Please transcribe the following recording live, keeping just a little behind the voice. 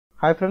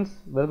Hi friends,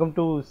 welcome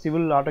to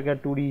Civil AutoCAD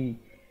 2D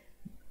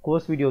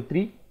course video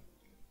 3.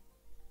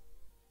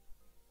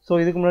 So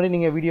இதுக்கு முன்னாடி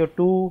நீங்க video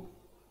 2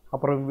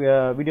 அப்புறம்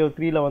வீடியோ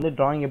 3 ல வந்து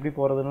drawing எப்படி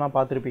போறதுன்னு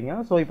பார்த்திருப்பீங்க.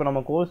 So இப்போ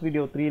நம்ம கோர்ஸ்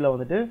வீடியோ 3 ல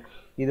வந்துட்டு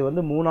இது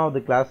வந்து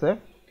மூணாவது கிளாஸ்.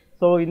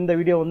 So இந்த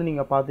வீடியோ வந்து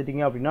நீங்க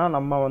பார்த்துட்டீங்க அப்படினா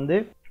நம்ம வந்து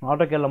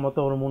AutoCAD ல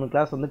மொத்தம் ஒரு 3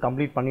 கிளாஸ் வந்து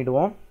கம்ப்ளீட்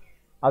பண்ணிடுவோம்.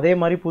 அதே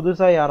மாதிரி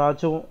புதுசா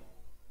யாராச்சும்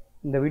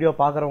இந்த வீடியோ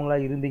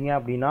பார்க்கறவங்களா இருந்தீங்க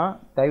அப்படினா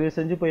தயவு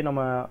செஞ்சு போய்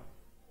நம்ம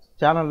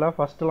சேனல்ல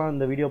ஃபர்ஸ்ட்லாம்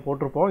இந்த வீடியோ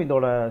போட்டுருப்போம்.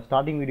 இதோட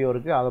ஸ்டார்டிங் வீடியோ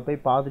இருக்கு. அதை போய்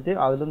பார்த்துட்டு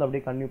அதுல இருந்து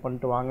அப்படியே கண்டினியூ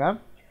பண்ணிட்டு வாங்க.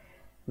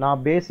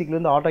 நான் பேசிக்ல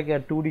இருந்து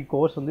AutoCAD 2D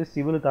கோர்ஸ் வந்து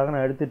சிவிலுக்காக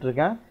நான் எடுத்துட்டு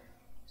இருக்கேன்.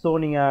 சோ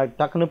நீங்க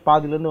டக்குனு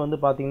பாதியில இருந்து வந்து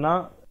பாத்தீங்கன்னா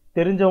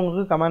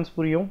தெரிஞ்சவங்களுக்கு கமெண்ட்ஸ்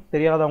புரியும்,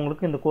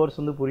 தெரியாதவங்களுக்கு இந்த கோர்ஸ்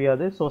வந்து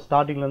புரியாது. சோ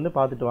ஸ்டார்டிங்ல இருந்து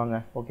பார்த்துட்டு வாங்க.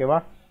 ஓகேவா?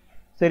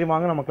 சரி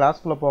வாங்க நம்ம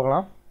கிளாஸ்க்குள்ள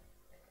போகலாம்.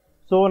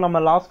 சோ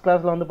நம்ம லாஸ்ட்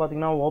கிளாஸ்ல வந்து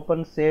பாத்தீங்கன்னா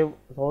ஓபன் சேவ்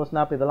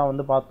ஸ்னாப் இதெல்லாம்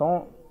வந்து பார்த்தோம்.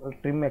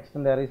 ட்ரிம்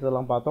எக்ஸ்டெண்ட் அரேஸ்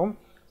இதெல்லாம் பார்த்தோம்.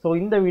 சோ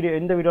இந்த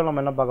வீடியோ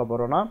நம்ம என்ன பார்க்க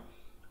போறோம்னா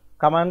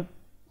command,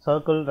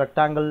 circle,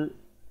 rectangle,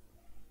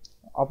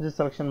 opposite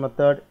selection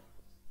method,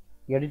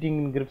 editing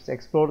in grips,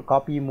 explode,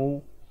 copy, move,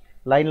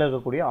 லைன்ல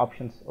இருக்கக்கூடிய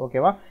ஆப்ஷன்ஸ்.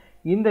 ஓகேவா?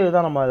 இந்த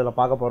இதுதான் நம்ம இதில்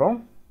பார்க்க போகிறோம்.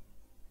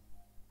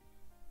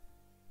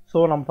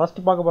 ஸோ நம்ம ஃபர்ஸ்ட்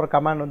பார்க்க போகிற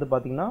கமாண்ட் வந்து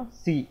பார்த்தீங்கன்னா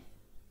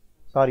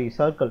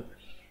சர்க்கிள்.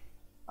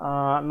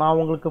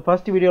 நான் உங்களுக்கு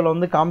ஃபர்ஸ்ட் வீடியோவில்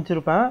வந்து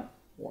காமிச்சிருப்பேன்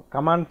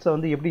கமாண்ட்ஸை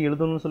வந்து எப்படி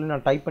எழுதணும்னு சொல்லி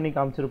நான் டைப் பண்ணி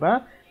காமிச்சிருப்பேன்.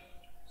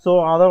 ஸோ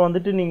அதை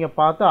வந்துட்டு நீங்கள்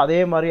பார்த்து அதே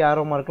மாதிரி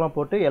ஆரோ மார்க்லாம்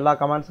போட்டு எல்லா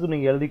கமாண்ட்ஸுக்கும்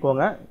நீங்கள்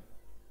எழுதிக்கோங்க.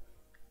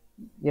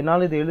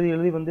 என்னால் இது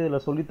எழுதி வந்து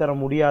இதில் சொல்லித்தர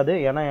முடியாது,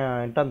 ஏன்னா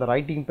என்கிட்ட அந்த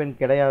ரைட்டிங் பென்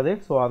கிடையாது.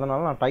 ஸோ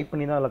அதனால் நான் டைப்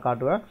பண்ணி தான் அதில்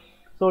காட்டுவேன்.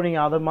 ஸோ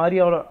நீங்கள் அதை மாதிரி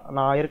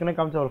நான் ஏற்கனவே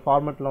காமிச்ச ஒரு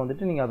ஃபார்மேட்டில்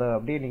வந்துட்டு நீங்கள் அதை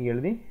அப்படியே நீங்கள்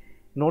எழுதி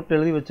நோட்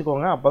எழுதி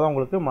வச்சுக்கோங்க. அப்போ தான்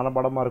உங்களுக்கு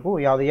மனப்பாடமாக இருக்கும்.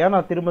 அதை ஏன்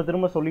நான்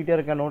திரும்ப சொல்லிகிட்டே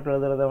இருக்கேன் நோட்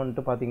எழுதுறத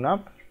வந்துட்டு பார்த்தீங்கன்னா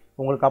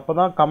உங்களுக்கு அப்போ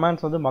தான்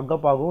கமெண்ட்ஸ் வந்து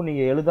மக்கப் ஆகும்.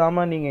 நீங்கள்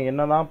எழுதாமல் நீங்கள்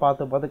என்ன தான்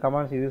பார்த்து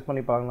கமெண்ட்ஸ் யூஸ்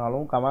பண்ணி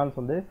பார்க்கனாலும் கமெண்ட்ஸ்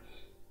வந்து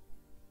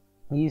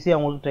ஈஸியாக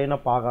உங்களுக்கு ட்ரெயின்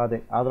அப் ஆகாது.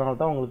 அதனால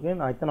தான் உங்களுக்கு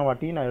நான் இத்தனை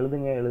வாட்டி நான்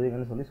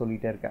எழுதுங்கன்னு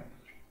சொல்லிகிட்டே இருக்கேன்.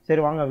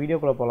 சரி வாங்க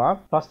வீடியோக்குள்ள போகலாம்.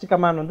 ஃபர்ஸ்ட்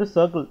கமாண்ட் வந்து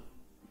சர்க்கிள்.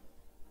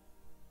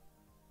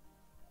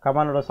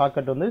 கமாண்டோட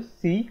ஷார்ட்கட் வந்து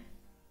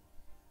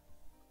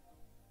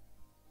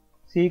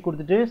சி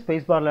கொடுத்துட்டு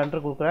ஸ்பேஸ் பார்ல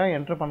என்டர் கொடுக்குறேன்.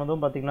 என்டர்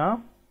பண்ணதும் பார்த்தீங்கன்னா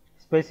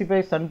specify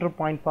centre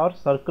point for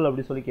circle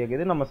அப்படி சொல்லி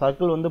கேட்குது. நம்ம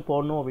சர்க்கிள் வந்து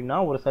போடணும் அப்படின்னா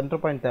ஒரு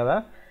சென்டர் பாயிண்ட் தேவை.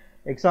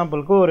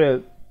 எக்ஸாம்பிளுக்கு ஒரு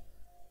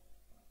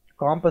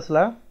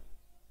காம்பஸில்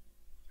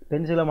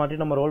பென்சிலை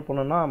மாட்டி நம்ம ரோல்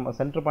பண்ணோம்னா நம்ம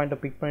சென்டர் பாயிண்ட்டை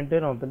பிக்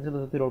பண்ணிட்டு நம்ம பென்சிலை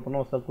சுற்றி ரோல்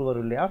பண்ணோம் ஒரு சர்க்கிள்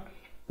வரும் இல்லையா?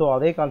 ஸோ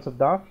அதே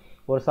கான்செப்ட் தான்.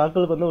 ஒரு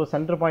சர்க்கிளுக்கு வந்து ஒரு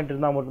சென்டர் பாயிண்ட்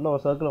இருந்தால் மட்டும்தான்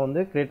ஒரு சர்க்கிளை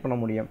வந்து கிரியேட் பண்ண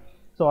முடியும்.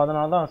 ஸோ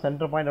அதனால தான்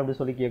சென்டர் பாயிண்ட் அப்படி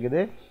சொல்லி கேட்குது.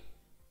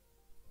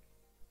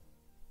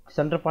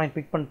 சென்டர் பாயிண்ட்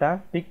பிக் பண்ணிட்டேன்.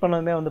 பிக்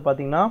பண்ணதுமே வந்து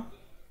பார்த்தீங்கன்னா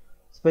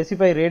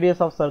specify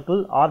radius of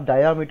circle R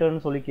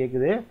டயாமீட்டர்னு சொல்லி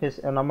கேட்குது.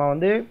 நம்ம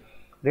வந்து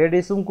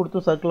ரேடியஸும்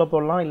கொடுத்து சர்க்கிளில்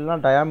போடலாம், இல்லைனா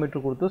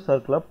டயாமீட்டர் கொடுத்து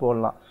சர்க்கிளில்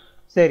போடலாம்.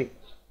 சரி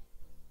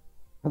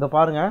இதை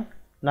பாருங்கள்,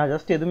 நான்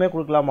ஜஸ்ட் எதுவுமே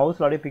கொடுக்கலாம்,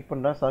 மவுஸில் அப்படியே பிக்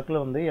பண்ணுறேன்.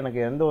 சர்க்கிள் வந்து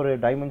எனக்கு எந்த ஒரு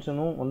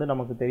டைமென்ஷனும் வந்து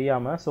நமக்கு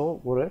தெரியாமல் ஸோ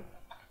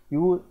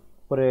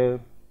ஒரு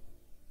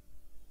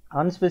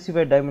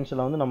அன்ஸ்பெசிஃபைட்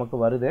டைமென்ஷனில் வந்து நமக்கு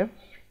வருது.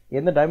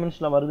 எந்த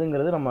டைமென்ஷனில்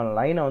வருதுங்கிறது நம்ம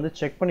லைனை வந்து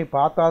செக் பண்ணி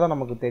பார்த்தா தான்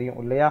நமக்கு தெரியும்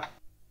இல்லையா?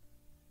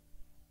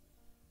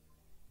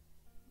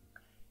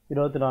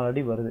 24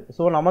 அடி வருது.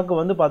 ஸோ நமக்கு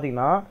வந்து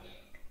பார்த்தீங்கன்னா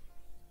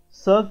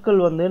சர்க்கிள்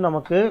வந்து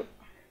நமக்கு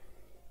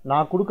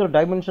நான் கொடுக்குற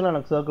டைமென்ஷனில்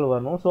எனக்கு சர்க்கிள்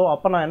வரணும். ஸோ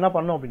அப்போ நான் என்ன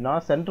பண்ணணும் அப்படின்னா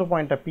சென்டர்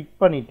பாயிண்ட்டை பிக்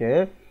பண்ணிவிட்டு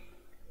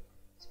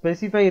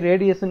ஸ்பெசிஃபை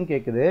ரேடியஸ்ன்னு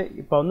கேட்குது.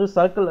 இப்போ வந்து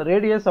சர்க்கிள்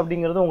ரேடியஸ்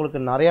அப்படிங்கிறது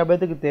உங்களுக்கு நிறையா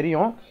பேத்துக்கு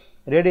தெரியும்.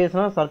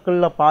 ரேடியஸ்னால்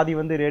சர்க்கிளில் பாதி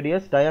வந்து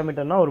ரேடியஸ்,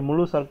 டயாமீட்டர்னா ஒரு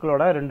முழு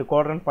சர்க்கிளோட 2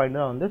 குவாட்ரண்ட் பாயிண்ட்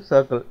தான் வந்து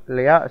சர்க்கிள்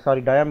இல்லையா?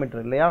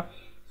 டயாமீட்டர் இல்லையா?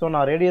 ஸோ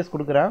நான் ரேடியஸ்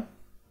கொடுக்குறேன்.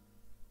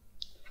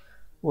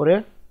 ஒரு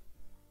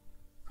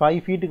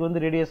 5 ஃபீட்டுக்கு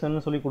வந்து ரேடியஸ்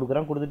வேணும்னு சொல்லி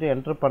கொடுக்குறேன். கொடுத்துட்டு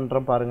என்டர்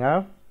பண்ணுறேன்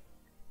பாருங்கள்.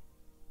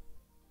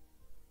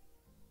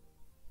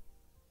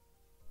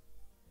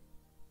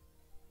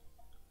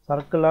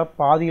 சர்க்கிளில்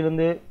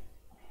பாதியிலேருந்து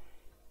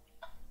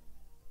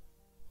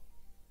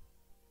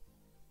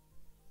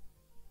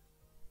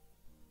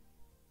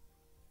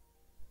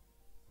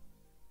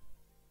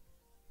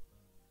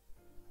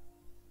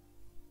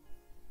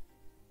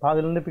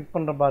பிக்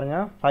பண்ணுற பாருங்க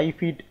 5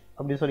 ஃபீட்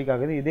அப்படி சொல்லி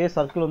காக்குது. இதே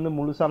சர்க்கிள் வந்து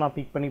முழுசாக நான்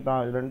பிக் பண்ணி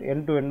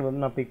எண்ட் டு எண்ட்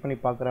வந்து நான் பிக் பண்ணி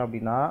பார்க்குறேன்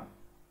அப்படின்னா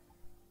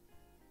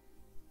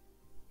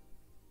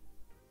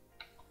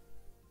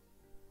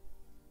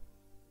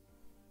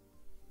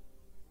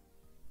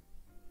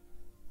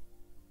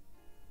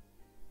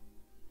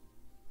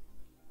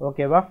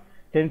ஓகேவா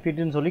 10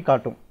 ஃபீட்னு சொல்லி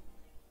காட்டும்.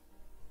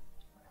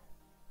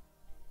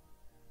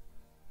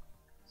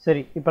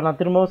 சரி இப்போ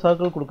நான் திரும்பவும்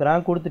சர்க்கிள்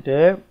கொடுக்குறேன். கொடுத்துட்டு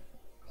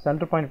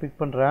சென்டர் பாயிண்ட்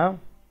பிக் பண்ணுறேன்.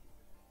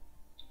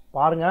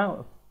 பாருங்கள்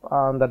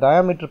அந்த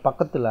டயாமீட்டர்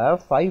பக்கத்தில்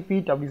 5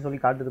 ஃபீட் அப்படின்னு சொல்லி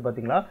காட்டுது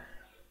பார்த்தீங்களா?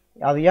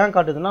 அது ஏன்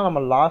காட்டுதுன்னா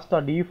நம்ம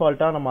லாஸ்ட்டாக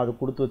டிஃபால்ட்டாக நம்ம அது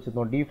கொடுத்து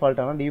வச்சுருந்தோம்.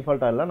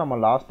 டிஃபால்ட்டாக இல்லை, நம்ம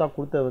லாஸ்ட்டாக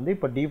கொடுத்தது வந்து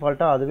இப்போ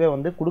டிஃபால்ட்டாக அதுவே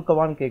வந்து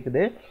கொடுக்கவான்னு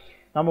கேட்குது.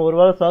 நம்ம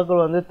ஒருவேளை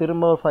சர்க்கிள் வந்து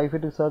திரும்ப ஒரு 5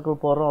 ஃபீட்டுக்கு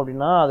சர்க்கிள் போடுறோம்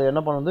அப்படின்னா அது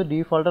என்ன பண்ணுது,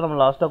 டிஃபால்ட்டாக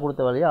நம்ம லாஸ்ட்டாக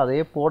கொடுத்த வேலையை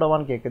அதையே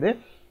போடவான்னு கேட்குது.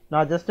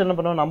 நான் ஜஸ்ட் என்ன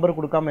பண்ணுவேன், நம்பர்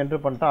கொடுக்காம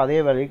என்ட்ரு பண்ணிட்டேன், அதே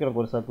வேலைக்கு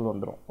எனக்கு ஒரு சர்க்கிள்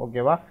வந்துடும்.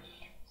 ஓகேவா?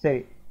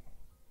 சரி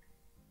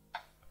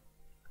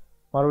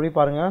மறுபடியும்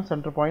பாருங்கள்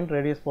சென்டர் பாயிண்ட்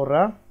ரேடியஸ்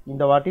போடுறேன்.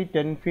 இந்த வாட்டி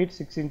 10 feet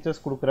 6 inches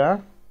கொடுக்குறேன்.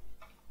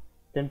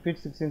 10 feet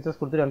 6 inches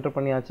கொடுத்துட்டு என்டர்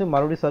பண்ணியாச்சு.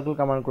 மறுபடியும் சர்க்கிள்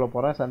கமாண்டுக்குள்ளே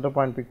போகிறேன். சென்டர்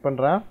பாயிண்ட் பிக்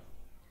பண்ணுறேன்.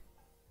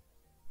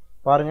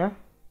 பாருங்கள்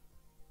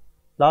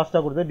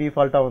லாஸ்ட்டாக கொடுத்து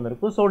டிஃபால்ட்டாக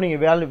வந்திருக்கும். ஸோ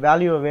நீங்கள்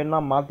வேல்யூவை வேணும்னா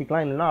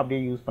மாற்றிக்கலாம், இல்லைனா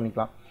அப்படியே யூஸ்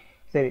பண்ணிக்கலாம்.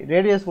 சரி,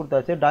 ரேடியஸ்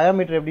கொடுத்தாச்சு.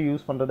 டயாமீட்டர் எப்படி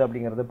யூஸ் பண்ணுறது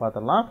அப்படிங்கிறது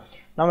பார்த்துடலாம்.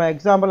 நம்ம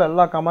எக்ஸாம்பிள்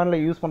எல்லா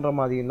கமாண்டில் யூஸ் பண்ணுற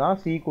மாதிரி தான்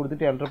சி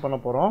கொடுத்துட்டு என்டர் பண்ண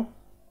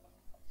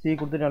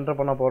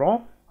போகிறோம்.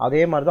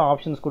 அதே மாதிரி தான்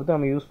ஆப்ஷன்ஸ் கொடுத்து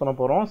நம்ம யூஸ் பண்ண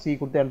போகிறோம். சி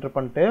கொடுத்து என்டர்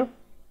பண்ணிட்டு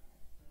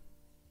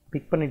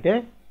பிக் பண்ணிவிட்டு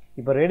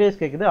இப்போ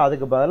ரேடியஸ் கேட்குது.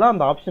 அதுக்கு பதிலாக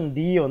அந்த ஆப்ஷன்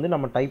டியை வந்து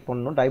நம்ம டைப்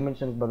பண்ணணும்.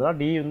 டைமென்ஷனுக்கு பதிலாக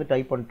டி வந்து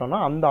டைப் பண்ணிட்டோம்னா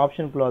அந்த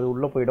ஆப்ஷனுக்குள்ளே அது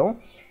உள்ளே போயிடும்.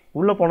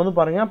 உள்ளே போனது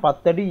பாருங்கள்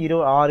 10 அடி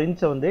 6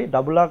 இன்ச்சை வந்து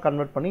டபுளாக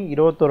கன்வெர்ட் பண்ணி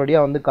 21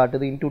 அடியாக வந்து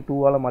காட்டுது. இன்ட்டு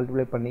 2ஆல்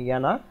மல்டிப்ளை பண்ணி.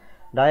 ஏன்னா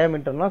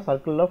டயாமீட்டர்னால்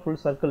சர்க்கிளில்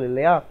ஃபுல் சர்க்கிள்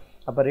இல்லையா,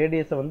 அப்போ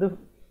ரேடியஸை வந்து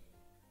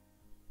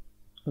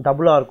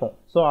டபுளாக இருக்கும்.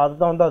 ஸோ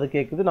அதுதான் வந்து அது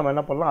கேட்குது. நம்ம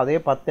என்ன பண்ணலாம், அதே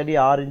 10 அடி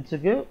 6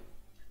 இன்ச்சுக்கு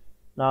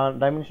நான்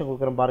டைமென்ஷன்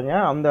கொடுக்குறேன்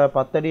பாருங்கள். அந்த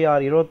 10 அடி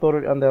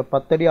 21 அந்த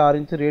 10 அடி 6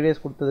 இன்ச்சு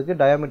ரேடியஸ் கொடுத்ததுக்கு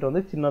டயாமீட்டர்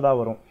வந்து சின்னதாக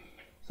வரும்.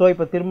 ஸோ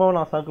இப்போ திரும்பவும்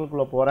நான்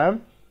சர்க்கிள்குள்ளே போகிறேன்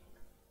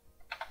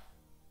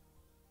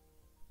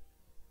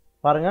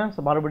பாருங்கள். ஸோ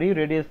மறுபடியும்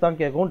ரேடியஸ் தான்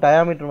கேட்கும்.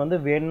 டயாமீட்டர் வந்து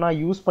வேணும்னா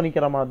யூஸ்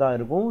பண்ணிக்கிற மாதிரி தான்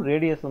இருக்கும்.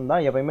 ரேடியஸ்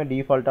தான் எப்பயுமே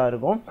டிஃபால்ட்டாக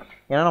இருக்கும்.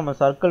 ஏன்னா நம்ம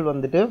சர்க்கிள்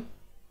வந்துட்டு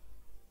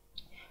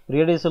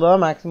ரேடியஸில்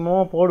தான்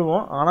மேக்ஸிமமாக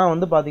போடுவோம். ஆனால்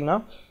வந்து பார்த்திங்கன்னா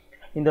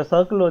இந்த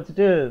சர்க்கிள்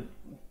வச்சுட்டு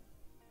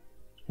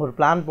ஒரு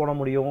பிளான் போட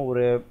முடியும்,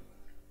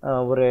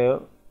 ஒரு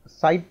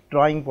சைட்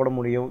ட்ராயிங் போட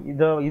முடியும்.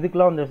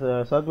 இதுக்கெலாம் அந்த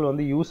சர்க்கிள்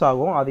வந்து யூஸ்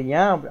ஆகும்.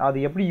 அது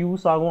எப்படி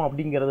யூஸ் ஆகும்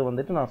அப்படிங்கிறது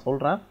வந்துட்டு நான்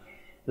சொல்கிறேன்,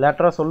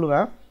 லேட்டராக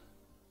சொல்லுவேன்.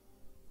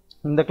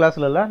 இந்த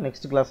கிளாஸில் இல்லை,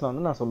 நெக்ஸ்ட் கிளாஸில்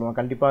வந்து நான் சொல்லுவேன்.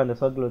 கண்டிப்பாக இந்த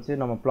சர்க்கிள் வச்சு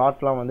நம்ம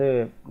பிளாட்லாம் வந்து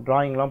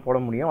ட்ராயிங்லாம் போட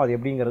முடியும். அது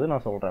எப்படிங்கிறது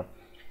நான் சொல்கிறேன்.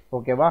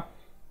 ஓகேவா?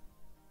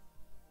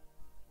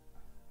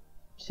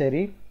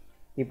 சரி,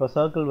 இப்போ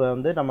சர்க்கிள்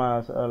வந்து நம்ம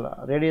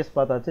ரேடியஸ்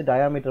பார்த்தாச்சு,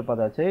 டயாமீட்டர்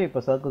பார்த்தாச்சு. இப்போ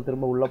சர்க்கிள்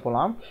திரும்ப உள்ளே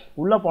போகலாம்.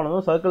 உள்ளே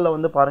போனதும் சர்க்கிளில்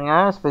வந்து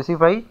பாருங்கள்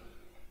ஸ்பெசிஃபை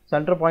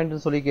சென்டர்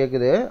பாயிண்ட்னு சொல்லி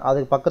கேட்குது.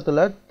 அதுக்கு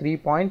பக்கத்தில்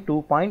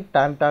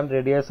 3.2 tan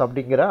ரேடியஸ்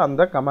அப்படிங்கிற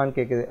அந்த கமாண்ட்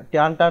கேட்குது.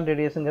 tan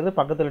ரேடியஸுங்கிறது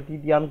பக்கத்தில்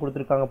டிடிஆர்னு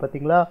கொடுத்துருக்காங்க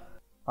பார்த்தீங்களா,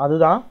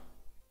 அதுதான்.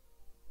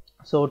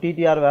 ஸோ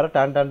டிடிஆர் வேறு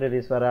tan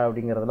ரேடியஸ் வேறு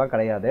அப்படிங்கிறதுலாம்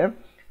கிடையாது.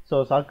 ஸோ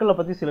சர்க்கிளை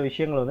பற்றி சில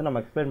விஷயங்கள் வந்து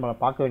நம்ம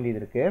எக்ஸ்பிளைன் பார்க்க வேண்டியது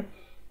இருக்குது.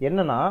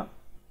 என்னென்னா,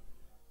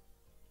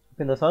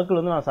 இப்போ இந்த சர்க்கிள்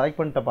வந்து நான் செலக்ட்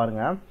பண்ணிட்ட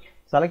பாருங்கள்.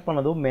 செலக்ட்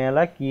பண்ணதும்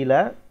மேலே கீழே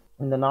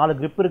இந்த 4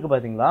 grip இருக்குது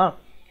பார்த்தீங்களா,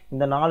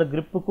 இந்த 4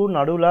 gripக்கும்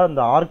நடுவில்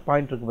இந்த ஆர்க்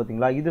பாயிண்ட் இருக்குது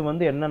பார்த்தீங்களா, இது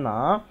வந்து என்னென்னா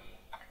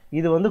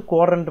இது வந்து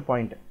quadrant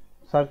point,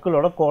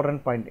 சர்க்கிளோட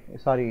quadrant point.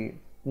 Sorry,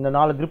 இந்த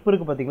 4 grip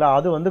இருக்குது பார்த்தீங்களா,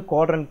 அது வந்து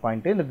குவாட்ரண்ட்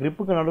பாயிண்ட்டு. இந்த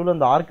gripக்கு நடுவில்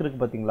இந்த ஆர்க்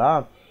இருக்குது பார்த்தீங்களா,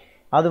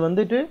 அது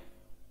வந்துட்டு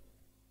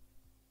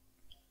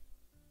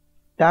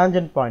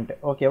டேஞ்சன்ட் பாயிண்ட்.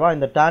 ஓகேவா?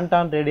 இந்த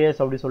tan ரேடியஸ்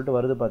அப்படி சொல்லிட்டு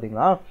வருது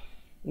பார்த்தீங்களா,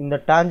 இந்த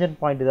டேஞ்சன்ட்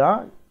பாயிண்ட் தான்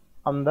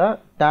அந்த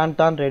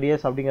tan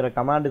ரேடியஸ் அப்படிங்கிற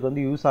கமாண்டுக்கு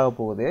வந்து யூஸ் ஆக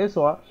போகுது.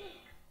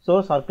 ஸோ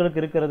சர்க்கிளுக்கு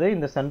இருக்கிறது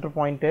இந்த சென்டர்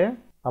பாயிண்ட்டு,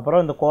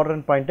 அப்புறம் இந்த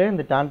குவாட்ரண்ட் பாயிண்ட்டு,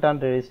 இந்த tan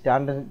ரேடியஸ்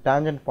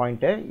டேஞ்சன்ட்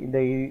பாயிண்ட்டு.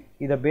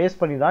 இதை பேஸ்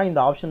பண்ணி தான் இந்த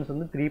ஆப்ஷன்ஸ்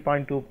வந்து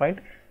 3.2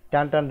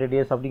 tan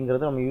ரேடியஸ்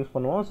அப்படிங்கிறது நம்ம யூஸ்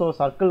பண்ணுவோம். ஸோ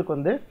சர்க்கிளுக்கு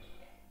வந்து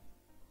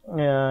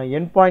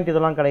எண்ட் பாயிண்ட்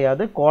இதெல்லாம்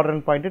கிடையாது.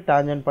 Quadrant point,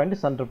 tangent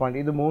point, centre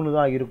point, இது 3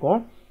 தான்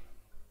இருக்கும்.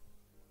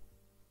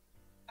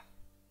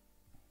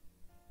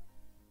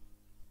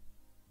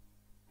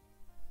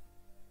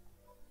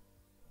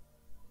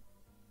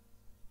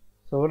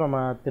 ஸோ நம்ம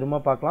திரும்ப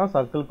பார்க்கலாம்.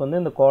 சர்க்கிளுக்கு வந்து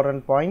இந்த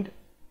குவாட்ரண்ட்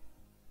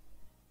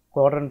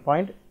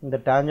பாயிண்ட், இந்த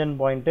டேஞ்சன்ட்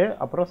பாயிண்ட்டு,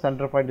 அப்புறம்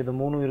சென்டர் பாயிண்ட், இது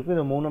 3 இருக்குது.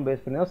 இது 3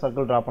 பேஸ் பண்ணி தான்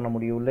சர்க்கிள் ட்ரா பண்ண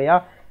முடியும் இல்லையா?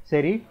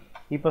 சரி,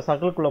 இப்போ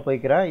சர்க்கிள்குள்ளே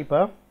போய்க்கிறேன். இப்போ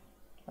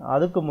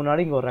அதுக்கு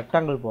முன்னாடி இங்கே ஒரு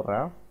ரெக்டாங்கிள்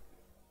போடுறேன்.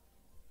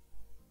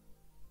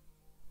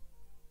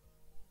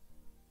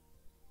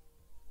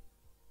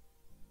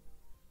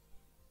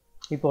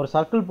 இப்போ ஒரு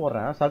சர்க்கிள்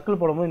போடுறேன்.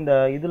 சர்க்கிள் போடும்போது இந்த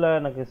இதில்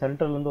எனக்கு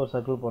சென்டர்லேருந்து ஒரு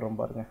சர்க்கிள் போடுறேன்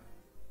பாருங்கள்.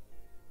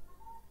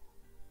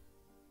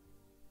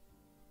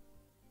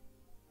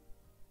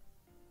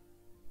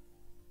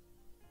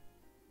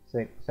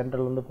 சரி,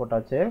 சென்டர்லேருந்து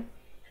போட்டாச்சு.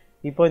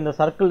 இப்போ இந்த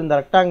சர்க்கிள், இந்த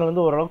ரெக்டாங்கிள்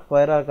வந்து ஓரளவுக்கு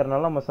ஸ்கொயராக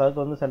இருக்கிறனால நம்ம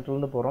சர்க்கிள் வந்து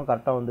சென்டர்லேருந்து போகிறோம்.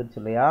 கரெக்டாக வந்துருச்சு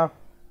இல்லையா?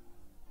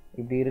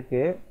 இப்படி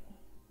இருக்குது.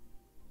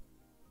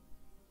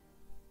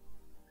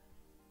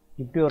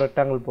 இப்படி ஒரு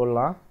ரெக்டாங்கிள்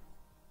போடலாம்.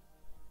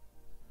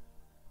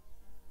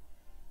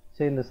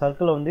 சரி, இந்த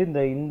சர்க்கிள் வந்து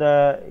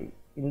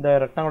இந்த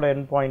ரெக்டாங்கோட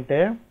எண்ட்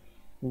பாயிண்ட்டு,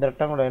 இந்த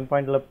ரெக்டாங்கோட எண்ட்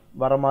பாயிண்டில்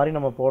வர மாதிரி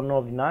நம்ம போடணும்.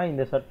 அப்படின்னா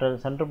இந்த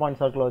சென்டர்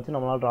பாயிண்ட் சர்க்கிளை வச்சு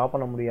நம்மளால் ட்ரா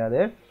பண்ண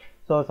முடியாது.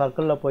 ஸோ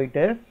சர்க்கிளில்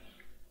போயிட்டு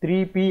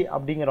 3P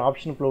அப்படிங்கிற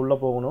ஆப்ஷனுக்குள்ளே உள்ளே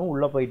போகணும்.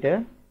 உள்ளே போயிட்டு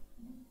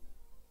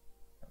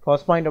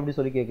ஃபர்ஸ்ட் பாயிண்ட் அப்படி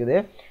சொல்லி கேட்குது.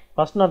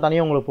 ஃபஸ்ட் நான்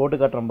தனியாக உங்களுக்கு போட்டு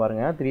காட்டுறேன்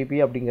பாருங்கள்.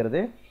 3P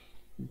அப்படிங்கிறது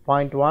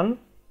 0.1,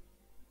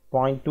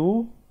 0.2,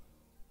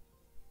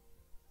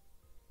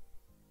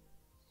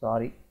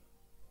 சாரி,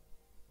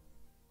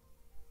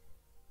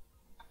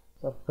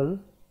 சர்க்கிள்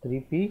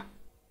 3P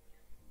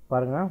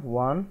பாருங்கள்.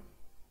 1,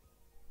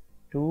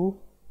 2,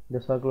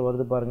 இந்த சர்க்கிள்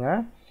வருது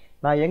பாருங்கள்.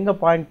 நான் எங்கே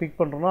பாயிண்ட் பிக்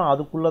பண்ணுறேனோ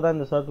அதுக்குள்ளே தான்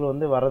இந்த சர்க்கிள்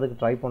வந்து வரதுக்கு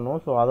ட்ரை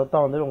பண்ணுவோம். ஸோ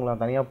அதைத்தான் வந்து உங்களை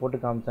நான் தனியாக போட்டு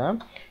காமிச்சேன்.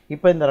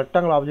 இப்போ இந்த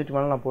ரெக்டாங்கிள் ஆப்ஜெக்ட்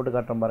மேலே நான் போட்டு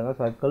காட்டுறேன் பாருங்கள்.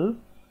 சர்க்கிள்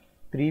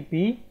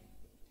 3P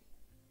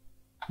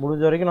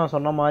முடிஞ்ச வரைக்கும் நான்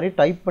சொன்ன மாதிரி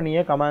டைப்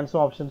பண்ணியே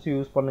கமாண்ட்ஸும் ஆப்ஷன்ஸும்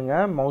யூஸ்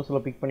பண்ணுங்கள்.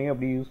 மவுஸில் பிக் பண்ணி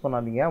அப்படி யூஸ்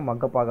பண்ணாதீங்க,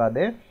 மக்கப்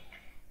ஆகாது.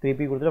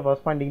 திருப்பி கொடுத்துட்டு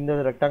ஃபர்ஸ்ட் பாயிண்ட் இந்த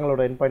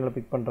ரெக்டாங்கிளோட எண்ட் பாயிண்டில்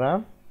பிக் பண்ணுறேன்.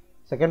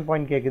 செகண்ட்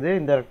பாயிண்ட் கேட்குது,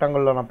 இந்த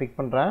ரெக்டாங்கிளில் நான் பிக்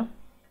பண்ணுறேன்.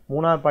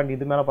 மூணாவது பாயிண்ட்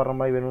இது மேலே படுற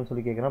மாதிரி வேணும்னு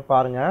சொல்லி கேட்குறேன்.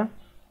 பாருங்கள்,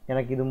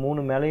 எனக்கு இது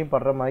 3 மேலேயும்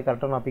படுற மாதிரி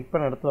கரெக்டாக நான் பிக்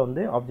பண்ண இடத்துல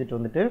வந்து ஆப்ஜெக்ட்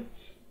வந்துட்டு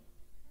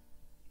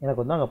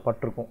எனக்கு வந்து அங்கே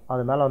பட்டிருக்கும்.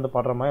 அது மேலே வந்து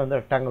படுற மாதிரி வந்து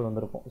ரெக்டாங்கிள்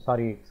வந்திருக்கும்,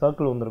 சாரி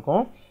சர்க்கிள்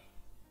வந்திருக்கும்.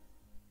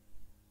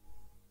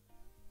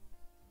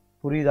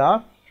 புரியுதா?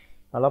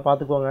 நல்லா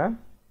பார்த்துக்கோங்க.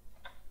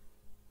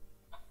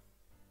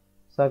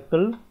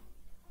 சர்க்கிள்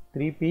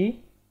 3P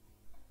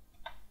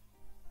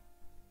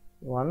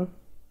 1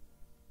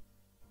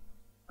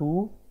 2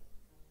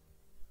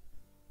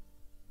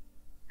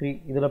 3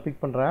 இதில்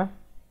பிக் பண்ணுறேன்.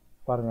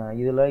 பாருங்கள்,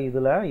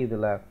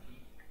 இதில்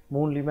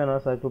மூணுலேயுமே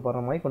நான் சர்க்கிள்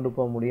போடுற மாதிரி கொண்டு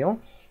போக முடியும்.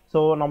 ஸோ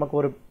நமக்கு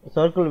ஒரு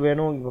சர்க்கிள்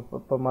வேணும்.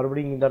 இப்போ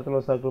மறுபடியும் இந்த இடத்துல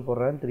ஒரு சர்க்கிள்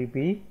போடுறேன். 3P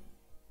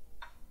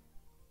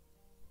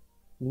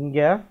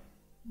இங்கே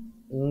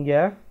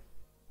இங்கே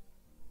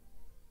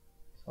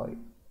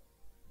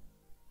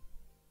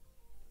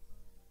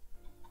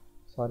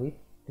சாரி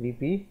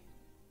 3P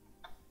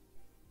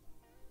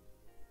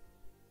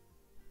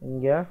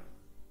இங்கே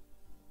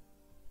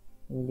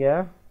இங்கே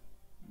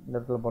இந்த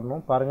இடத்துல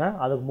பண்ணணும். பாருங்கள்,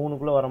 அதுக்கு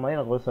 3க்குள்ளே வர மாதிரி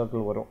எனக்கு ஒரு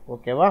சர்க்கிள் வரும்.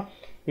 ஓகேவா?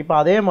 இப்போ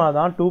அதே மாதிரி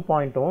தான் 2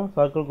 பாயிண்ட்டும்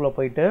சர்க்கிள்குள்ளே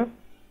போயிட்டு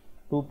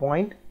 2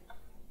 பாயிண்ட்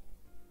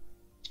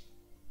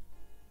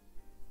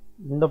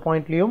இந்த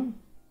பாயிண்ட்லேயும்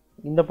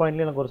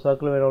எனக்கு ஒரு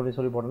சர்க்கிள் வேணும் அப்படின்னு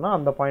சொல்லி போட்டோம்னா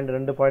அந்த பாயிண்ட்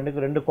 2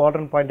 பாயிண்ட்டுக்கு 2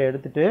 குவாட்ரண்ட் பாயிண்ட்டை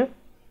எடுத்துகிட்டு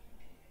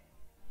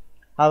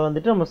அது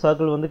வந்துட்டு நம்ம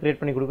சர்க்கிள் வந்து கிரியேட்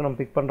பண்ணி கொடுக்கும். நம்ம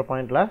பிக் பண்ணுற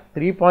பாயிண்ட்டில்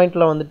 3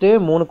 பாயிண்ட்டில் வந்துட்டு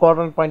 3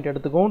 குவாட்ரண்ட் பாயிண்ட்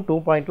எடுத்துக்கும், 2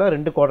 பாயிண்ட்டில்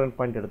 2 குவாட்ரண்ட்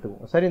பாயிண்ட்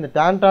எடுத்துக்கும். சரி, இந்த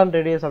டான்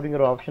ரேடியஸ்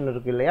அப்படிங்கிற ஆப்ஷன்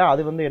இருக்குது இல்லையா,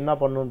 அது வந்து என்ன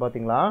பண்ணணும்னு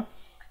பார்த்தீங்களா,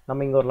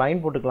 நம்ம இங்கே ஒரு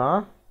லைன்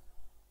போட்டுக்கலாம்.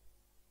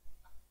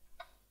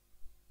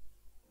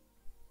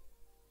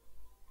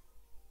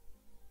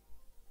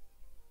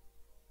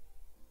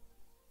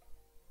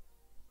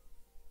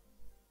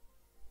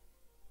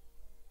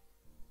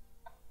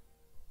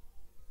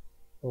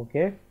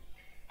 ஓகே,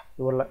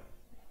 இவ்வளோ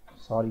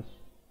சாரி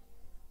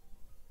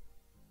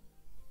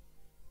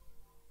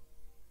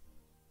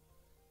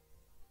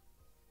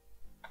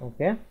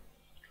ஓகே.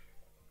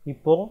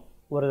 இப்போது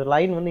ஒரு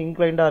லைன் வந்து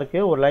இன்க்ளைண்டாக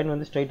இருக்குது, ஒரு லைன்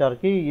வந்து ஸ்ட்ரைட்டாக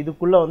இருக்குது.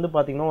 இதுக்குள்ளே வந்து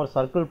பார்த்திங்கன்னா ஒரு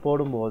சர்க்கிள்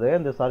போடும்போது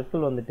இந்த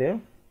சர்க்கிள் வந்துட்டு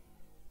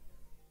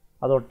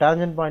அதோட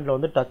டேஞ்சன்ட் பாயிண்டில்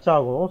வந்து டச்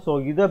ஆகும். ஸோ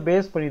இதை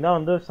பேஸ் பண்ணி தான்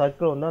வந்து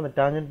சர்க்கிள் வந்து அந்த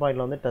டேஞ்சன்ட்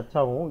பாயிண்டில் வந்து டச்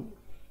ஆகும்.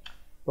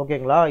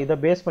 ஓகேங்களா? இதை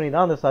பேஸ் பண்ணி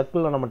தான் அந்த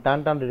சர்க்கிளில் நம்ம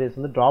டான் ரேடியஸ்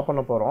வந்து ட்ரா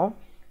பண்ண போகிறோம்.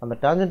 அந்த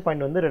டேஞ்சன்ட்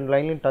பாயிண்ட் வந்து 2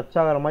 லைன்லையும் டச்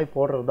ஆகிற மாதிரி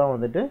போடுறது தான்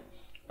வந்துட்டு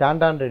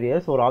டான்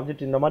ரேடியஸ். ஒரு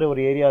ஆப்ஜெக்ட் இந்த மாதிரி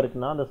ஒரு ஏரியா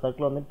இருக்குன்னா அந்த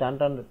சர்க்கிள் வந்து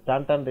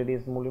டான்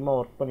ரேடியஸ் மூலிமா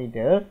ஒர்க்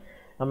பண்ணிவிட்டு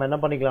நம்ம என்ன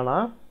பண்ணிக்கலாம்னா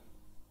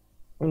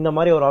இந்த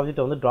மாதிரி ஒரு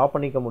ஆப்ஜெக்டை வந்து ட்ரா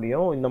பண்ணிக்க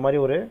முடியும். இந்த மாதிரி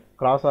ஒரு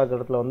கிராஸ் ஆகிற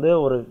இடத்துல வந்து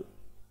ஒரு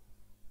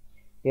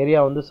ஏரியா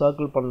வந்து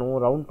சர்க்கிள் பண்ணணும்,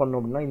 ரவுண்ட் பண்ணணும்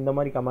அப்படின்னா இந்த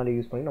மாதிரி கமாண்ட்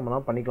யூஸ் பண்ணி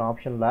நம்மளாம் பண்ணிக்கலாம்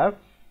ஆப்ஷனில்.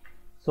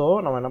 ஸோ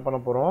நம்ம என்ன பண்ண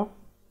போகிறோம்,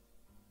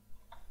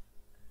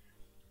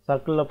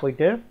 சர்க்கிளில்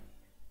போயிட்டு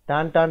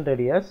டான்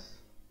ரேடியஸ்,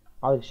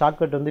 அதுக்கு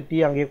ஷார்ட்கட் வந்து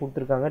T அங்கேயே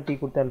கொடுத்துருக்காங்க. T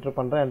கொடுத்து என்ட்ரு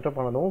பண்ணுறேன். என்ட்ரு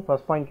பண்ணதும்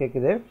ஃபர்ஸ்ட் பாயிண்ட்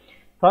கேட்குது.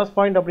 ஃபர்ஸ்ட்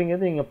பாயிண்ட்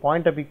அப்படிங்கிறது நீங்கள்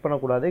பாயிண்ட்டை பிக்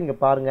பண்ணக்கூடாது. இங்கே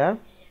பாருங்கள்,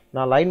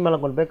 நான் லைன் மேலே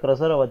கொண்டு போய்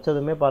க்ரஷரை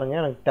வச்சதுமே பாருங்கள்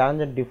எனக்கு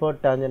டேஞ்சன்ட் டிஃபர்ட்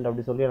டேஞ்சன்ட்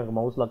அப்படி சொல்லி எனக்கு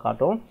மவுஸில்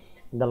காட்டும்.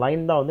 இந்த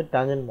லைன் தான் வந்து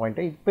டேஞ்சன்ட்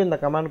பாயிண்ட்டு. இப்போ இந்த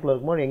கமாண்ட்குள்ளே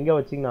இருக்கும்போது எங்கே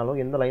வச்சிங்கனாலும்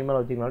எந்த லைன் மேலே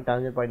வச்சிங்கனாலும்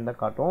டேஞ்சன்ட் பாயிண்ட்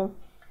தான் காட்டும்.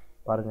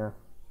 பாருங்கள்,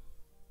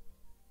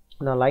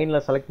 நான்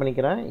லைனில் செலக்ட்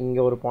பண்ணிக்கிறேன்.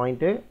 இங்கே ஒரு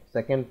பாயிண்ட்டு,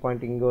 செகண்ட்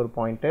பாயிண்ட் இங்கே ஒரு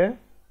பாயிண்ட்டு.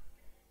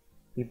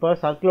 இப்போ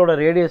சர்க்கிளோட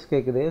ரேடியஸ்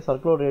கேட்குது.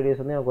 சர்க்கிளோட ரேடியஸ்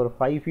வந்து எனக்கு ஒரு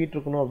 5 ஃபீட்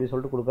இருக்கணும் அப்படின்னு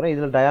சொல்லிட்டு கொடுக்குறேன்.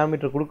 இதில்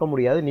டயாமீட்டர் கொடுக்க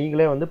முடியாது,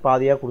 நீங்களே வந்து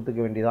பாதியாக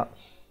கொடுத்துக்க வேண்டியதான்.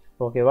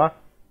 ஓகேவா?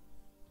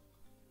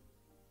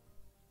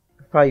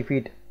 5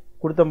 ஃபீட்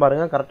கொடுத்தேன்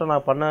பாருங்கள்.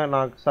 கரெக்டாக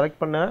நான்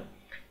செலக்ட் பண்ண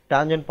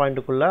டேஞ்சன்ட்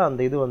பாயிண்ட்டுக்குள்ளே அந்த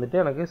இது வந்துட்டு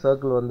எனக்கு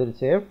சர்க்கிள்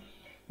வந்துருச்சு.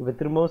 இப்போ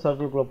திரும்பவும்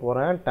சர்க்கிள்குள்ளே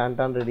போகிறேன்.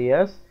 Don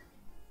radius,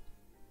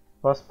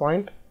 first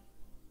point,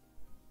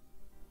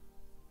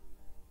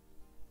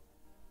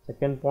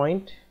 second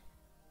point.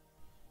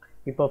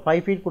 இப்போ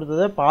 5 ஃபீட்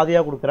கொடுத்ததை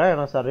பாதியாக கொடுக்குறேன்.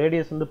 ஏன்னா சார்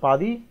ரேடியஸ் வந்து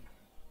பாதி,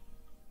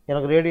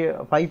 எனக்கு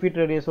 5 ஃபீட்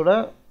ரேடியஸோட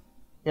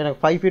எனக்கு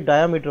 5 ஃபீட்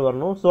டயாமீட்டர்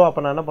வரணும். ஸோ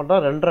அப்போ நான் என்ன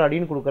பண்ணுறேன், 2.5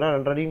 அடின்னு கொடுக்குறேன்.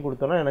 2.5 அடின்னு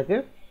கொடுத்தோன்னா எனக்கு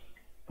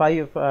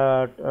 5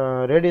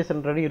 ரேடியஸ்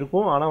 2 அடி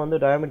இருக்கும். ஆனால் வந்து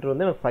டயாமீட்டர்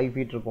வந்து எனக்கு 5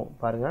 ஃபீட் இருக்கும்.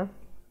 பாருங்கள்,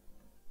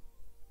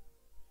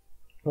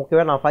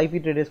 ஓகேவா? நான் 5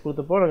 ஃபீட் ரேடியஸ்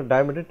கொடுத்தப்போ எனக்கு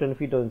டயாமீட்டர் 10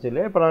 ஃபீட் வந்துச்சு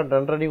இல்லையா. இப்போ நான்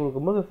 2.5 அடி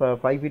கொடுக்கும்போது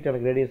 5 ஃபீட்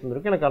எனக்கு ரேடியஸ்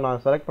வந்துருக்கு. எனக்கு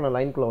நான் செலக்ட் பண்ண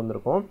லைனுக்குள்ளே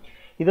வந்திருக்கும்.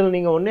 இதில்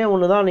நீங்கள்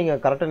ஒன்று தான்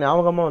நீங்கள் கரெக்டாக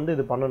ஞாபகமாக வந்து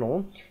இது பண்ணணும்.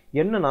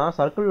 என்னென்னா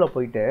சர்க்கிளில்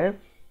போயிட்டு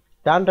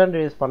டான்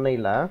ரேடியஸ்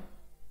பண்ணையில்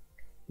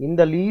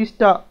இந்த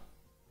லீஸ்ட்டாக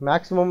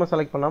மேக்ஸிமமாக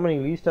செலக்ட் பண்ணாமல்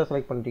நீங்கள் லீஸ்ட்டாக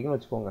செலக்ட் பண்ணிட்டீங்கன்னு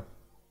வச்சுக்கோங்க.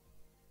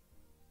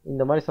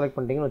 இந்த மாதிரி செலக்ட்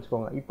பண்ணிட்டீங்கன்னு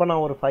வச்சுக்கோங்க. இப்போ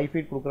நான் ஒரு 5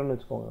 ஃபீட் கொடுக்குறேன்னு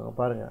வச்சுக்கோங்க.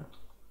 பாருங்கள்,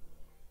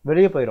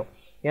 வெளியே போயிடும்.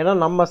 ஏன்னா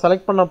நம்ம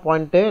செலக்ட் பண்ண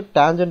பாயிண்ட்டு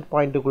டேஞ்சன்ட்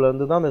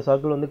பாயிண்ட்டுக்குள்ளேருந்து தான் அந்த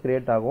சர்க்கிள் வந்து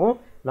க்ரியேட் ஆகும்.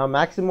 நான்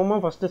மேக்ஸிமமாக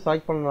ஃபஸ்ட்டு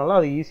செலக்ட் பண்ணனால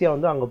அது ஈஸியாக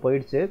வந்து அங்கே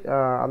போயிடுச்சு.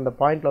 அந்த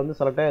பாயிண்ட்டில் வந்து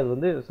செலக்ட் ஆகி அது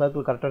வந்து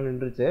சர்க்கிள் கரெக்டாக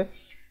நின்றுச்சு.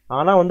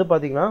 ஆனால் வந்து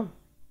பார்த்திங்கன்னா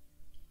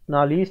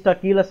நான் லீஸ்ட்டாக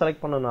கீழே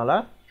செலக்ட் பண்ணனால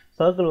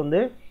சர்க்கிள்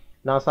வந்து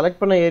நான் செலக்ட்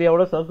பண்ண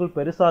ஏரியாவோட சர்க்கிள்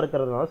பெருசாக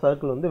இருக்கிறதுனால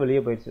சர்க்கிள் வந்து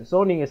வெளியே போயிடுச்சு. ஸோ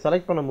நீங்கள்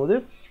செலக்ட் பண்ணும்போது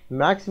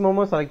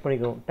மேக்ஸிமமாக செலக்ட்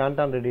பண்ணிக்கணும்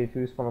டான் ரேடியஸ்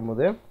யூஸ்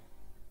பண்ணும்போது.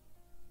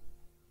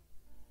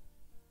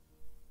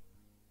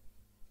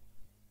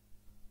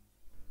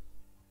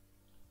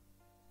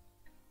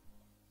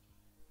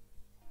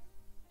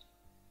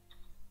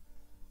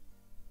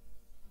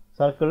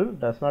 Circle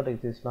does not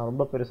exist. நான்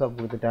ரொம்ப பெருசாக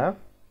கொடுத்துட்டேன்.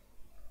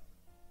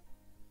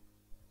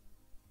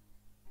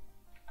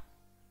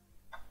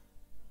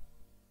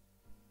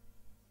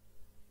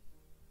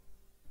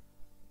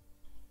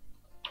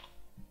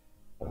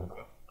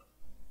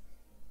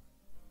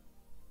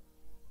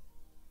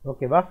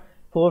 ஓகேவா,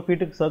 4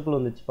 ஃபீட்டுக்கு சர்க்கிள்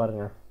வந்துச்சு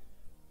பாருங்க.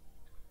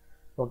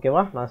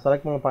 ஓகேவா, நான்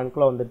செலக்ட் பண்ண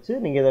பாயிண்ட்குள்ளே வந்துடுச்சு.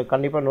 நீங்கள் இதை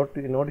கண்டிப்பாக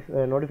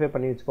நோட்டிஃபை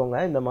பண்ணி வச்சுக்கோங்க.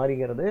 இந்த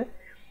மாதிரிங்கிறது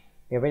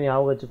எப்பயும்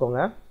ஞாபகம்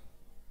வச்சுக்கோங்க.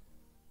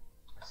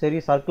 சரி,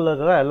 சர்க்கிளில்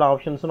இருக்கிற எல்லா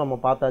ஆப்ஷன்ஸும் நம்ம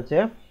பார்த்தாச்சு.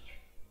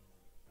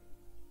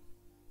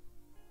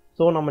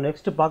 ஸோ நம்ம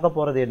நெக்ஸ்ட் பார்க்க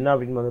போகிறது என்ன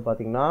அப்படின்னு வந்து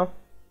பார்த்தீங்கன்னா,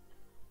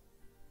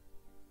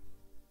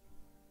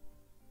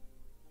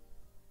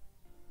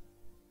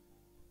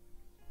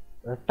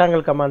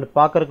 ரெக்டாங்கிள் கமாண்ட்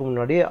பார்க்கறதுக்கு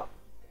முன்னாடி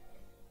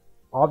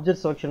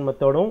object selection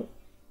மெத்தடும்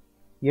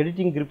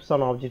editing grips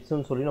on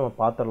ஆப்ஜெக்ட்ஸ்னு சொல்லி நம்ம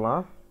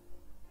பார்த்துடலாம்.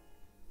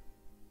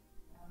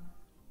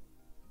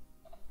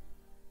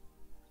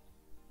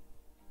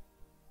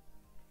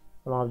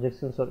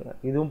 ஆப்ஜெக்ட்ஸ்னு சொல்லி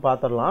இதுவும்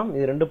பார்த்துடலாம்.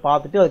 இது ரெண்டும்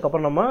பார்த்துட்டு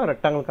அதுக்கப்புறம் நம்ம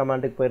ரெக்டாங்கிள்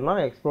கமாண்டுக்கு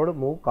போயிடலாம். எக்ஸ்ப்ளோர்டு,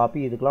 மூவ், காப்பி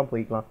இதுக்கெலாம்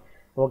போய்க்கலாம்.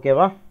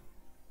 ஓகேவா,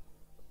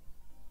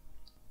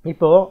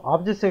 இப்போது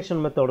ஆப்ஜெக்ட்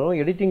செலெக்ஷன் மெத்தடும்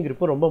எடிட்டிங்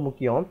கிரிப்பும் ரொம்ப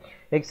முக்கியம்.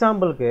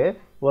 எக்ஸாம்பிளுக்கு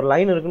ஒரு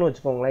லைன் இருக்குன்னு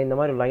வச்சுக்கோங்களேன். இந்த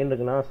மாதிரி லைன்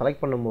இருக்குன்னா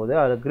செலக்ட் பண்ணும்போது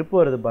அது கிரிப்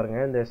வருது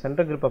பாருங்கள். இந்த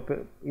சென்டர் கிரிப்பை,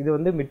 இது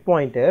வந்து மிட்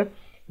பாயிண்ட்டு.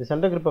 இந்த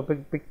சென்டர் கிரிப்பை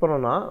பிக்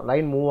பண்ணோன்னா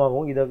லைன் மூவ்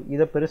ஆகும்.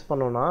 இதை பெருசு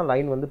பண்ணோன்னா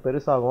லைன் வந்து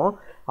பெருசாகும்.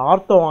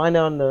 ஆர்த்தோ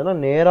ஆயினா இருந்ததுன்னா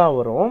நேராக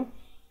வரும்.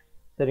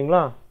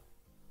 சரிங்களா,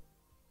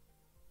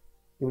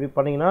 இப்படி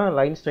பண்ணிங்கன்னா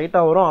லைன்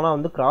ஸ்ட்ரைட்டாக வரும், ஆனால்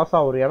வந்து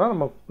கிராஸாக வரும். ஏன்னா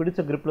நம்ம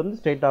பிடிச்ச கிரிப்லேருந்து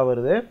ஸ்ட்ரைட்டாக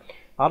வருது.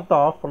 ஆர்த்தோ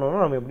ஆஃப்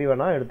பண்ணோன்னா நம்ம எப்படி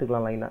வேணால்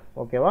எடுத்துக்கலாம் லைனை.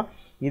 ஓகேவா,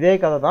 இதே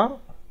கதை தான்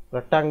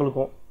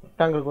ரெக்டாங்கிளுக்கும்.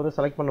 ரெக்டாங்கிளுக்கு வந்து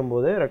செலக்ட்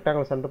பண்ணும்போது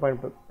ரெக்டாங்கிள் சென்டர்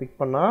பாயிண்ட் பிக்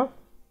பண்ணால்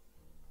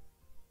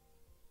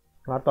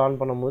ஆர்த்தோ ஆன்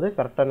பண்ணும்போது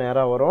கரெக்டாக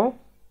நேராக வரும்.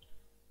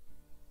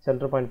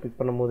 சென்டர் பாயிண்ட் பிக்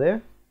பண்ணும்போது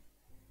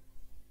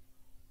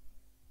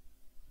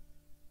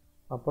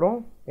அப்புறம்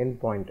எண்ட்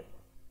பாயிண்ட்.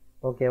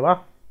 ஓகேவா,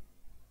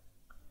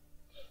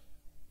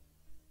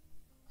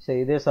 சரி,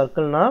 இதே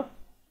சர்க்கிள்னா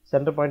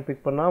சென்டர் பாயிண்ட்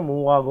பிக் பண்ணால்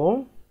மூவ் ஆகும்,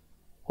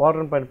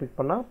 குவாட்ரண்ட் பாயிண்ட் பிக்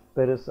பண்ணால்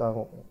பெருசு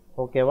ஆகும்.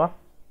 ஓகேவா,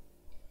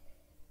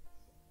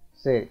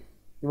 சரி,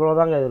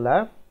 இவ்வளோதாங்க. இதில்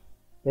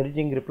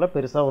எடிட்டிங் கிரிப்பில்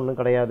பெருசாக ஒன்றும்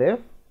கிடையாது.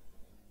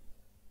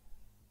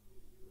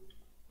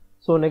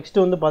 ஸோ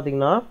நெக்ஸ்ட்டு வந்து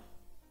பார்த்தீங்கன்னா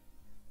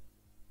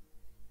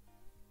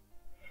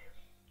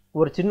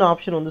ஒரு சின்ன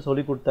ஆப்ஷன் வந்து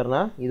சொல்லி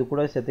கொடுத்துறேன் இது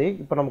கூட சேர்த்து.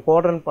 இப்போ நம்ம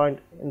குவாட்ரண்ட் பாயிண்ட்,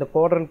 இந்த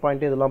குவாட்ரண்ட்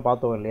பாயிண்ட் இதெல்லாம்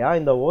பார்த்தோம் இல்லையா,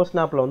 இந்த ஓ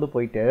ஸ்னாப்பில் வந்து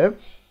போயிட்டு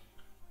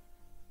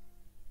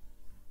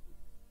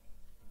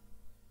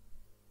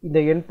இந்த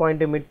end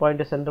point, mid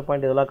point, centre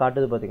point இதெல்லாம்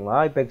காட்டுது பார்த்தீங்களா.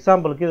 இப்போ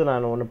எக்ஸாம்பிளுக்கு இது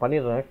நான் ஒன்று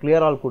பண்ணிடுறேன்.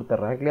 கிளியர் ஆல்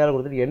கொடுத்துட்றேன். கிளியர் ஆல்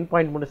கொடுத்துட்டு எண்ட்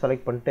பாயிண்ட் மட்டும்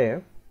செலக்ட் பண்ணிட்டு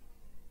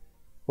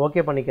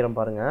ஓகே பண்ணிக்கிறேன்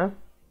பாருங்கள்.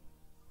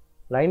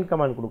 லைன்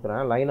கமாண்ட்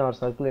கொடுக்குறேன். Line R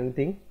circle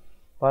anything.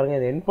 பாருங்கள்,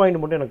 இந்த எண்ட் பாயிண்ட்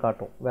மட்டும் எனக்கு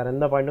காட்டும், வேறு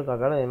எந்த பாயிண்ட்டும்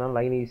காட்டாது. என்னால்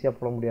லைன் ஈஸியாக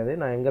போட முடியாது.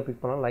 நான் எங்கே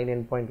பிக் பண்ணாலும் லைன்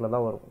எண்ட் பாயிண்டில்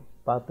தான் வரும்,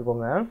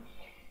 பார்த்துக்கோங்க.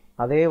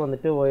 அதே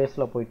வந்துட்டு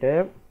ஓஎஸில் போயிட்டு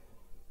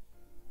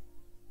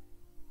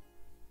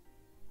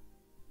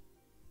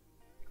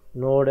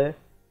நோடு,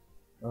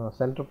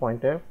 சென்டர்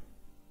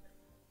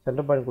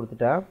பாயிண்ட்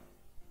கொடுத்துட்டேன்.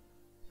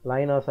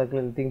 லைன் ஆர்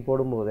சர்க்கிள் எனிதிங்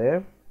போடும்போது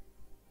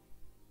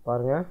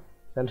பாருங்கள்,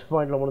 சென்டர்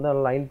பாயிண்டில் மட்டும்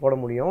தான் லைன் போட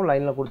முடியும்.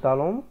 லைனில்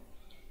கொடுத்தாலும்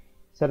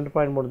சென்டர்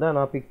பாயிண்ட் மட்டும் தான்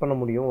நான் பிக் பண்ண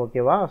முடியும்.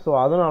 ஓகேவா, ஸோ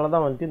அதனால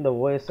தான் வந்துட்டு இந்த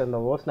ஓஎஸ், இந்த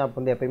ஓ ஸ்னாப்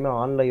வந்து எப்பயுமே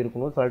ஆனில்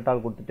இருக்கணும். செலக்ட்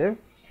ஆல் கொடுத்துட்டு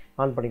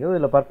ஆன் பண்ணிக்கிறது.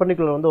 இதில்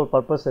பர்பண்டிகுலர் வந்து ஒரு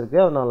பர்பஸ்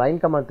இருக்குது. அதை நான் லைன்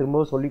கமாண்ட்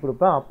திரும்பவும் சொல்லி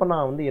கொடுப்பேன். அப்போ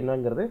நான் வந்து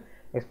என்னங்கிறது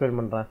எக்ஸ்பிளைன்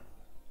பண்ணுறேன்.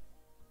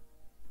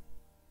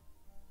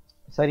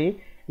 சரி,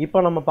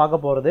 இப்போ நம்ம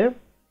பார்க்க போகிறது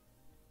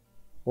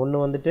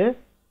ஒன்று வந்துட்டு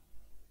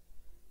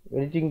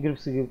எடிட்டிங்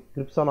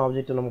கிரிப்ஸ் ஆன்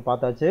ஆப்ஜெக்ட் நம்ம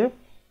பார்த்தாச்சு.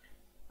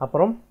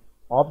 அப்புறம்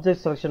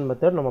ஆப்ஜெக்ட் செலெக்ஷன்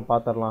மெத்தட் நம்ம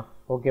பார்த்துடலாம்.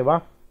 ஓகேவா,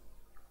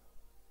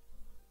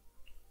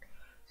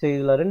 சரி,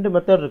 இதில் 2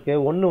 மெத்தட்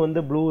இருக்குது. ஒன்று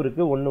வந்து ப்ளூ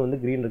இருக்குது, ஒன்று வந்து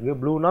க்ரீன் இருக்குது.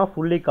 ப்ளூனா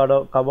fully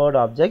covered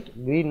object,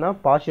 க்ரீன்னா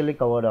partially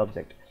covered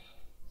object.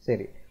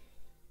 சரி,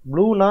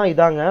 ப்ளூனா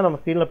இதாங்க. நம்ம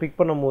ஸ்க்ரீனில் பிக்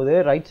பண்ணும்போது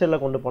ரைட்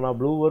சைடில் கொண்டு போனால்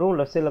ப்ளூ வரும்,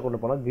 லெஃப்ட் சைடில்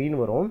கொண்டு போனால் க்ரீன்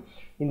வரும்.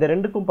 இந்த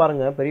ரெண்டுக்கும்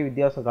பாருங்கள் பெரிய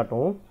வித்தியாசம்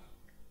காட்டும்.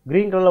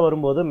 க்ரீன் கலரில்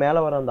வரும்போது மேலே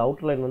வர அந்த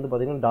அவுட்டர் லைன் வந்து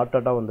பார்த்திங்கன்னா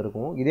டாட்டாக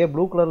வந்திருக்கும். இதே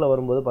ப்ளூ கலரில்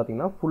வரும்போது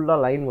பார்த்திங்கன்னா ஃபுல்லாக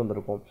லைன்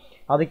வந்திருக்கும்.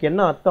 அதுக்கு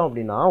என்ன அர்த்தம்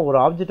அப்படின்னா, ஒரு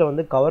ஆப்ஜெக்டை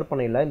வந்து கவர்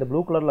பண்ணல, இந்த ப்ளூ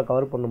கலரில்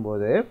கவர்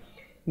பண்ணும்போது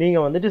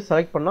நீங்கள் வந்துட்டு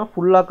செலக்ட் பண்ணால்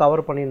ஃபுல்லாக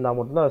கவர் பண்ணியிருந்தால்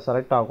மட்டும்தான் அது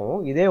செலக்ட் ஆகும்.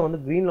 இதே வந்து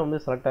க்ரீனில் வந்து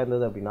செலக்ட்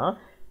ஆயிருந்தது அப்படின்னா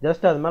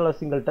ஜஸ்ட் அது மேலே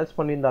சிங்கிள் டச்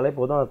பண்ணியிருந்தாலே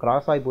போதும், அது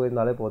கிராஸ் ஆகி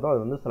போயிருந்தாலே போதும்,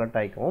 அது வந்து செலக்ட்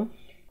ஆகிக்கும்.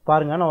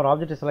 பாருங்கள், நான் ஒரு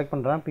ஆப்ஜெக்டை செலக்ட்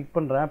பண்ணுறேன், பிக்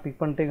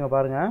பண்ணிட்டு இங்கே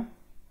பாருங்கள்,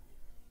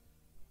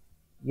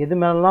 எது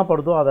மேலாம்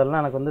படுதோ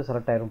அதெல்லாம் எனக்கு வந்து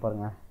செலக்ட் ஆகிரும்.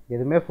 பாருங்கள்,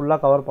 எதுவுமே ஃபுல்லாக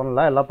கவர்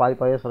பண்ணல, எல்லாம்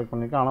பாதியாக செலக்ட்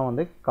பண்ணியிருக்கேன், ஆனால்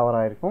வந்து கவர்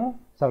ஆகிருக்கும்,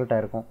 செலக்ட்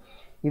ஆகிருக்கும்.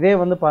 இதே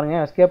வந்து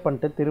பாருங்கள், எஸ்கேப்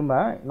பண்ணிட்டு திரும்ப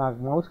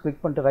நான் மவுஸ்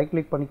கிளிக் பண்ணிட்டு ரைட்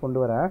கிளிக் பண்ணி கொண்டு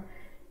வரேன்.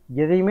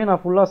 எதையுமே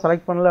நான் ஃபுல்லாக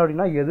செலக்ட் பண்ணல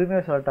அப்படின்னா எதுவுமே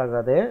செலக்ட்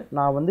ஆகாது.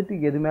 நான் வந்துட்டு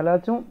எது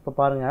மேலாச்சும் இப்போ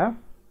பாருங்கள்,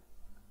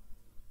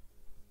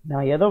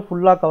 நான் எதோ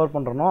ஃபுல்லாக கவர்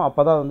பண்ணுறனோ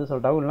அப்போ தான் வந்து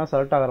செலக்ட் ஆகும், இல்லைனா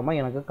செலக்ட் ஆகிற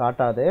மாதிரி எனக்கு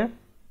காட்டாது.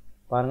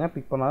 பாருங்கள்,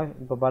 பிக் பண்ணால்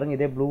இப்போ பாருங்கள்,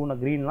 இதே ப்ளூனா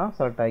க்ரீன்லாம்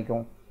செலக்ட்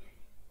ஆகிக்கும்.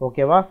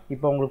 ஓகேவா,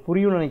 இப்போ உங்களுக்கு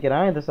புரியும்னு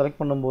நினைக்கிறேன். இதை செலக்ட்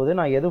பண்ணும்போது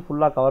நான் எது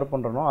ஃபுல்லாக கவர்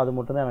பண்ணுறனோ அது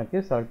மட்டும்தான் எனக்கு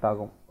செலக்ட்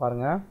ஆகும்.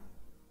 பாருங்கள்,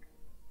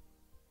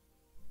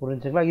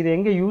 புரிஞ்சுங்களா? இது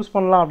எங்கே யூஸ்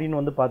பண்ணலாம் அப்படின்னு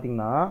வந்து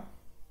பார்த்தீங்கன்னா,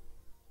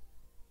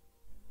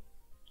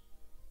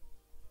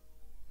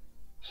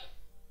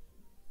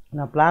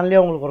 நான்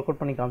பிளான்லேயே உங்களுக்கு ஒர்க் அவுட்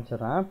பண்ணி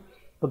காமிச்சிடுறேன்.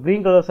 இப்போ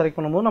க்ரீன் கலர் செலக்ட்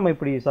பண்ணும்போது நம்ம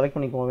இப்படி செலக்ட்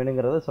பண்ணிக்குவோம்,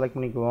 வேணுங்கிறத செலக்ட்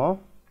பண்ணிக்குவோம்.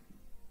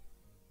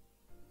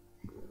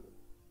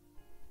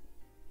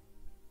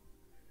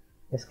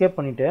 எஸ்கேப்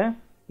பண்ணிவிட்டு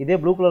இதே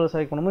ப்ளூ கலர்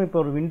செலக்ட் பண்ணும்போது இப்போ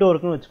ஒரு விண்டோ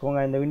இருக்குன்னு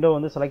வச்சுக்கோங்க. இந்த விண்டோ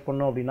வந்து செலக்ட்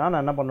பண்ணணும் அப்படின்னா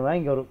நான் என்ன பண்ணுவேன்,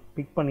 இங்கே ஒரு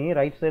பிக் பண்ணி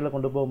ரைட் சைடில்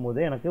கொண்டு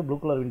போகும்போது எனக்கு ப்ளூ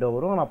கலர் விண்டோ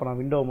வரும். அப்போ நான்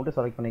விண்டோவை மட்டும்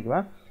செலக்ட்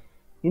பண்ணிக்குவேன்.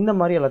 இந்த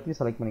மாதிரி எல்லாத்தையும்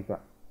செலக்ட்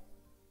பண்ணிக்குவேன்.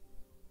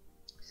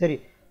 சரி,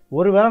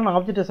 ஒருவேளை நான்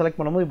ஆப்ஜெக்ட்டை செலக்ட்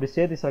பண்ணும்போது இப்படி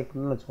சேர்த்து செலக்ட்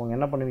பண்ணணும்னு வச்சுக்கோங்க.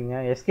 என்ன பண்ணுவீங்க,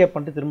 எஸ்கேப்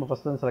பண்ணிட்டு திரும்ப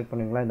ஃபஸ்ட்டு செலக்ட்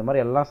பண்ணுவீங்களா? இந்த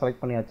மாதிரி எல்லாம்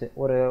செலக்ட் பண்ணியாச்சு.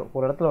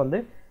 ஒரு இடத்துல வந்து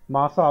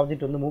மாதம்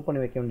ஆப்ஜெக்ட் வந்து மூவ்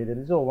பண்ணி வைக்க வேண்டியது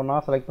இருந்துச்சு. ஒவ்வொன்றா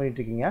செலக்ட் பண்ணிட்டு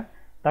இருக்கீங்க.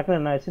 டக்குன்னு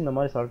என்ன ஆயிடுச்சு, இந்த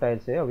மாதிரி செலக்ட்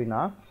ஆயிடுச்சு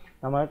அப்படின்னா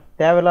நம்ம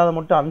தேவையில்லாத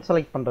மட்டும்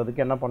அன்செலக்ட்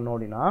பண்ணுறதுக்கு என்ன பண்ணணும்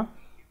அப்படின்னா,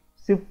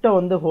 ஷிஃப்ட்டை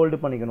வந்து ஹோல்டு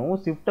பண்ணிக்கணும்.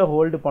 ஷிஃப்ட்டை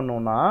ஹோல்டு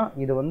பண்ணோன்னா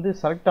இது வந்து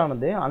செலக்ட்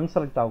ஆனது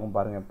அன்செலக்ட் ஆகும்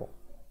பாருங்கள். இப்போ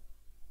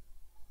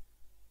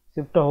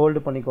ஷிஃப்ட்டை ஹோல்டு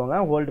பண்ணிக்கோங்க.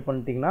 ஹோல்டு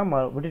பண்ணிட்டீங்கன்னா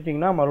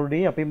விட்டுட்டிங்கன்னா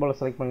மறுபடியும் எப்பயும் போல்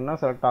செலக்ட் பண்ணிங்கன்னா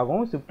செலக்ட்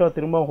ஆகும். ஷிஃப்ட்டை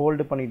திரும்ப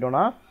ஹோல்டு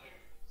பண்ணிட்டோன்னா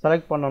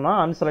செலக்ட் பண்ணோன்னா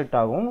அன்செலக்ட்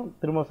ஆகும்.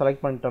 திரும்ப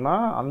செலக்ட் பண்ணிட்டோன்னா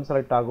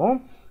அன்செலக்ட் ஆகும்.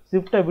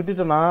 ஷிஃப்ட்டை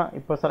விட்டுட்டோன்னா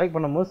இப்போ செலக்ட்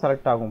பண்ணும்போது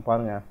செலக்ட் ஆகும்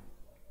பாருங்கள்.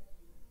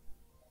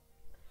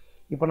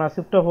 இப்போ நான்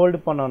ஷிஃப்ட்டை ஹோல்டு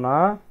பண்ணோன்னா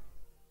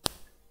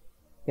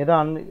எதை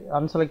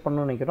அன்செலக்ட்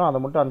பண்ணணும்னு நினைக்கிறோம் அதை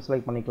மட்டும்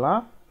அன்செலக்ட்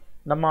பண்ணிக்கலாம்.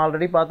 நம்ம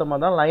ஆல்ரெடி பார்த்த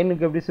மாதிரி தான்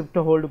லைனுக்கு எப்படி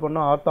ஷிஃப்ட்டை ஹோல்டு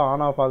பண்ணோம் ஆர்த்தோ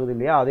ஆன் ஆஃப் ஆகுது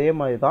இல்லையா, அதே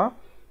மாதிரி தான்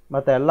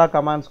மற்ற எல்லா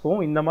கமாண்ட்ஸ்க்கும்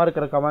இந்த மாதிரி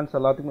இருக்கிற கமாண்ட்ஸ்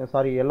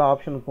எல்லாத்துக்கும் எல்லா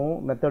ஆப்ஷனுக்கும்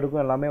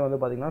மெத்தடுக்கும் எல்லாமே வந்து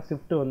பார்த்திங்கன்னா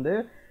ஷிஃப்ட் வந்து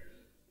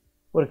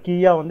ஒரு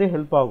கீயாக வந்து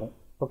ஹெல்ப் ஆகும்.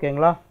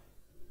 ஓகேங்களா?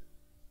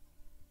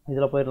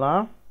 இதில்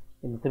போயிடலாம்.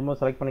 இது திரும்ப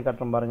செலக்ட் பண்ணி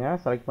காட்டுறேன் பாருங்கள்.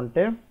 செலக்ட்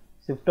பண்ணிட்டு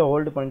ஷிஃப்ட்டை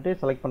ஹோல்டு பண்ணிவிட்டு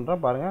செலக்ட்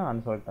பண்ணுறேன் பாருங்கள்,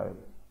 அன்செலக்ட்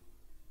ஆகுது.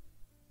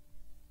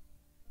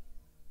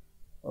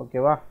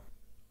 ஓகேவா?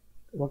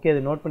 ஓகே,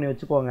 இது நோட் பண்ணி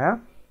வச்சுக்கோங்க.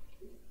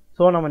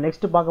 ஸோ நம்ம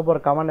நெக்ஸ்ட் பார்க்க போகிற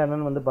கமாண்ட்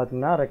என்னென்னு வந்து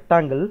பார்த்திங்கன்னா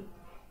ரெக்டாங்கிள்.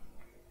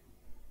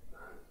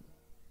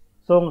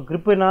 ஸோ உங்கள்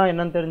க்ரிப்புனா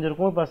என்னென்னு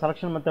தெரிஞ்சிருக்கும், இப்போ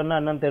செலெக்ஷன் மெத்தட்னா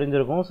என்னென்னு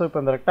தெரிஞ்சிருக்கும். ஸோ இப்போ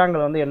இந்த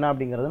ரெக்டாங்கிள் வந்து என்ன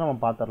அப்படிங்கிறது நம்ம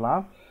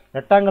பார்த்துடலாம்.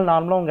 ரெக்டாங்கிள்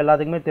நார்மலாக உங்கள்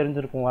எல்லாத்துக்குமே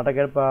தெரிஞ்சிருக்கும்.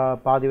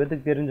 பாதி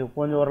பேருக்கு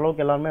தெரிஞ்சிருக்கும், கொஞ்சம்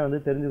ஓரளவுக்கு எல்லாருமே வந்து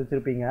தெரிஞ்சு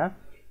வச்சுருப்பீங்க.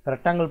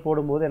 ரெக்டாங்கிள்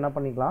போடும்போது என்ன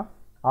பண்ணிக்கலாம்,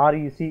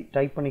 REC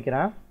டைப்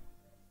பண்ணிக்கிறேன்.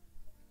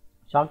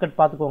 ஷார்ட்கட்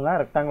பார்த்துக்கோங்க.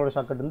 ரெக்டாங்கிளோட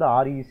ஷார்ட்கட் வந்து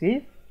REC.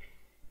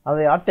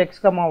 அது x,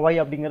 y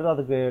அப்படிங்கிறது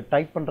அதுக்கு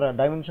டைப் பண்ணுற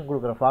டைமென்ஷன்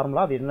கொடுக்குற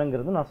ஃபார்முலா. அது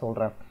என்னங்கிறது நான்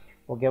சொல்கிறேன்.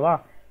 ஓகேவா?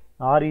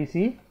 REC.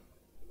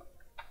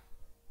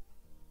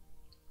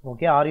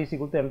 ஓகே, REC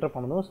கொடுத்து என்டர்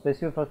பண்ணணும்.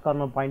 ஸ்பெசிஃபை ஃபர்ஸ்ட்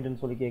கார்னர் பாயிண்ட்னு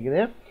சொல்லி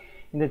கேட்குது.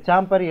 இந்த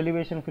சாம்பர்,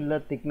 எலிவேஷன்,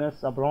 ஃபில்லர், திக்னஸ்,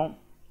 அப்புறம்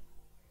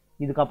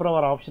இதுக்கப்புறம்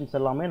வர ஆப்ஷன்ஸ்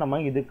எல்லாமே நம்ம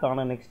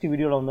இதுக்கான நெக்ஸ்ட்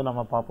வீடியோவில் வந்து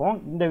நம்ம பார்ப்போம்.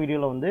 இந்த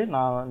வீடியோவில் வந்து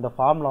நான் இந்த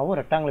ஃபார்முலாவும்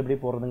ரெக்டாங்கிள் எப்படி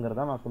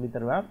போடுறதுங்கிறத நான்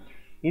சொல்லித்தருவேன்.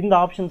 இந்த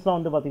ஆப்ஷன்ஸ்லாம்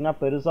வந்து பார்த்திங்கன்னா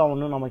பெருசாக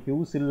ஒன்றும் நமக்கு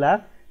யூஸ் இல்லை.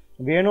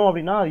 வேணும்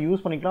அப்படின்னா அது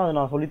யூஸ் பண்ணிக்கலாம், அது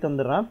நான் சொல்லி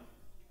தந்துடுறேன்.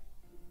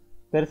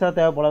 பெருசாக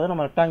தேவைப்படாது.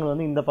 நம்ம ரெக்டாங்கிள்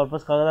வந்து இந்த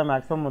பர்பஸ்க்காக தான்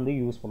மேக்ஸிமம் வந்து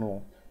யூஸ்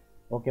பண்ணுவோம்.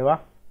 ஓகேவா?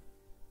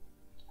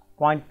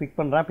 பாயிண்ட் பிக்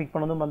பண்ணுறேன். பிக்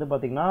பண்ணதும் வந்து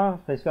பார்த்திங்கன்னா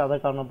ஸ்பெசிஃபிக்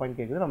அதர் கார்னர் பாயிண்ட்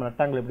கேட்குது. நம்ம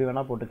ரெக்டாங்கிள் எப்படி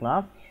வேணால்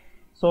போட்டுக்கலாம்.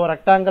 ஸோ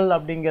ரெக்டாங்கிள்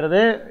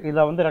அப்படிங்கிறது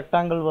இதில் வந்து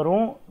ரெக்டாங்கிள்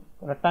வரும்.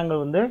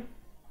 ரெக்டாங்கிள் வந்து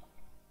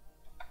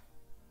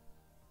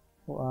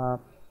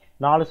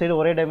 4 சைடு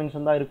ஒரே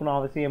டைமென்ஷன் தான் இருக்கணும்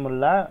அவசியம்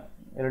இல்லை.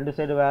 2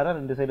 சைடு வேறு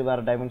 2 சைடு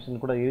வேறு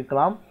டைமென்ஷன் கூட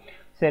இருக்கலாம்.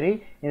 சரி,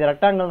 இந்த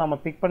ரெக்டாங்கிள் நம்ம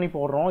பிக் பண்ணி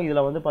போடுறோம்.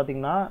 இதில் வந்து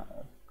பார்த்திங்கன்னா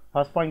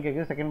ஃபர்ஸ்ட் பாயிண்ட்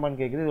கேட்குது, செகண்ட்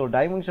பாயிண்ட் கேட்குது. இது ஒரு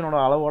டைமென்ஷனோட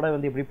அளவோட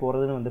வந்து எப்படி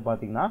போகிறதுன்னு வந்து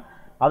பார்த்திங்கன்னா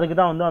அதுக்கு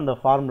தான் வந்து அந்த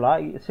ஃபார்முலா.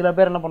 சில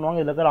பேர் என்ன பண்ணுவாங்க,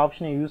 இதில் இருக்கிற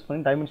ஆப்ஷனை யூஸ்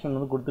பண்ணி டைமென்ஷன்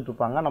வந்து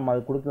கொடுத்துட்ருப்பாங்க. நம்ம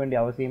அது கொடுக்க வேண்டிய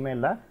அவசியமே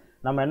இல்லை.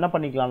 நம்ம என்ன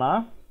பண்ணிக்கலாம்னா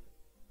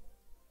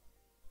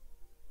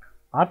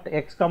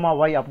 @x,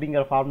 y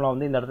அப்படிங்கிற ஃபார்முலா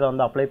வந்து இந்த இடத்துல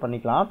வந்து அப்ளை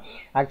பண்ணிக்கலாம்.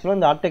 ஆக்சுவலாக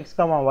இந்த @x,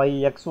 y,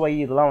 xy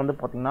இதெல்லாம் வந்து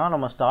பார்த்திங்கன்னா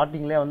நம்ம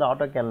ஸ்டார்டிங்லேயே வந்து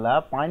AutoCADல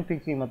பாயிண்ட்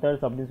ஃபிக்ஸிங்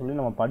மெத்தட்ஸ் அப்படின்னு சொல்லி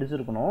நம்ம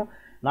படிச்சிருக்கணும்.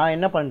 நான்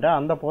என்ன பண்ணிட்டேன்,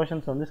 அந்த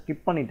போர்ஷன்ஸ் வந்து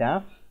ஸ்கிப் பண்ணிட்டேன்.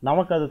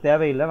 நமக்கு அது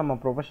தேவையில்லை. நம்ம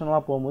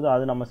ப்ரொஃபஷனலாக போகும்போது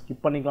அது நம்ம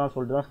ஸ்கிப் பண்ணிக்கலாம்னு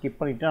சொல்லிட்டு தான் ஸ்கிப்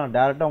பண்ணிவிட்டு நான்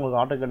டேரெக்டாக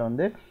உங்களுக்கு AutoCAD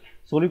வந்து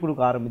சொல்லிக்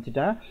கொடுக்க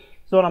ஆரம்பிச்சிட்டேன்.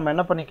 ஸோ நம்ம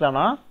என்ன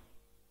பண்ணிக்கலாம்னா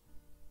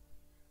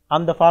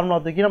அந்த ஃபார்முலா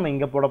தூக்கி நம்ம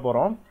இங்கே போட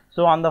போகிறோம்.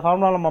 ஸோ அந்த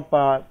ஃபார்முலா நம்ம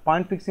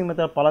பாயிண்ட் ஃபிக்ஸிங்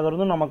மெத்தட்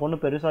பழகிறதும் நமக்கு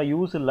ஒன்றும் பெருசாக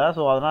யூஸ் இல்லை.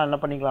 ஸோ அதனால் என்ன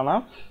பண்ணிக்கலாம்னா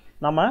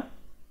நம்ம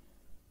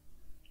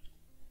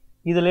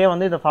இதிலே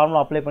வந்து இந்த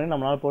ஃபார்முலா அப்ளை பண்ணி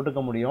நம்மளால்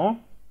போட்டுக்க முடியும்.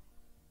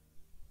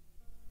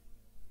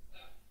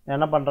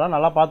 என்ன பண்ணுறேன்,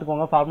 நல்லா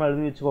பார்த்துக்கோங்க. ஃபார்முலா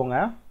எழுதி வச்சுக்கோங்க.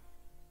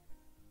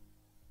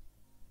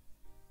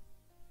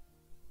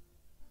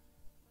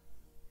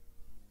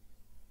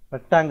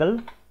 ரெக்டாங்கிள்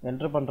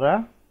என்டர்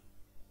பண்ணுறேன்.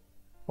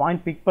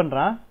 பாயிண்ட் பிக்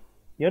பண்ணுறேன்.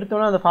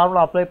 எடுத்தோன்னே அந்த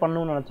ஃபார்முலா அப்ளை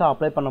பண்ணணும்னு நினச்சா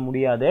அப்ளை பண்ண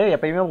முடியாது.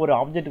 எப்பயுமே ஒரு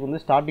ஆப்ஜெக்ட்டுக்கு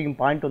வந்து ஸ்டார்டிங்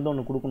பாயிண்ட் வந்து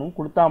ஒன்று கொடுக்கணும்.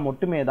 கொடுத்தா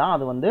மட்டுமே தான்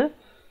அது வந்து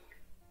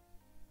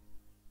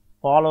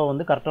ஃபாலோ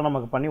வந்து கரெக்டாக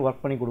நமக்கு பண்ணி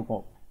ஒர்க் பண்ணி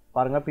கொடுக்கும்.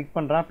 பாருங்கள், பிக்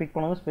பண்ணுறேன். பிக்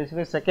பண்ணவும்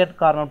ஸ்பெசிஃபை செகண்ட்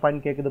கார்னர்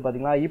பாயிண்ட் கேட்குது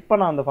பார்த்தீங்களா. இப்போ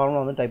நான் அந்த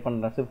ஃபார்முலா வந்து டைப்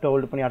பண்ணுறேன். ஷிஃப்ட்டை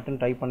ஹோல்டு பண்ணி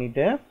அட்டன் டைப்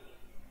பண்ணிவிட்டு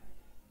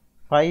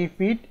 5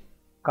 feet,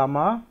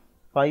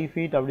 5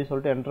 feet அப்படி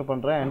சொல்லிட்டு என்ட்ரு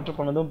பண்ணுறேன். என்ட்ரு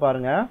பண்ணதும்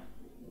பாருங்கள்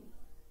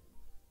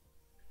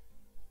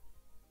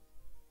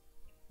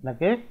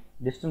எனக்கு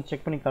டிஸ்டன்ஸ்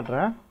செக் பண்ணி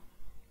காட்டுறேன்.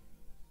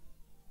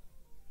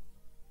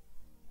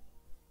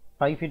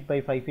 5 feet by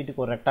 5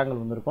 feetக்கு ஒரு ரெக்டாங்கிள்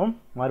வந்திருக்கும்.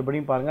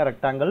 மறுபடியும் பாருங்கள்,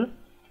 ரெக்டாங்கிள்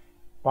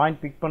பாயிண்ட்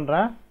பிக்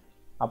பண்ணுறேன்.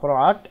 அப்புறம்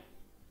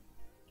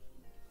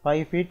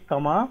 5 feet,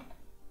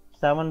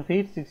 7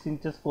 feet 6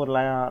 inches ஒரு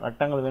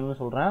ரெக்டாங்கிள்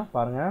வேணும்னு சொல்கிறேன்.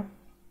 பாருங்கள்,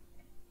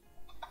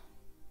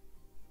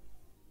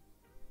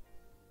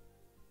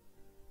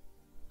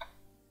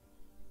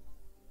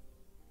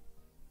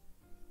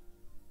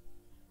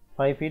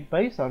 five feet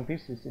by 7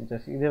 feet 6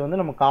 inches. இது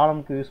வந்து நம்ம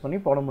காலம்க்கு யூஸ் பண்ணி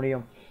போட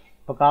முடியும்.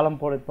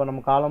 இப்போ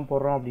நம்ம காலம்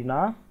போடுறோம்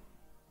அப்படின்னா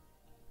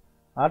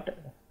at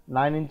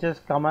 9 inches,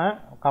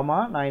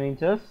 9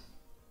 inches,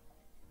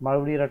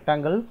 மறுபடியும்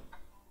ரெக்டாங்கிள்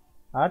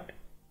at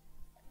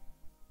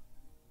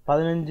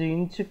 15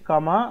 inch,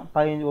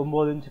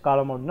 9 inch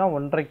காலம் அப்படின்னா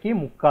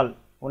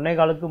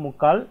 1.5க்கு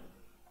முக்கால்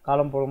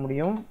காலம் போட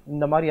முடியும்.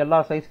 இந்த மாதிரி எல்லா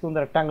சைஸ்க்கும்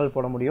வந்து ரெக்டாங்கிள்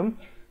போட முடியும்.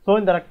 ஸோ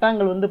இந்த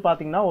ரெக்டாங்கிள் வந்து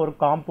பார்த்தீங்கன்னா ஒரு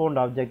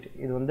காம்பவுண்ட் ஆப்ஜெக்ட்.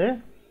 இது வந்து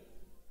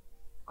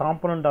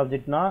காம்பனண்ட்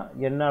ஆப்ஜெக்ட்னா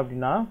என்ன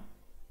அப்படின்னா,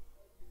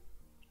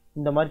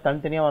 இந்த மாதிரி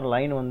தனித்தனியாக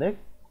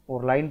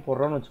ஒரு லைன்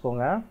போடுறோன்னு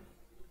வச்சுக்கோங்க.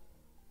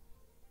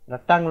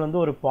 ரெக்டாங்கிள் வந்து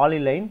ஒரு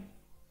பாலிலைன்.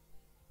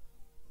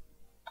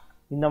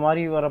 இந்த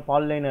மாதிரி வர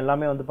பாலிலைன்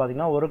எல்லாமே வந்து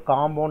பார்த்தீங்கன்னா ஒரு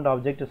காம்பவுண்ட்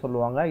ஆப்ஜெக்ட்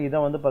சொல்லுவாங்க. இதை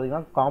வந்து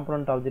பார்த்தீங்கன்னா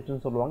காம்பனண்ட்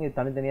ஆப்ஜெக்ட்னு சொல்லுவாங்க. இது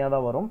தனித்தனியாக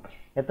தான் வரும்.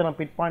 எத்தனை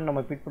பிட் பாயிண்ட்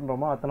நம்ம பிட்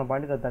பண்ணுறோமோ அத்தனை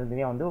பாயிண்ட்டுக்கு அது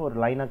தனித்தனியாக வந்து ஒரு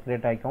லைனாக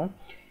கிரியேட் ஆகிக்கும்.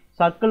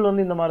 சர்க்கிள்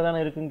வந்து இந்த மாதிரி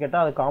தானே இருக்குன்னு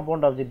கேட்டால் அது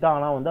காம்பவுண்ட் ஆப்ஜெக்ட் தான்,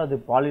 ஆனால் வந்து அது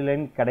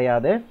பாலிலைன்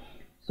கிடையாது.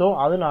 ஸோ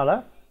அதனால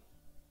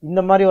இந்த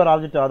மாதிரி ஒரு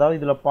ஆப்ஜெக்ட், அதாவது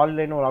இதில்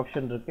பாலிலைன் ஒரு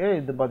ஆப்ஷன் இருக்குது.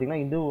 இது பார்த்திங்கன்னா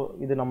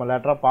இது நம்ம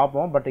லேட்டராக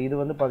பார்ப்போம். பட் இது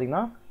வந்து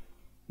பார்த்திங்கன்னா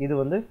இது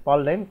வந்து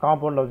பாலிலைன்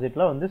காம்பவுண்ட்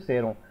ஆப்ஜெக்டில் வந்து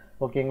சேரும்.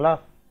 ஓகேங்களா?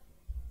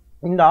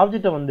 இந்த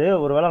ஆப்ஜெக்டை வந்து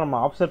ஒரு வேளை நம்ம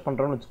ஆஃப்செட்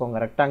பண்ணுறோன்னு வச்சுக்கோங்க.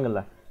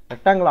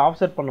 ரெக்டாங்கிள்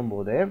ஆஃப்செட்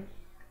பண்ணும்போது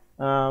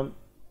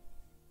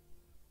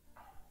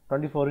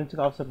 24 inch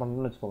ஆஃப்செட்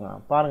பண்ணுறோன்னு வச்சுக்கோங்க.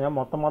 பாருங்கள்,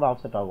 மொத்தமாக தான்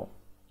ஆஃப்செட் ஆகும்.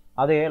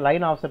 அதே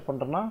லைன் ஆஃப்செட்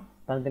பண்ணுறோன்னா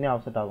தனித்தனியாக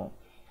ஆஃப்செட் ஆகும்.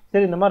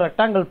 சரி, இந்த மாதிரி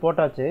ரெக்டாங்கிள்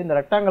போட்டாச்சு. இந்த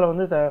ரெக்டாங்கிளை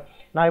வந்து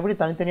நான் எப்படி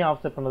தனித்தனியாக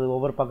ஆஃப்செட் பண்ணுறது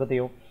ஒவ்வொரு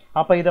பக்கத்தையும்?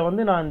 அப்போ இதை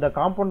வந்து நான் இந்த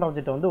காம்பவுண்ட்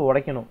ஆப்ஜெக்டை வந்து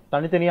உடைக்கணும்,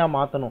 தனித்தனியாக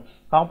மாற்றணும்,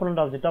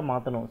 காம்பவுண்ட் ஆப்ஜெக்டாக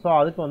மாற்றணும். ஸோ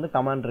அதுக்கு வந்து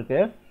கமாண்ட்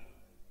இருக்குது.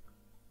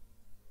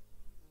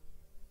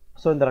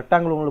 ஸோ இந்த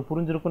ரெக்டாங்கிள் உங்களுக்கு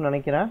புரிஞ்சிருக்குன்னு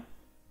நினைக்கிறேன்.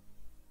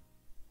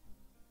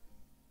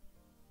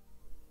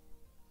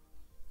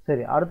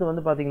 சரி, அடுத்து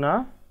வந்து பார்த்தீங்கன்னா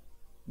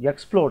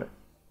எக்ஸ்ப்ளோடு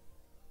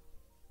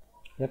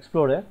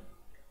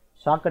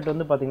ஷார்ட்கட்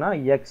வந்து பார்த்தீங்கன்னா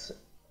எக்ஸ்.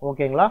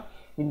 ஓகேங்களா?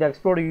 இந்த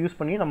எக்ஸ்ப்ளோடு யூஸ்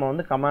பண்ணி நம்ம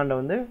வந்து கமாண்டை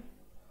வந்து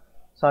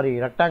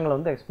ரெக்டாங்கிளை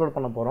வந்து எக்ஸ்ப்ளோர்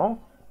பண்ண போகிறோம்.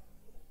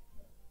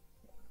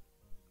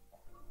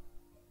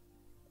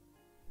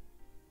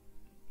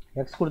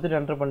 எக்ஸ் கொடுத்துட்டு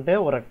என்டர் பண்ணிட்டு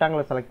ஒரு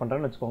ரெக்டாங்கிளை செலக்ட்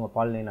பண்ணுறேன்னு வச்சுக்கோங்க.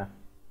 பாலிலைனை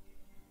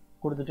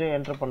கொடுத்துட்டு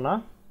என்டர்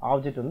பண்ணால்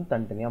ஆப்ஜெக்ட் வந்து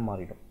தனித்தனியாக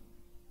மாறிடும்.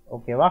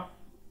 ஓகேவா?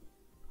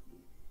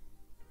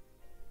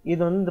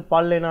 இது வந்து இந்த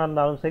பாலிலைனாக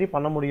இருந்தாலும் சரி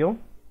பண்ண முடியும்.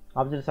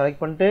 ஆப்ஜெக்ட்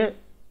செலக்ட் பண்ணிட்டு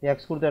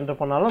எக்ஸ் கொடுத்து என்டர்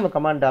பண்ணாலும் அந்த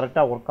கமாண்ட்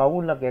டேரெக்டாக ஒர்க்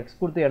ஆகும். இல்லை எக்ஸ்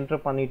கொடுத்து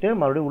என்டர் பண்ணிவிட்டு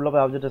மறுபடியும் உள்ள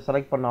போய் ஆப்ஜெக்ட்டை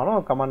செலக்ட் பண்ணாலும்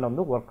கமாண்ட்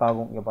வந்து ஒர்க்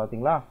ஆகும். இங்கே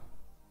பார்த்தீங்களா?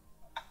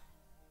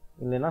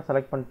 இல்லைன்னா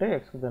செலக்ட் பண்ணிட்டு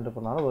எக்ஸ் கொடுத்து என்டர்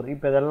பண்ணாலும் ஒரு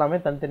இப்போ இதெல்லாமே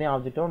தனித்தனியாக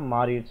ஆப்ஜெக்டும்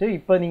மாறிடுச்சு.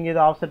 இப்போ நீங்கள்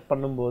இதை ஆஃப்செட்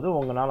பண்ணும்போது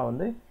உங்களால்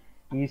வந்து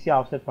ஈஸியாக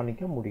ஆஃப்செட்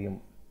பண்ணிக்க முடியும்.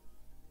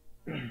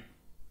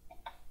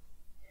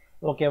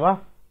 ஓகேவா?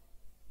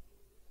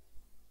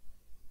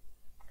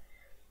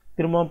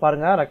 திரும்பவும்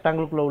பாருங்கள்,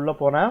 ரெக்டாங்கிள்குள்ளே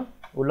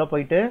உள்ளே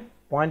போயிட்டு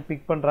பாயிண்ட்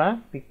பிக்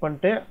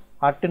பண்ணிட்டு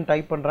அட்டுன்னு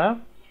டைப் பண்ணுறேன்.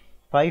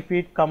 5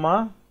 feet,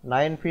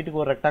 9 feetக்கு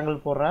ஒரு ரெக்டாங்கிள்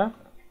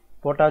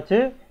போட்டாச்சு.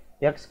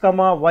 எக்ஸ்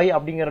ஒய்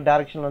அப்படிங்கிற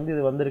டேரெக்ஷன் வந்து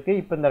இது வந்திருக்கு.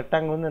 இப்போ இந்த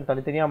ரெக்டாங்கிள் வந்து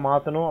தனித்தனியாக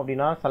மாற்றணும்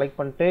அப்படின்னா செலக்ட்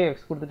பண்ணிட்டு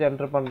எக்ஸ் கொடுத்துட்டு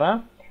என்டர் பண்ணுறேன்.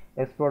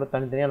 எக்ஸ்ப்ளோட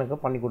தனித்தனியாக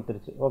எனக்கு பண்ணி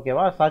கொடுத்துருச்சு.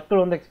 ஓகேவா?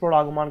 சர்க்கிள் வந்து எக்ஸ்ப்ளோட்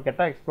ஆகுமான்னு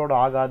கேட்டால் எக்ஸ்ப்ளோட்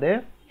ஆகாது.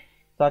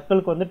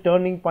 சர்க்கிளுக்கு வந்து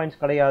டேர்னிங்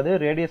பாயிண்ட்ஸ் கிடையாது,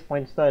 ரேடியஸ்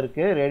பாயிண்ட்ஸ் தான்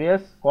இருக்குது.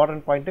 Radius,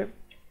 quadrant point,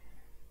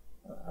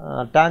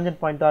 tangent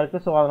point தான்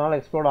இருக்குது. ஸோ அதனால்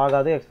எக்ஸ்ப்ளோட்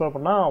ஆகாது. எக்ஸ்ப்ளோட்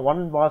பண்ணால்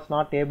 1 was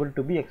not able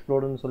to be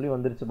exploredன்னு சொல்லி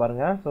வந்துருச்சு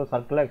பாருங்கள். ஸோ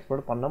சர்க்கிளை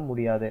எக்ஸ்ப்ளோட் பண்ண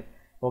முடியாது.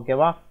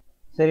 ஓகேவா?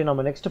 சரி,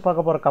 நம்ம நெக்ஸ்ட்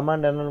பார்க்க போகிற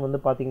கமாண்ட் என்னன்னு வந்து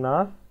பார்த்தீங்கன்னா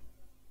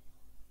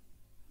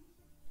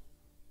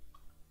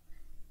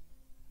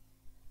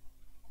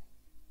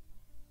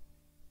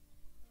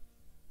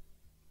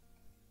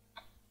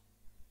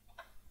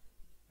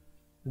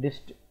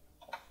டிஸ்ட்.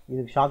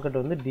 இதுக்கு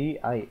ஷார்ட்கட் வந்து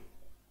DI.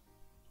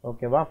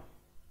 ஓகேவா?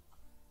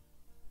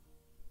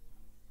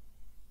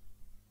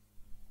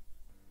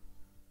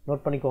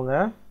 நோட் பண்ணிக்கோங்க,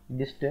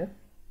 டிஸ்ட்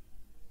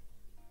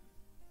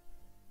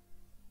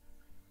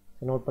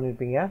நோட்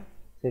பண்ணியிருப்பீங்க.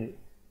 சரி,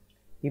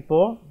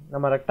 இப்போது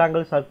நம்ம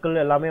ரெக்டாங்கிள்,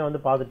 சர்க்கிள் எல்லாமே வந்து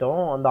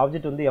பார்த்துட்டோம். அந்த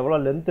ஆப்ஜெக்ட் வந்து எவ்வளோ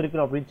லென்த்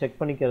இருக்குது அப்படின்னு செக்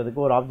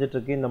பண்ணிக்கிறதுக்கு ஒரு ஆப்ஜெக்ட்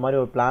இருக்குது. இந்த மாதிரி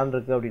ஒரு பிளான்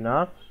இருக்குது அப்படின்னா,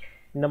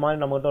 இந்த மாதிரி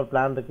நம்மகிட்ட ஒரு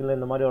பிளான் இருக்குது, இல்லை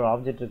இந்த மாதிரி ஒரு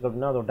ஆப்ஜெக்ட் இருக்குது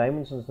அப்படின்னா அதோட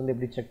டைமென்ஷன்ஸ் வந்து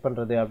எப்படி செக்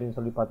பண்ணுறது அப்படின்னு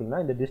சொல்லி பார்த்தீங்கன்னா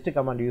இந்த டிஸ்ட்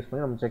கமாண்ட் யூஸ்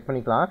பண்ணி நம்ம செக்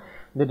பண்ணிக்கலாம்.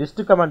 இந்த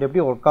டிஸ்ட் கமாண்ட்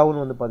எப்படி ஒர்க்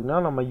ஆகும்னு வந்து பார்த்தீங்கன்னா,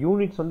 நம்ம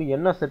யூனிட்ஸ் வந்து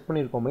என்ன செட்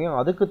பண்ணியிருக்கோமோ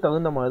அதுக்கு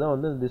தகுந்த மாதிரி தான்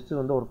வந்து டிஸ்ட்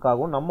வந்து ஒர்க்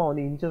ஆகும். நம்ம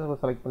வந்து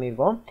இன்ச்சஸில் செலக்ட்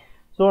பண்ணியிருக்கோம்.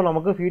 ஸோ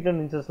நமக்கு ஃபீட்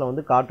அண்ட் இன்ச்சஸில்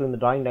வந்து காட்டும் இந்த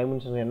ட்ராயிங்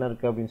டைமென்ஷன் என்ன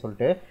இருக்குது அப்படின்னு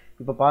சொல்லிட்டு.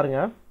 இப்போ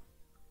பாருங்கள்,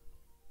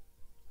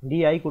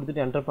 DI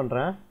கொடுத்துட்டு என்டர்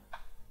பண்ணுறேன்.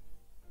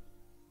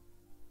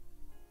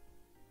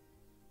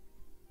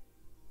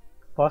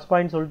 ஃபர்ஸ்ட்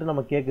பாயிண்ட் சொல்லிட்டு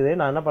நம்ம கேட்குது.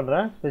 நான் என்ன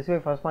பண்ணுறேன், ஸ்பெசிஃபை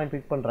ஃபர்ஸ்ட் பாயிண்ட்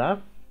பிக் பண்ணுறேன்.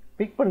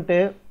 பிக் பண்ணிட்டு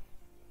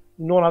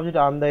இன்னொரு ஆப்ஜெக்ட்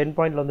அந்த எண்ட்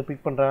பாயிண்டில் வந்து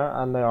பிக் பண்ணுறேன்.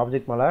 அந்த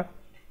ஆப்ஜெக்ட் மேலே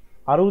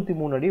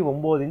 63 அடி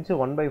 9 இன்ச்சு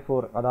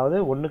 1/4, அதாவது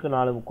 1க்கு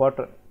 4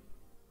 குவார்ட்டர்.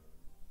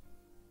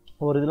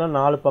 ஒரு இதில்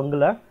 4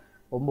 பங்கில்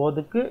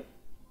 9க்கு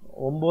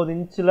 9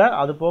 இன்ச்சில்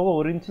அது போக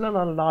 1 இன்ச்சில்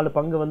 4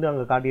 பங்கு வந்து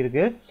அங்கே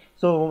காட்டியிருக்கு.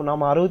 ஸோ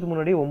நம்ம 60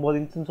 முன்னாடி 9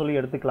 இன்ச்சுன்னு சொல்லி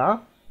எடுத்துக்கலாம்.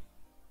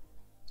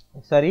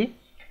 சரி,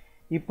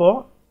 இப்போ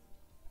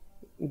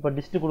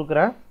டிஸ்ட்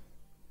கொடுக்குறேன்.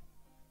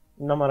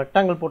 நம்ம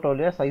ரெக்டாங்கிள் போட்டோம்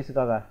இல்லையா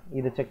சைஸுக்காக,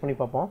 இதை செக் பண்ணி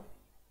பார்ப்போம்.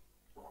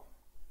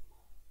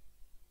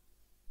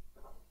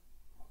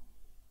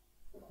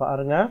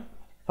 பாருங்க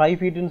 5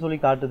 ஃபீட்டுன்னு சொல்லி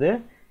காட்டுது.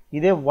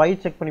 இதே ஒய்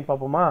செக் பண்ணி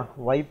பார்ப்போமா?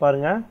 ஒய்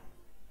பாருங்க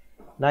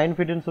 9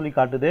 ஃபீட்டுன்னு சொல்லி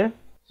காட்டுது.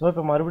 ஸோ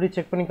இப்போ மறுபடியும்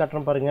செக் பண்ணி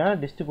காட்டுறேன் பாருங்க.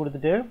 டிஸ்ட்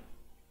கொடுத்துட்டு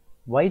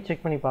ஒய்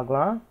செக் பண்ணி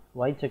பார்க்கலாம்.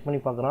 ஒய் செக் பண்ணி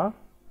பார்க்குறோம்.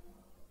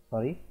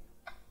 சாரி,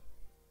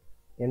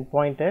 என்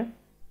பாயிண்ட்டு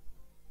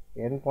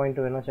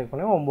வேணால் செக்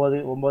பண்ணி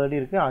 9 அடி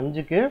இருக்குது.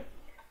 5க்கு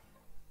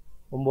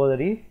 9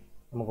 அடி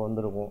நமக்கு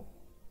வந்துருக்கும்.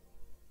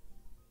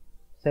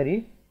 சரி,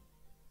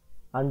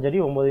 5 அடி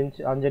 9 இன்ச்,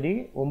 5 அடி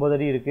 9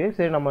 அடி இருக்குது.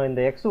 சரி, நம்ம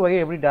இந்த எக்ஸ்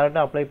ஒய் எப்படி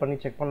டேரெக்டாக அப்ளை பண்ணி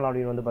செக் பண்ணலாம்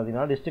அப்படின்னு வந்து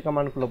பார்த்தீங்கன்னா, டிஸ்ட்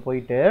கமாண்டுக்குள்ளே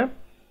போயிட்டு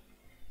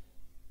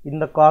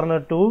இந்த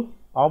கார்னர் டு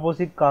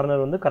ஆப்போசிட்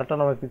கார்னர் வந்து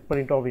கரெக்டாக நம்ம பிக்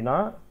பண்ணிட்டோம் அப்படின்னா,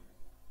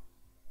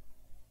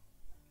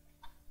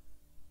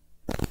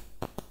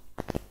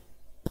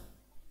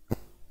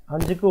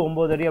 அஞ்சுக்கு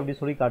 9 அடி அப்படி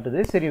சொல்லி காட்டுது.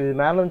 சரி, இது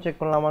மேலே வந்து செக்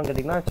பண்ணலாமான்னு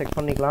கேட்டிங்கன்னா செக்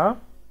பண்ணிக்கலாம்.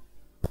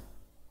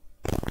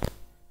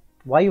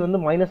 y வந்து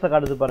மைனஸில்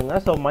காட்டுது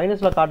பாருங்கள். ஸோ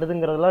மைனஸில்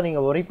காட்டுதுங்கிறதுலாம்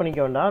நீங்கள் ஒரி பண்ணிக்க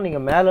வேண்டாம்.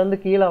 நீங்கள் மேலேருந்து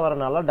கீழே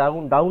வரனால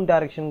டவுன்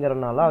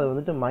டைரக்ஷனுங்கிறனால அது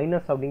வந்துட்டு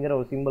மைனஸ் அப்படிங்கிற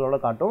ஒரு சிம்பிளோட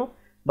காட்டும்.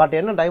 பட்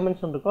என்ன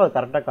டைமென்ஷன் இருக்கோ அது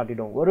கரெக்டாக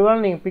காட்டிடும். ஒருவேளை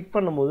நீங்கள் பிக்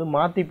பண்ணும்போது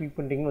மாற்றி பிக்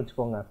பண்ணிட்டீங்கன்னு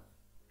வச்சுக்கோங்க.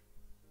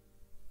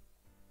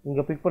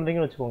 இங்கே பிக்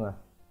பண்ணுறீங்கன்னு வச்சுக்கோங்க,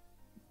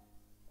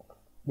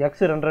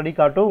 எக்ஸ் 2 அடி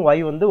காட்டும்,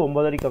 ஒய் வந்து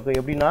 9 அடி காட்டும்.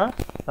 எப்படின்னா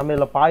நம்ம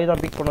இதில் பாய்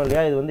தான் பிக் பண்ணோம்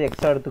இல்லையா, இது வந்து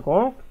எக்ஸாக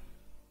எடுத்துக்கும்.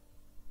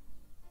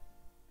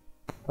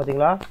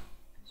 பார்த்தீங்களா?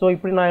 ஸோ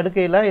இப்படி நான்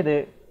எடுக்கையில் இது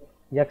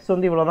எக்ஸ்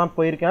வந்து இவ்வளோ தான்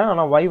போயிருக்கேன்,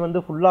 ஆனால் ஒய் வந்து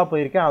ஃபுல்லாக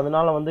போயிருக்கேன்.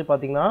 அதனால வந்து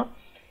பார்த்தீங்கன்னா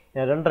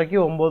 2.5க்கு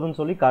 9ன்னு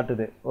சொல்லி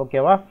காட்டுது.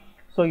 ஓகேவா?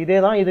 ஸோ இதே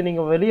தான் இது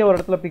நீங்கள் வெளியே ஒரு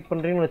இடத்துல பிக்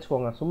பண்ணுறீங்கன்னு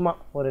வச்சுக்கோங்க. சும்மா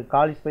ஒரு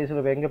காலி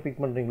ஸ்பேஸில் எங்கே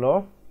பிக் பண்ணுறீங்களோ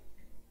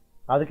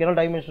அதுக்கு என்ன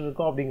டைமென்ஷன்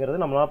இருக்கும்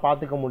அப்படிங்கிறது நம்மளால்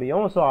பார்த்துக்க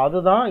முடியும். ஸோ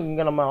அதுதான்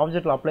இங்கே நம்ம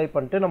ஆப்ஜெக்டில் அப்ளை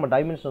பண்ணிட்டு நம்ம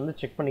டைமென்ஷன் வந்து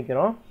செக்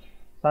பண்ணிக்கிறோம்.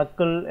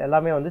 சர்க்கிள்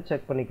எல்லாமே வந்து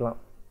செக் பண்ணிக்கலாம்.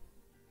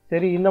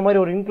 சரி, இந்த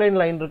மாதிரி ஒரு இன்க்ளைன்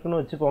லைன்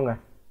இருக்குன்னு வச்சுக்கோங்க.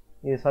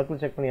 இது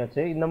சர்க்கிள் செக்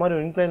பண்ணியாச்சு. இந்த மாதிரி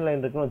ஒரு இன்க்ளைன்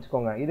லைன் இருக்குன்னு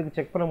வச்சுக்கோங்க. இதுக்கு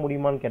செக் பண்ண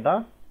முடியுமான்னு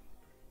கேட்டால்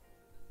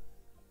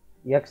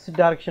எக்ஸ்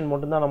டைரக்ஷன்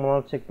மட்டும்தான்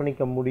நம்மளால் செக்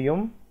பண்ணிக்க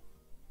முடியும்.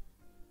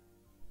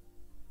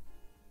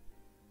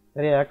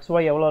 சரி,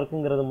 XY எவ்வளோ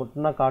இருக்குங்கிறது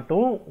மட்டும்தான்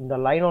காட்டும். இந்த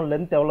லைனோட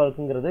லென்த் எவ்வளோ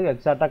இருக்குங்கிறது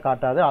எக்ஸாக்டாக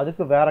காட்டாது.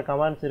 அதுக்கு வேறு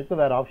கமாண்ட்ஸ் இருக்குது,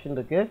 வேறு ஆப்ஷன்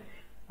இருக்குது.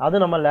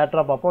 அது நம்ம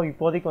லேட்டராக பார்ப்போம்.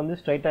 இப்போதைக்கு வந்து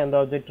ஸ்ட்ரைட்டாக எந்த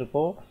ஆப்ஜெக்ட்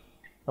இருக்கோ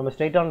நம்ம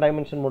ஸ்ட்ரைட்டான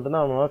டைமென்ஷன்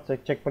மட்டும்தான்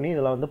நம்மளால் செக் பண்ணி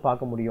இதில் வந்து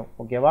பார்க்க முடியும்.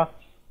 ஓகேவா?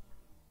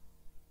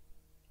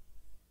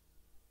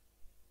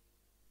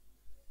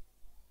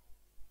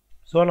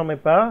 ஸோ நம்ம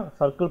இப்போ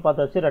சர்க்கிள்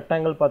பார்த்தாச்சு,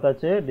 ரெக்டாங்கிள்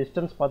பார்த்தாச்சு,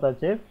 டிஸ்டன்ஸ்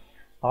பார்த்தாச்சு,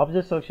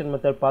 ஆப்ஜெக்ட் செலெக்ஷன்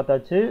மெத்தட்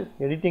பார்த்தாச்சு,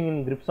 எடிட்டிங்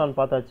இன் கிரிப்ஸான்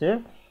பார்த்தாச்சு.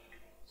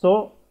 ஸோ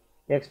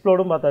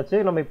எக்ஸ்ப்ளோடும் பார்த்தாச்சு.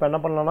 நம்ம இப்போ என்ன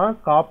பண்ணலாம்னா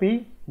காப்பி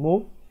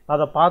மூவ்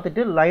அதை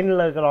பார்த்துட்டு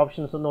லைனில் இருக்கிற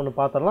ஆப்ஷன்ஸ் வந்து ஒன்று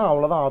பார்த்துடலாம்.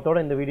 அவ்வளோதான். அதோட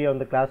இந்த வீடியோ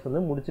வந்து கிளாஸ்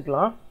வந்து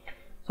முடிச்சுக்கலாம்.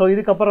 ஸோ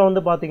இதுக்கப்புறம்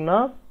வந்து பார்த்திங்கன்னா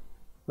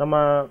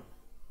நம்ம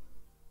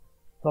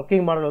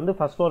ஒர்க்கிங் மாடல் வந்து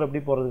ஃபஸ்ட் ஃப்ளோர்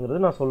எப்படி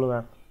போகிறதுங்கிறது நான்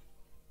சொல்லுவேன்.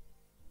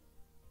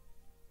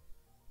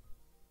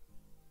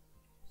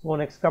 ஸோ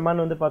நெக்ஸ்ட்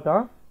கமாண்ட் வந்து பார்த்தா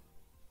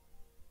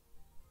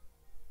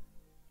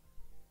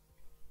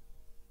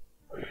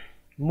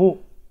மூவ்.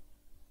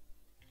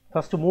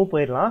 ஃபஸ்ட்டு மூவ்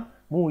போயிடலாம்.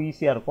 மூவ்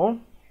ஈஸியாக இருக்கும்.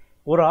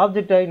 ஒரு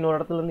ஆப்ஜெக்டை இன்னொரு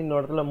இடத்துலேருந்து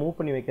இன்னொரு இடத்துல மூவ்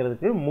பண்ணி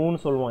வைக்கிறதுக்கு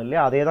மூவ்னு சொல்லுவோம்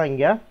இல்லையா, அதே தான்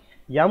இங்கே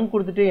எம்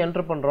கொடுத்துட்டு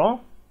என்ட்ரு பண்ணுறோம்.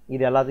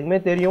 இது எல்லாத்துக்குமே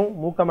தெரியும்.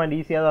 மூவ் கமாண்ட்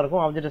ஈஸியாக தான்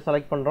இருக்கும். ஆப்ஜெக்டை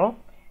செலக்ட் பண்ணுறோம்.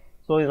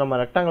 ஸோ இது நம்ம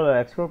ரெக்டாங்கிள்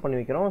எக்ஸ்ப்ளோர் பண்ணி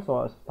வைக்கிறோம். ஸோ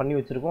பண்ணி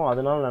வச்சுருக்கோம்.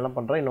 அதனால நான் என்ன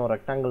பண்ணுறேன், இன்னொரு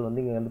ரெக்டாங்கிள்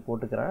வந்து இங்கே வந்து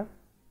போட்டுக்கிறேன்.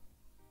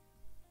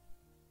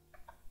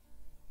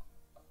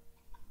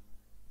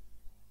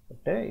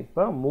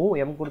 இப்போ மூவ்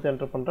எம் கொடுத்து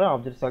என்ட்ரு பண்ணுறேன்.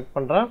 ஆப்ஜெக்ட் செலக்ட்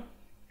பண்ணுறேன்.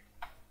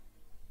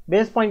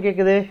 பேஸ் பாயிண்ட்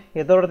கேட்குது.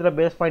 ஏதோ இடத்துல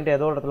பேஸ் பாயிண்ட்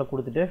ஏதோ இடத்துல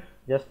கொடுத்துட்டு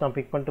ஜஸ்ட் நான்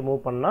பிக் பண்ணிட்டு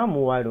மூவ் பண்ணால்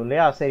மூவ் ஆகிடும்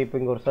இல்லையா? சரி, இப்போ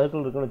இங்கே ஒரு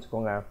சர்க்கிள் இருக்குன்னு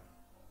வச்சுக்கோங்க.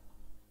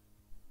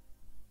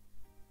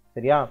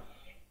 சரியா?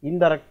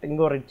 இந்த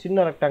இங்கே ஒரு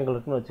சின்ன ரெக்டாங்கிள்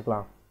இருக்குன்னு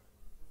வச்சுக்கலாம்.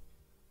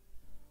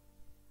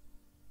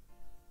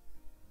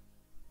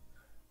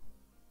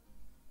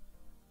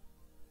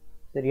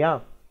 சரியா?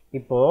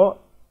 இப்போது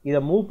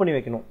இதை மூவ் பண்ணி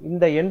வைக்கணும்.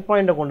 இந்த எண்ட்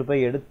பாயிண்ட்டை கொண்டு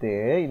போய் எடுத்து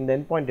இந்த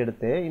எண்ட் பாயிண்ட்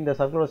எடுத்து இந்த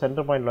சர்க்கிளோட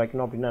சென்டர் பாயிண்ட்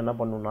வைக்கணும். அப்படின்னா என்ன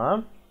பண்ணணும்னா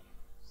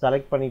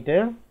செலக்ட் பண்ணிவிட்டு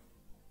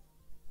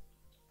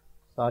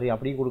சாரி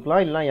அப்படி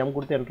கொடுக்கலாம், இல்லைனா எம்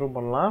கொடுத்து என்ட்ரும்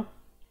பண்ணலாம்.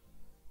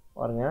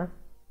 பாருங்கள்,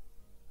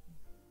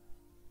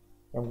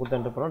 எம் கொடுத்து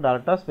என்ட்ரு பண்ணோம்.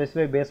 டேரெக்டாக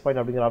ஸ்பெசிஃபை பேஸ்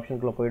பாயிண்ட் அப்படிங்கிற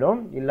ஆப்ஷனுக்குள்ளே போயிடும்.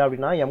 இல்லை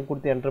அப்படின்னா எம்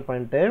கொடுத்து என்ட்ரு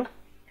பண்ணிட்டு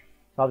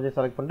ஆப்ஜெக்ட்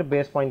செலக்ட் பண்ணிட்டு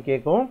பேஸ் பாயிண்ட்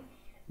கேட்கும்.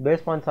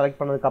 பேஸ் பாயிண்ட் செலக்ட்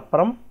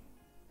பண்ணதுக்கப்புறம்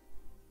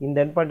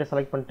இந்த எண்ட் பாயிண்ட்டை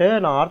செலக்ட் பண்ணிட்டு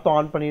நான் ஆர்த்தோ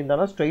ஆன்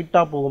பண்ணியிருந்தேன்னா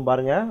ஸ்ட்ரைட்டாக போகும்.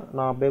 பாருங்கள்,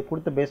 நான்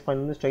கொடுத்த பேஸ்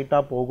பாயிண்ட் வந்து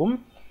ஸ்ட்ரைட்டாக போகும்.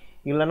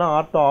 இல்லைனா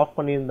ஆர்த்தோ ஆஃப்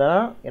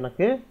பண்ணியிருந்தேன்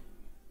எனக்கு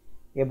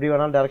எப்படி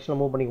வேணாலும் டேரெக்ஷனில்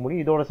மூவ் பண்ணிக்க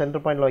முடியும். இதோட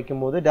சென்டர் பாயிண்டில்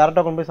வைக்கும்போது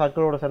டேரெக்டாக கொண்டு போய்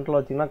சர்க்கிளோட சென்டரில்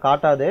வச்சிங்கன்னா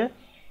காட்டாது.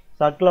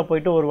 சர்க்கிளில்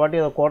போயிட்டு ஒரு வாட்டி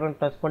அதை கோஆர்டினேட்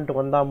டச் பண்ணிட்டு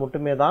வந்தால்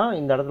மட்டுமே தான்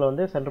இந்த இடத்துல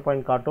வந்து சென்டர்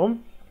பாயிண்ட் காட்டும்.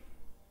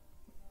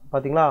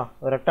 பார்த்தீங்களா?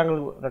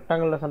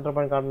 ரெக்டாங்கிளில் சென்டர்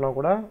பாயிண்ட் காட்டினா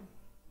கூட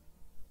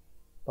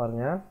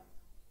பாருங்கள்.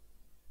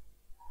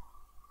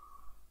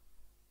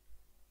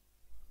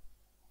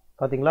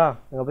 பார்த்தீங்களா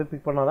அங்கே போய்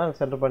பிக் பண்ணால் தான்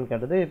சென்டர் பாயிண்ட்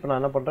கேட்டது. இப்போ நான்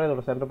என்ன பண்ணுறேன்,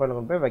 இதோட சென்டர் பாயிண்ட்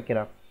கொண்டு போய்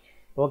வைக்கிறேன்.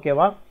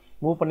 ஓகேவா,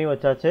 மூவ் பண்ணி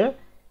வச்சாச்சு.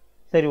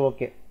 சரி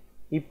ஓகே,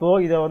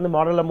 இப்போது இதை வந்து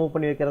மாடலில் மூவ்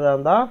பண்ணி வைக்கிறதா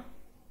இருந்தால்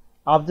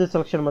ஆப்ஜெக்ட்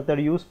செலெக்ஷன்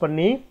மெத்தட் யூஸ்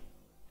பண்ணி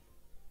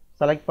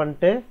செலக்ட்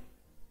பண்ணிட்டு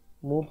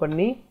மூவ்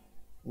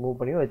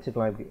பண்ணி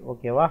வச்சுக்கலாம் இப்படி.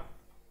 ஓகேவா,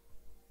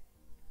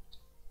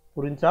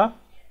 புரிஞ்சா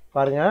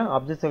பாருங்கள்.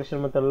 ஆப்ஜெக்ட்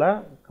செலெக்ஷன் மெத்தடில்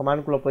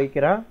கமாண்ட்குள்ளே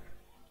போய்க்கிறேன்.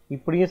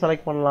 இப்படியும்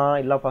செலக்ட் பண்ணலாம்,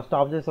 இல்லை ஃபஸ்ட்டு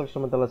ஆப்ஜெக்ட்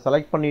செலெக்ஷன் மெத்தடில்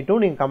செலக்ட்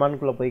பண்ணிவிட்டும் நீங்கள்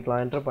கமாண்ட்குள்ளே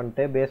போய்க்கலாம். என்டர்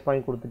பண்ணிட்டு பேஸ்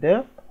பாயிண்ட் கொடுத்துட்டு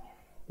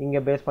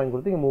இங்கே பேஸ் பாயிண்ட்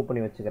கொடுத்து இங்கே மூவ்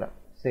பண்ணி வச்சுக்கிறேன்.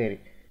 சரி,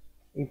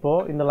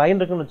 இப்போது இந்த லைன்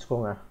இருக்குன்னு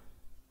வச்சுக்கோங்க,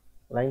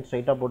 லைன்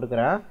ஸ்ட்ரைட்டாக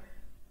போட்டுக்கிறேன்.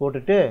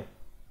 போட்டுட்டு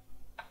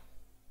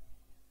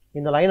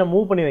இந்த லைனை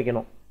மூவ் பண்ணி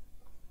வைக்கணும்.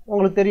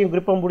 உங்களுக்கு தெரியும்,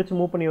 கிரிப்பை பிடிச்சி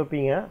மூவ் பண்ணி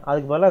வைப்பீங்க.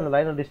 அதுக்கு பதிலாக அந்த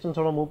லைனை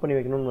டிஸ்டன்ஸோட மூவ் பண்ணி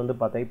வைக்கணும்னு வந்து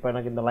பார்த்தேன். இப்போ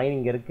எனக்கு இந்த லைன்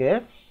இங்கே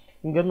இருக்குது,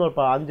 இங்கேருந்து ஒரு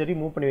 5 அடி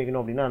மூவ் பண்ணி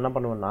வைக்கணும் அப்படின்னா என்ன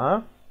பண்ணுவேன்னா,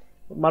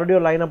 மறுபடியும்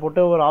ஒரு லைனை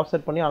போட்டு ஒரு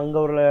ஆஃப்செட் பண்ணி அங்கே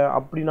ஒரு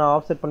அப்படி நான்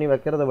ஆஃப்செட் பண்ணி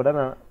வைக்கிறத விட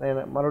நான்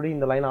மறுபடியும்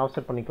இந்த லைனை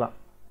ஆஃப்செட் பண்ணிக்கலாம்.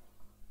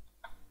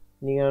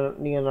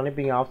 நீங்கள்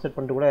நினைப்பீங்க ஆஃப்செட்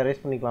பண்ணிட்டு கூட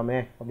எரேஸ் பண்ணிக்கலாமே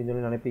அப்படின்னு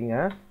சொல்லி நினைப்பீங்க.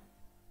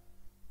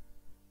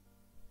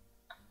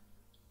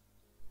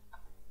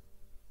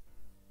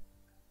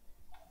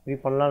 இப்படி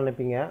பண்ணலாம்னு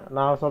நினைப்பீங்க.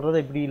 நான் சொல்கிறது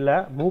இப்படி இல்லை,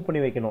 மூவ் பண்ணி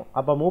வைக்கணும்.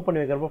 அப்போ மூவ் பண்ணி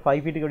வைக்கிறப்போ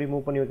 5 ஃபீட்டுக்கு எப்படி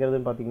மூவ் பண்ணி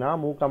வைக்கிறதுன்னு பார்த்தீங்கன்னா,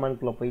 மூவ்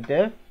கமாண்ட்குள்ளே போயிட்டு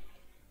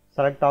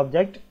select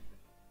object,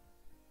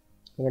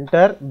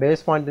 enter,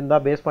 base point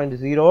இருந்தால் base point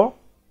 0,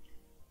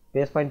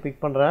 base point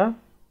big பண்ணுறேன்.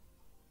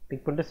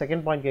 பிக் பண்ணிட்டு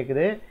செகண்ட் பாயிண்ட்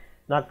கேட்குது.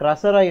 நான்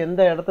க்ரஷரை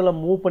எந்த இடத்துல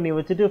மூவ் பண்ணி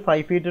வச்சுட்டு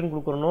 5 ஃபீட்டுன்னு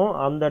கொடுக்குறனோ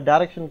அந்த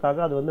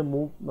டேரெக்ஷனுக்காக அது வந்து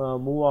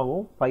மூவ்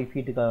ஆகும் 5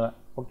 ஃபீட்டுக்காக.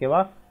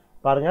 ஓகேவா,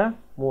 பாருங்கள்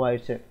மூவ்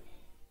ஆயிடுச்சு.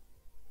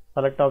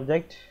 Select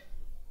object,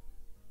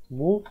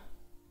 move,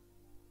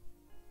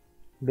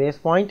 base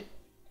point.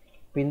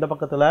 இப்போ இந்த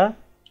பக்கத்தில்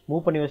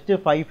மூவ் பண்ணி வச்சுட்டு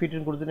 5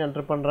 ஃபீட்டுன்னு கொடுத்துட்டு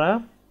என்டர் பண்ணுறேன்.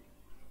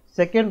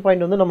 செகண்ட்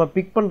பாயிண்ட் வந்து நம்ம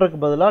பிக் பண்ணுறதுக்கு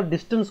பதிலாக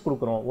டிஸ்டன்ஸ்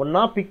கொடுக்குறோம்.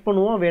 ஒன்றா பிக்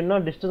பண்ணுவோம், வேணும்னா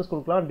டிஸ்டன்ஸ்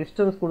கொடுக்கலாம்.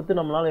 டிஸ்டன்ஸ் கொடுத்து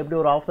நம்மளால் எப்படி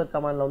ஒரு ஆஃப்செட்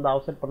கமாண்டில் வந்து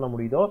ஆஃப்செட் பண்ண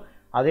முடியுதோ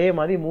அதே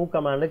மாதிரி மூவ்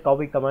கமாண்டு,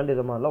 காப்பி கமாண்ட்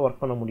இது மாதிரிலாம்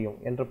ஒர்க் பண்ண முடியும்.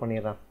 என்டர்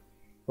பண்ணிடுறேன்.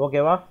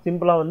 ஓகேவா,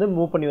 சிம்பிளாக வந்து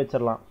மூவ் பண்ணி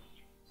வச்சிடலாம்.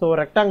 ஸோ ஒரு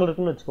ரெக்டாங்கிள்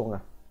இருக்குன்னு வச்சுக்கோங்க.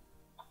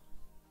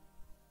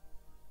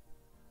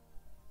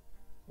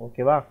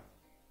 ஓகேவா,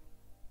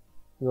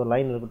 இது ஒரு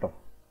லைன் இருக்கட்டும்,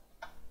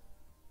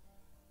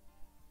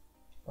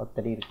 10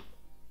 அடி இருக்கு.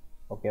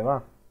 ஓகேவா,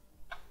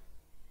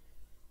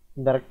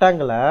 இந்த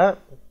ரெக்டாங்கிளை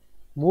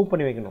மூவ்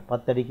பண்ணி வைக்கணும்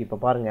 10 அடிக்கு. இப்போ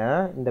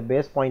பாருங்கள், இந்த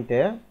பேஸ் பாயிண்ட்டு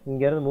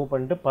இங்கேருந்து மூவ்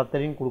பண்ணிட்டு 10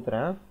 அடின்னு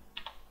கொடுக்குறேன்.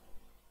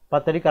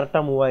 10 அடி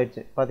கரெக்டாக மூவ்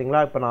ஆயிடுச்சு. பார்த்தீங்களா,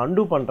 இப்போ நான்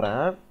அன்டூ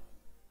பண்ணுறேன்,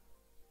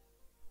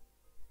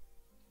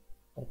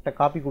 கரெக்டாக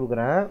காப்பி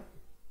கொடுக்குறேன்,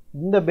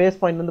 இந்த பேஸ்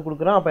பாயிண்ட் வந்து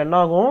கொடுக்குறேன். அப்போ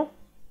என்ன ஆகும்,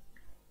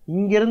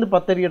 இங்கேருந்து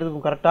 10 அடி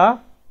எடுத்துக்கும் கரெக்டாக.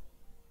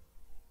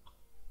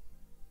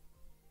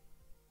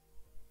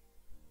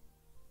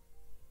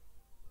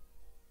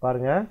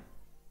 பாருங்கள்,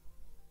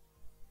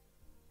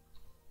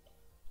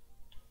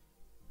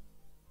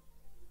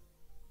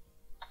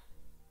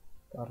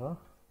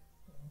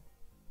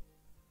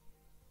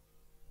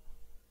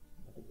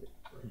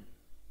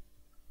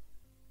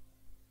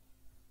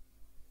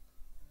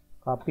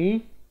 காப்பி,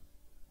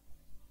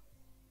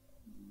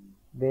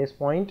 பேஸ்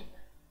பாயிண்ட்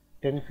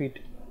 10 ஃபீட்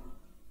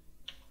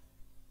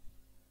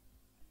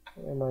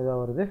என்ன இதாக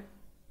வருது,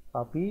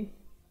 காப்பி,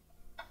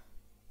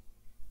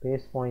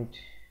 பேஸ் பாயிண்ட்.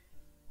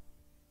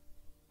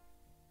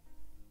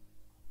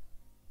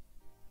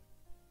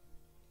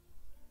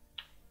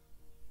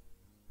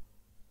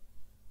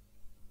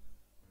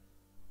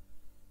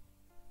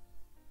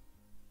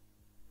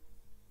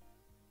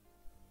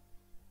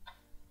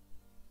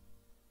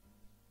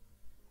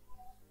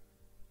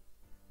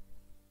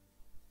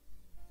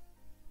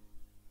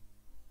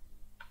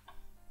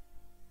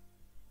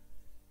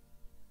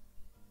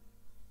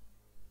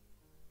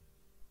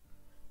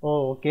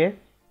 ஓகே,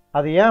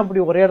 அது ஏன் அப்படி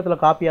ஒரே இடத்துல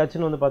காப்பி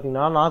ஆச்சுன்னு வந்து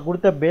பார்த்தீங்கன்னா, நான்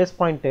கொடுத்த பேஸ்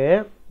பாயிண்ட்டு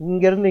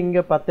இங்கேருந்து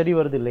இங்கே 10 அடி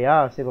வருது இல்லையா.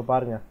 சரி, இப்போ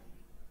பாருங்கள்,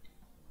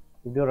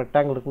 இப்படி ஒரு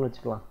ரெக்டாங்கிள் இருக்குன்னு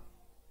வச்சுக்கலாம்.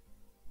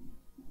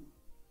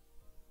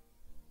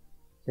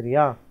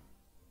 சரியா,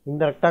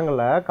 இந்த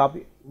ரெக்டாங்கிளில்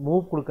காப்பி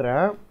மூவ்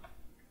கொடுக்குறேன்.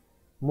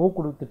 மூவ்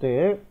கொடுத்துட்டு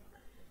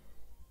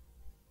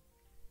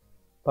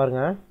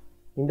பாருங்கள்,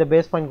 இந்த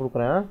பேஸ் பாயிண்ட்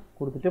கொடுக்குறேன்,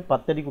 கொடுத்துட்டு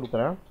 10 அடி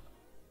கொடுக்குறேன்.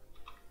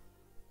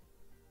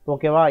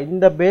 ஓகேவா,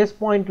 இந்த பேஸ்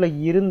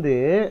பாயிண்டில் இருந்து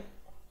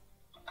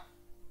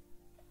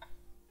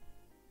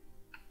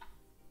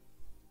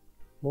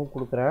மூவ்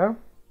கொடுக்குறேன்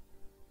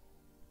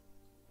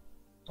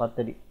 10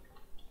 அடி.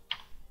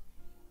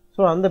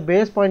 ஸோ அந்த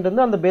பேஸ் பாயிண்ட்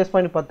வந்து அந்த பேஸ்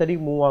பாயிண்ட் 10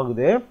 அடிக்கு மூவ்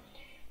ஆகுது.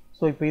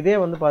 ஸோ இப்போ இதே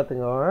வந்து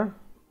பார்த்துங்க,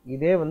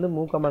 இதே வந்து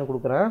மூவ் கமாண்ட்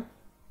கொடுக்குறேன்,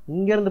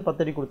 இங்கேருந்து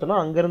 10 அடி கொடுத்தோன்னா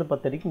அங்கேருந்து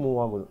 10 அடிக்கு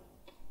மூவ் ஆகுது.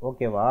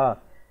 ஓகேவா,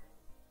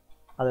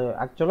 அது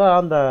ஆக்சுவலாக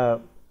அந்த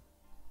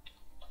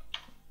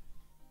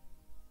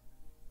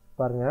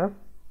பாருங்கள்,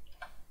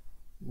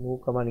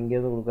 மூவ் கமாண்ட்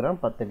இங்கேருந்து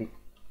கொடுக்குறேன் 10 அடி.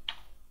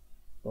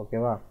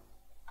 ஓகேவா,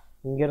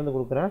 இங்கேருந்து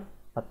கொடுக்குறேன்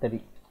 10 அடி.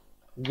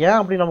 ஏன்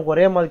அப்படி நமக்கு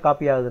ஒரே மாதிரி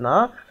காப்பி ஆகுதுன்னா,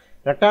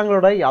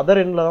 ரெக்டாங்கிளோட அதர்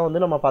எண்டில் தான்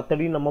வந்து நம்ம 10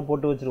 அடி நம்ம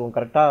போட்டு வச்சுருவோம்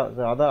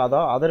கரெக்டாக.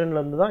 அதான் அதர்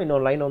எண்ட்லேருந்து தான்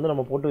இன்னொரு லைனை வந்து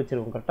நம்ம போட்டு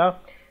வச்சுருவோம் கரெக்டாக.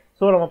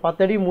 ஸோ நம்ம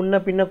 10 அடி முன்ன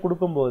பின்ன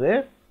கொடுக்கும்போது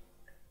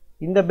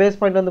இந்த பேஸ்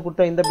பாயிண்ட் வந்து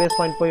கொடுத்தா இந்த பேஸ்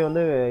பாயிண்ட் போய்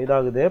வந்து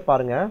இதாகுது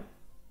பாருங்கள்.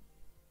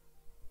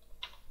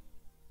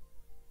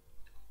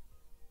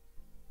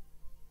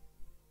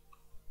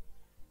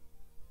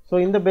 ஸோ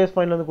இந்த பேஸ்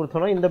பாயிண்ட்லேருந்து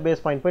கொடுத்தோன்னா இந்த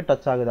பேஸ் பாயிண்ட் போய்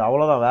டச் ஆகுது,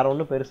 அவ்வளோதான், வேறு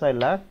ஒன்றும் பெருசாக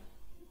இல்லை.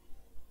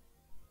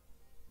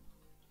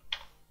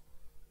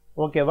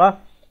 ஓகேவா?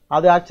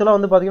 அது ஆக்சுவலாக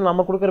வந்து பார்த்தீங்கன்னா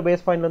நம்ம கொடுக்குற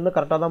பேஸ் பாயிண்ட்லேருந்து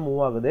கரெக்டாக தான்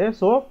மூவ் ஆகுது.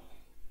 ஸோ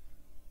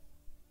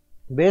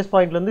பேஸ்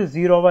பாயிண்ட்லேருந்து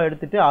 0வாக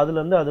எடுத்துகிட்டு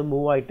அதுலேருந்து அது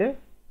மூவ் ஆகிட்டு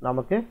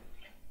நமக்கு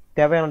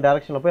தேவையான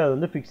டைரக்ஷனில் போய் அது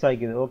வந்து ஃபிக்ஸ்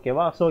ஆகிக்குது.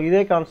 ஓகேவா? ஸோ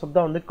இதே கான்செப்ட்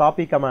தான் வந்து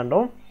காப்பி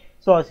கமாண்டும்.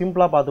 ஸோ அது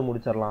சிம்பிளாக பார்த்து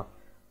முடிச்சிடலாம்.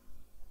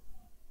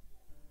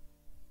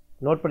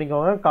 நோட்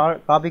பண்ணிக்கோங்க.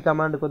 காப்பி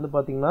கமாண்டுக்கு வந்து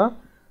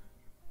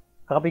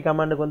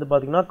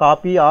பார்த்தீங்கன்னா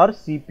காப்பி ஆர்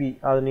சிபி,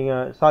 அது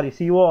நீங்கள்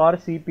CO ஆர்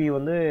சிபி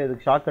வந்து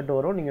இதுக்கு ஷார்ட்கட்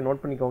வரும், நீங்கள்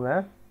நோட் பண்ணிக்கோங்க.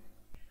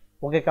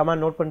 ஓகே,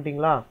 கமாண்ட் நோட்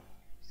பண்ணிட்டீங்களா?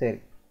 சரி,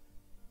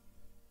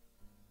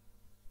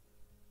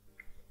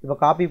 இப்போ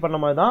காப்பி பண்ண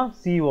மாதிரி தான்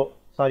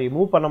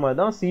மூவ் பண்ண மாதிரி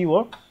தான் CO.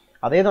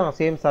 அதே தான்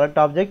சேம் செலக்ட்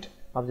ஆப்ஜெக்ட்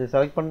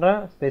செலக்ட் பண்ணுறேன்,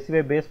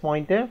 specify base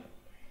point,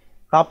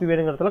 copy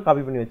வேணுங்கிறதுல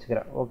copy பண்ணி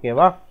வச்சுக்கிறேன்.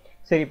 ஓகேவா?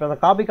 சரி, இப்போ அந்த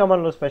காப்பி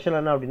கமாண்டில் ஸ்பெஷல்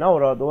என்ன அப்படின்னா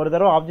ஒரு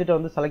தடவை ஆப்ஜெக்டை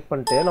வந்து செலக்ட்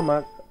பண்ணிட்டு நம்ம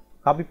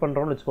காப்பி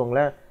பண்ணுறோம்னு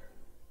வச்சுக்கோங்களேன்,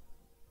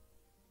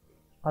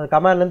 அது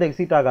கமாண்ட்லேருந்து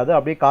எக்ஸிட் ஆகாது,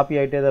 அப்படியே காப்பி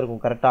ஆகிட்டே தான்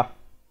இருக்கும். கரெக்டாக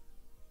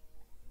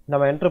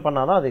நம்ம என்ட்ரு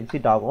பண்ணால் தான் அது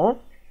எக்ஸிட் ஆகும்.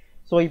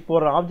 ஸோ இப்போ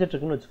ஒரு ஆப்ஜெக்ட்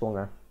இருக்குன்னு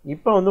வச்சுக்கோங்க.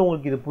 இப்போ வந்து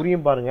உங்களுக்கு இது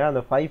புரியும் பாருங்கள்,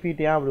 அந்த 5 feet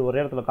ஏன் அப்படி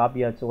ஒரே இடத்துல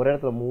காப்பி ஆச்சு, ஒரே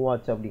இடத்துல மூவ்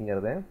ஆச்சு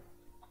அப்படிங்கிறது.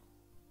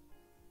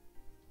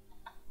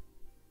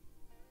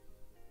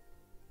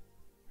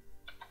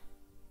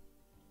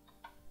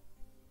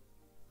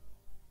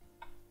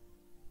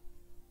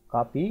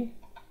 காப்பி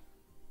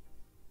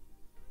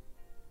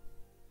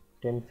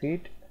 10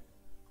 feet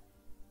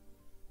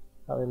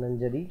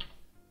 15 அடி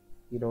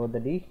 20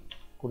 அடி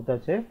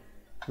கொடுத்தாச்சு.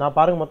 நான்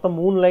பாருங்கள் மொத்தம்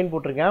 3 லைன்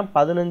போட்டிருக்கேன்.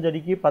 15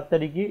 அடிக்கு 10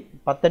 அடிக்கு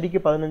 10 அடிக்கு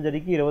 15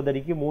 அடிக்கு 20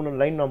 அடிக்கு 3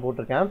 லைன் நான்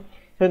போட்டிருக்கேன்.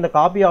 ஸோ இந்த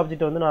காப்பி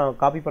ஆப்ஜெக்ட் வந்து நான்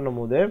காப்பி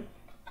பண்ணும்போது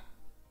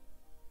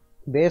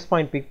பேஸ்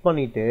பாயிண்ட் பிக்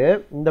பண்ணிவிட்டு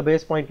இந்த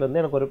பேஸ்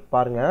பாயிண்ட்லேருந்து எனக்கு ஒரு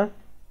பாருங்கள்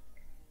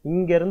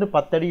இங்கேருந்து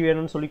 10 அடி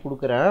வேணும்னு சொல்லி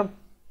கொடுக்குறேன்.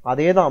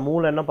 அதே தான்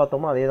மூல என்ன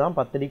பார்த்தோமோ அதே தான்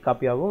 10 அடி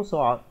காப்பி ஆகும். ஸோ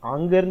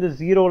அங்கேருந்து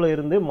 0ல்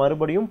இருந்து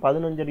மறுபடியும்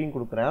 15 அடியும்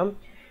கொடுக்குறேன்.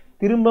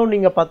 திரும்பவும்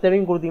நீங்கள் 10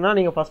 அடியும் கொடுத்தீங்கன்னா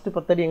நீங்கள் ஃபஸ்ட்டு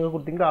 10 அடி எங்கே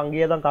கொடுத்தீங்களோ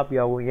அங்கேயே தான் காப்பி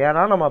ஆகும்.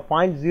 ஏன்னா நம்ம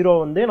பாயிண்ட் 0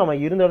 வந்து நம்ம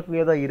இருந்த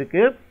இடத்துலையே தான்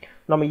இருக்குது.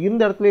 நம்ம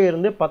இருந்த இடத்துலையே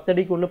இருந்து 10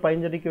 அடிக்கு ஒன்று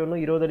 15 அடிக்கு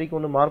ஒன்று 20 அடிக்கு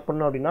ஒன்று மார்க்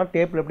பண்ணோம் அப்படின்னா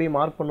டேப்பில் எப்படி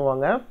மார்க்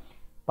பண்ணுவாங்க,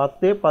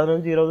 10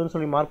 15 20ன்னு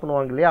சொல்லி மார்க்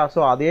பண்ணுவாங்க இல்லையா?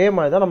 ஸோ அதே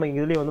மாதிரி தான் நம்ம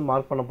இதுலேயும் வந்து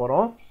மார்க் பண்ண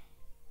போகிறோம்.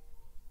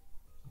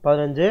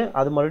 15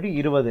 அது மறுபடியும்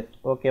 20.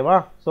 ஓகேவா?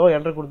 ஸோ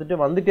என்ட்ரு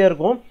கொடுத்துட்டு வந்துகிட்டே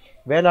இருக்கும்.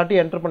 வேணாட்டி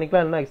என்ட்ரு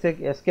பண்ணிக்கலாம், இல்லைன்னா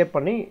எஸ்கேப்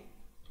பண்ணி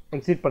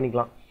எக்ஸிட்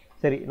பண்ணிக்கலாம்.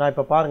 சரி, நான்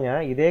இப்போ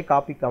பாருங்கள் இதே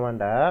காப்பி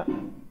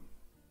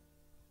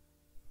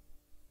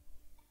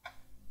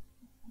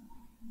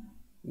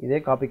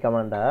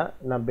கமாண்டை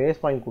நான்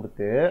பேஸ் பாயிண்ட்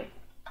கொடுத்து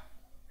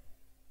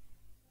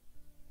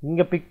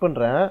இங்கே பிக்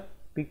பண்ணுறேன்.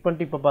 பிக்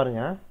பண்ணிட்டு இப்போ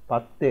பாருங்கள்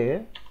 10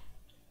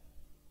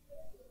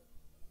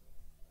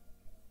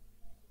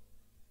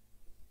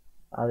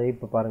 அது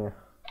இப்போ பாருங்கள்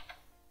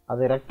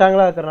அது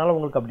ரெக்டாங்கிளாக இருக்கிறனால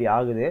உங்களுக்கு அப்படி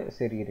ஆகுது.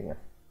 சரி இருங்க,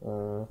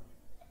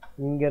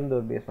 இங்கேருந்து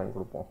ஒரு பேஸ் பாயிண்ட்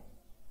கொடுப்போம்.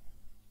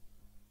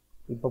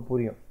 இப்போ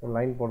புரியும். ஒரு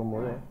லைன்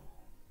போடும்போது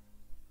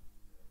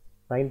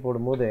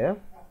 10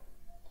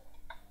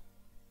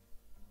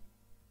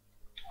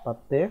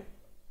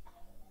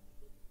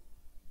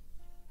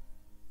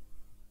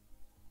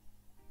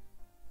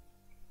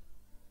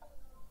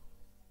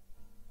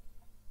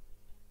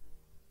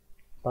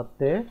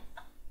 10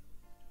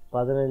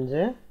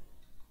 15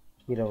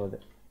 20.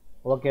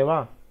 ஓகேவா?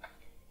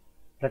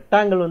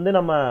 ரெக்டாங்கிள் வந்து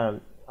நம்ம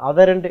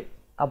அதை ரெண்டு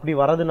அப்படி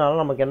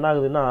வரதுனால நமக்கு என்ன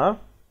ஆகுதுன்னா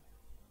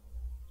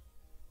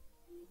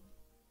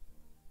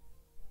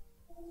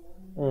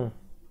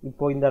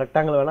இப்போ இந்த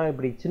ரெக்டாங்கிள் வேணால்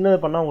இப்படி சின்னது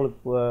பண்ணால் உங்களுக்கு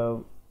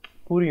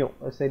புரியும்.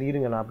 சரி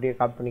இருங்க, நான் அப்படியே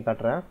காப்பி பண்ணி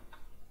காட்டுறேன்.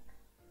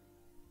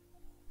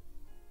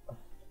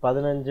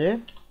 15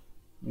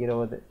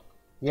 20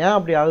 ஏன்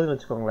அப்படி ஆகுதுன்னு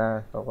வச்சுக்கோங்களேன்.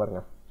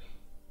 பாருங்க,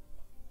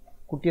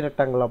 குட்டி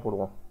ரெக்டாங்கிளாக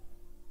போடுவோம்.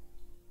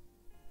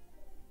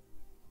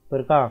 இப்போ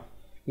இருக்கா?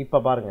 இப்போ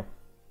பாருங்க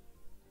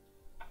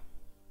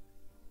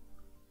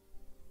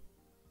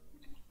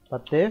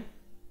 10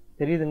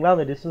 தெரியுதுங்களா?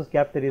 அந்த டிஸ்டன்ஸ்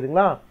கேப்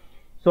தெரியுதுங்களா?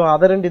 ஸோ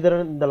அதை ரெண்டு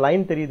இந்த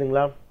லைன்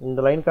தெரியுதுங்களா? இந்த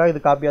லைனுக்காக இது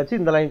காப்பி ஆச்சு,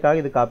 இந்த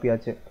லைனுக்காக இது காப்பி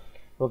ஆச்சு.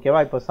 ஓகேவா?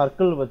 இப்போ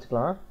சர்க்கிள்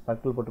வச்சுக்கலாம்.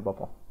 சர்க்கிள் போட்டு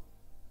பார்ப்போம்.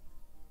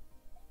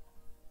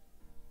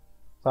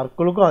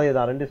 சர்க்கிளுக்கும் அதே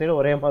தான், ரெண்டு சைடும்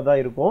ஒரே மாதிரி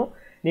தான் இருக்கும்.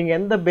 நீங்கள்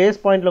எந்த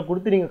பேஸ் பாயிண்டில்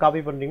கொடுத்து நீங்கள்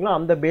காப்பி பண்ணுறீங்களோ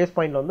அந்த பேஸ்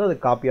பாயிண்டில் வந்து அது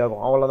காப்பி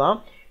ஆகும். அவ்வளோதான்.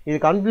 இது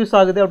கன்ஃபியூஸ்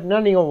ஆகுது அப்படின்னா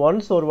நீங்கள்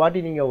ஒன்ஸ் ஒரு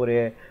வாட்டி நீங்கள் ஒரு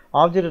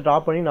ஆப்ஜெக்ட் ட்ரா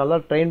பண்ணி நல்லா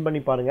ட்ரெயின்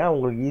பண்ணி பாருங்கள்,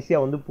 உங்களுக்கு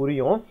ஈஸியாக வந்து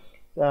புரியும்.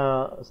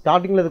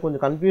 ஸ்டார்டிங்கில் இது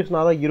கொஞ்சம்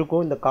கன்ஃபியூஷனாக தான்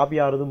இருக்கும். இந்த காப்பி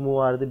ஆகுது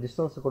மூவ் ஆகுது,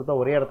 டிஸ்டன்ஸ் கொடுத்தா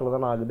ஒரே இடத்துல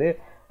தானே ஆகுது,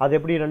 அது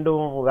எப்படி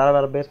ரெண்டும்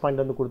வேறு பேஸ்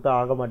பாயிண்ட் வந்து கொடுத்தா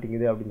ஆக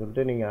மாட்டேங்குது அப்படின்னு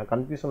சொல்லிட்டு நீங்கள்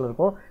கன்ஃபியூஷன்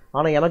இருக்கும்.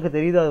 ஆனால் எனக்கு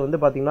தெரியுது அது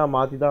வந்து பார்த்திங்கன்னா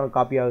மாற்றி தான்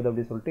காப்பி ஆகுது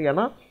அப்படின்னு சொல்லிட்டு.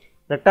 ஏன்னா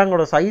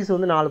ரெக்டாங்கோட சைஸ்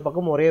வந்து 4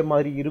 பக்கம் ஒரே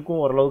மாதிரி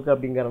இருக்கும் ஓரளவுக்கு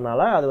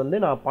அப்படிங்கிறனால அது வந்து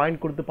நான்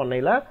பாயிண்ட் கொடுத்து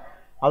பண்ணையில்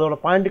அதோட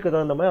பாயிண்ட்டுக்கு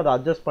தகுந்த மாதிரி அதை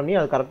அட்ஜஸ்ட் பண்ணி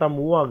அது கரெக்டாக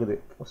மூவ் ஆகுது.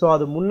 ஸோ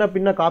அது முன்ன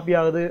பின்ன காப்பி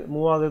ஆகுது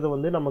மூவ் ஆகுது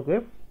வந்து நமக்கு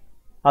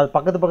அது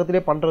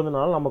பக்கத்துலேயே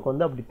பண்ணுறதுனால நமக்கு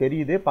வந்து அப்படி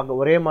தெரியுது,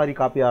 ஒரே மாதிரி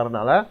காப்பி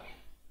ஆகிறதுனால.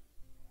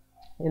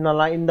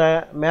 இந்த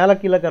மேலே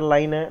கீழே இருக்கிற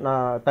லைனு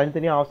நான்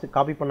தனித்தனியாக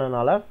காப்பி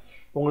பண்ணதுனால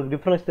உங்களுக்கு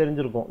டிஃப்ரென்ஸ்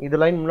தெரிஞ்சிருக்கும். இது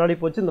லைன் முன்னாடி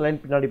போச்சு, இந்த லைன்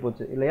பின்னாடி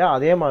போச்சு இல்லையா?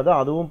 அதே மாதிரி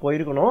தான் அதுவும்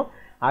போயிருக்கணும்.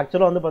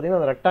 ஆக்சுவலாக வந்து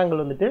பார்த்தீங்கன்னா அந்த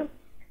ரெக்டாங்கிள் வந்துட்டு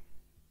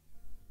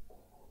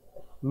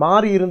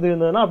மாறி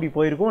இருந்ததுன்னா அப்படி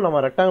போயிருக்கும்.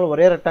 நம்ம ரெக்டாங்கிள்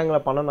ஒரே ரெக்டாங்கிளை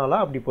பண்ணனால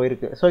அப்படி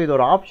போயிருக்கு. ஸோ இது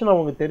ஒரு ஆப்ஷன்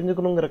அவங்க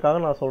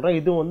தெரிஞ்சுக்கணுங்கிறதுக்காக நான் சொல்கிறேன்.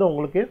 இது வந்து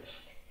உங்களுக்கு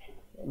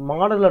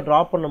மாடலில் ட்ரா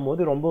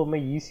பண்ணும்போது ரொம்பவுமே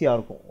ஈஸியாக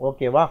இருக்கும்.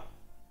 ஓகேவா?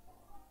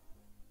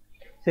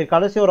 சரி,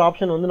 கடைசி ஒரு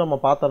ஆப்ஷன் வந்து நம்ம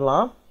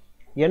பார்த்துடலாம்.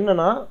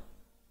 என்னன்னா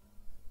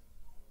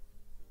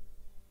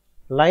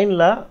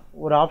லைனில்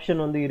ஒரு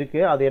ஆப்ஷன் வந்து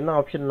இருக்குது. அது என்ன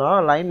ஆப்ஷன்னா,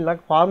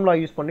 லைனில் ஃபார்முலா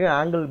யூஸ் பண்ணி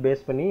ஆங்கிள்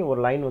பேஸ் பண்ணி ஒரு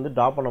லைன் வந்து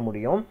ட்ரா பண்ண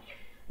முடியும்.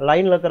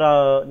 லைனில் இருக்கிற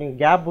நீங்கள்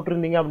கேப்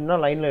விட்டுருந்தீங்க அப்படின்னா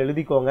லைனில்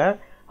எழுதிக்கோங்க.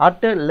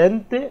 At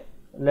length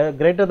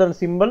greater than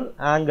simple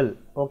angle.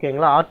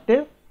 ஓகேங்களா? At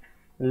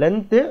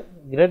length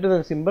greater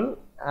than simple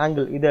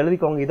angle இது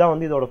எழுதிக்கோங்க. இதான்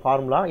வந்து இதோட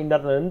ஃபார்முலா. இந்த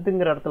இடத்துல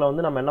லென்த்துங்கிற இடத்துல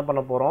வந்து நம்ம என்ன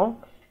பண்ண போகிறோம்,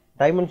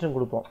 டைமென்ஷன்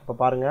கொடுப்போம். இப்போ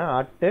பாருங்கள்,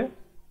 அட்டு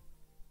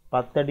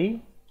 10 அடி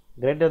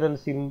கிரேட்டர் தென்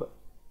சிம்பிள்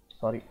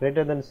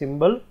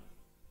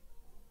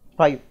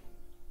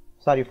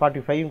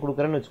 45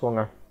 கொடுக்குறேன்னு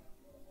வச்சுக்கோங்க.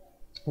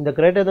 இந்த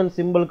கிரேட்டர் தென்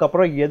சிம்பிளுக்கு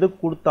அப்புறம் எது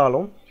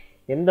கொடுத்தாலும்,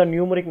 எந்த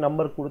நியூமரிக்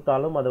நம்பர்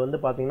கொடுத்தாலும் அது வந்து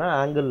பார்த்தீங்கன்னா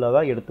ஆங்கிளில்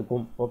தான்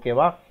எடுத்துக்கும்.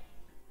 ஓகேவா?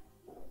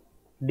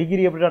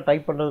 டிகிரி எப்படிடா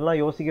டைப் பண்ணுறதுலாம்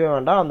யோசிக்கவே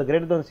வேண்டாம். அந்த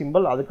கிரேட்டர் தென்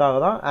சிம்பிள் அதுக்காக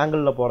தான்,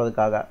 ஆங்கிளில்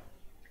போகிறதுக்காக.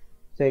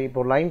 சரி,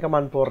 இப்போ லைன்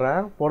கமாண்ட்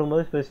போடுறேன்.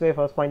 போடும்போது ஸ்பெசிஃபை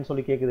ஃபர்ஸ்ட் பாயிண்ட்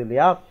சொல்லி கேட்குது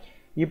இல்லையா?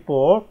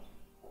 இப்போது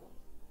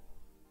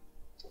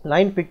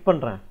லைன் பிக்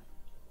பண்ணுறேன்.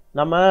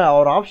 நம்ம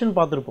ஒரு ஆப்ஷன்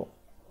பார்த்துருப்போம்.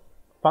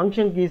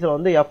 ஃபங்க்ஷன் கீஸில்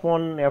வந்து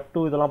F1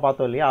 F2 இதெல்லாம்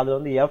பார்த்தோம் இல்லையா? அது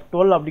வந்து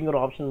F12 அப்படிங்கிற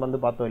ஆப்ஷன் வந்து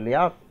பார்த்தோம்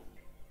இல்லையா?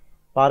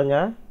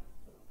 பாருங்கள்,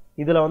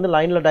 இதில் வந்து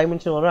லைனில்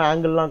டைமென்ஷன் வரும்,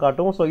 ஆங்கிள்லாம்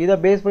காட்டும். ஸோ இதை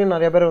பேஸ் பண்ணி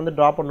நிறைய பேர் வந்து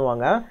ட்ரா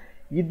பண்ணுவாங்க.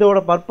 இதோட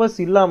பர்பஸ்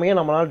இல்லாமையே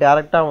நம்மளால்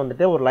டேரெக்டாக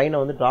வந்துட்டு ஒரு லைனை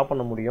வந்து ட்ரா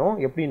பண்ண முடியும்.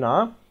 எப்படின்னா,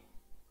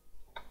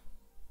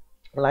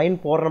 லைன்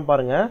போடுறேன்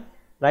பாருங்கள்.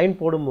 லைன்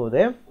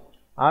போடும்போது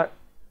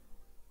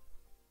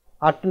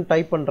அட்டுன்னு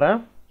டைப் பண்ணுறேன்.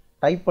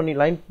 டைப் பண்ணி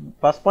லைன்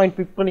ஃபஸ்ட் பாயிண்ட்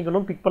பிக்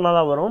பண்ணிக்கணும். பிக் பண்ணால்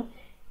தான் வரும்.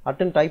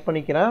 அட்டுன்னு டைப்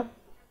பண்ணிக்கிறேன்.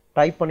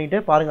 டைப் பண்ணிவிட்டு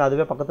பாருங்கள்,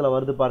 அதுவே பக்கத்தில்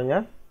வருது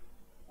பாருங்கள்.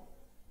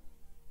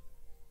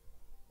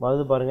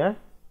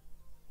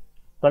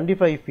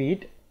 25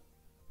 feet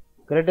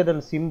greater than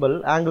symbol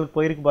angle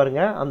போயிருக்கு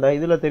பாருங்கள். அந்த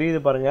இதில் தெரியுது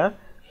பாருங்கள்,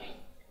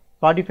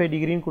 45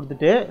 டிகிரின்னு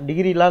கொடுத்துட்டு,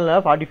 டிகிரிலாம் இல்லை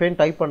 45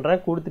 டைப்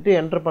பண்ணுறேன். கொடுத்துட்டு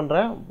என்டர்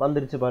பண்ணுறேன்,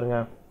 வந்துருச்சு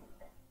பாருங்கள்.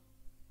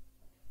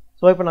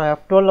 ஸோ இப்போ நான்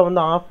F12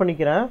 வந்து ஆஃப்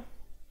பண்ணிக்கிறேன்.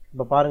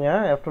 இப்போ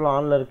பாருங்கள், F12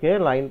 ஆனில் இருக்குது.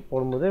 லைன்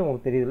போடும்போது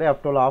உங்களுக்கு தெரியுதுல்ல,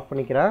 F12 ஆஃப்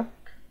பண்ணிக்கிறேன்.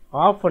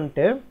 ஆஃப்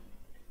பண்ணிட்டு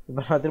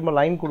இப்போ நான் திரும்ப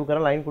லைன்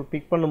கொடுக்குறேன். லைன்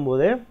பிக்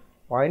பண்ணும்போது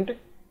பாயிண்ட்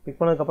பிக்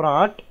பண்ணதுக்கப்புறம்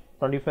at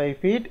 25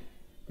 feet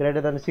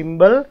greater than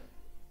symbol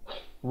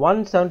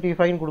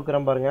 175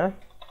 கொடுக்குறேன் பாருங்கள்.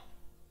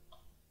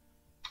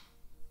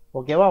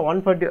 ஓகேவா?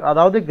 140,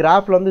 அதாவது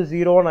கிராஃபில் வந்து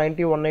 0,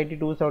 90, 180,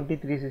 270,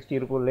 360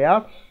 இருக்கும் இல்லையா?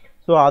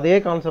 ஸோ அதே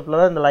கான்செப்டில்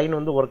தான் இந்த லைன்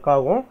வந்து ஒர்க்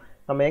ஆகும்.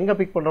 நம்ம எங்கே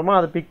பிக் பண்ணுறோமோ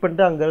அதை பிக்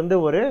பண்ணிட்டு அங்கேருந்து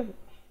ஒரு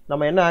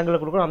நம்ம என்ன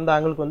ஆங்கிளில் கொடுக்குறோம் அந்த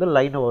ஆங்கிளுக்கு வந்து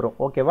லைன் வரும்.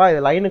 ஓகேவா?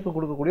 இது லைனுக்கு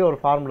கொடுக்கக்கூடிய ஒரு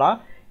ஃபார்முலா.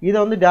 இதை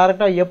வந்து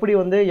டேரெக்டாக எப்படி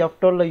வந்து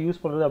F12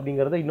 யூஸ் பண்ணுறது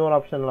அப்படிங்கிறத இன்னொரு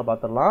ஆப்ஷனில்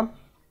பார்த்துடலாம்.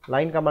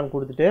 லைன் கமாண்ட்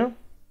கொடுத்துட்டு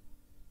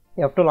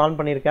F12 ஆன்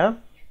பண்ணியிருக்கேன்.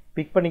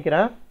 பிக்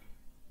பண்ணிக்கிறேன்.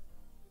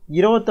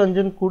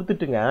 25ன்னு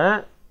கொடுத்துட்டுங்க,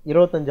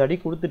 25 அடி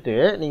கொடுத்துட்டு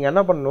நீங்கள்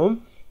என்ன பண்ணணும்,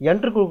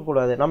 என்ட்ரு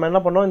கொடுக்கக்கூடாது. நம்ம என்ன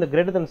பண்ணோம், இந்த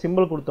கிரேட்டர் தென்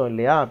சிம்பிள் கொடுத்தோம்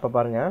இல்லையா? இப்போ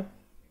பாருங்கள்,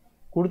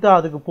 கொடுத்தா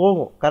அதுக்கு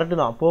போகும், கரெக்டு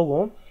தான்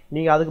போகும்.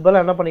 நீங்கள் அதுக்கு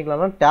பதிலாக என்ன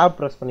பண்ணிக்கலாம்னா டேப்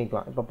ப்ரெஸ்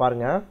பண்ணிக்கலாம். இப்போ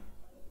பாருங்கள்,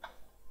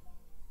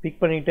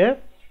 பிக் பண்ணிவிட்டு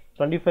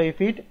 25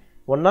 feet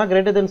ஒன்றா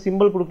கிரேட்டர் தென்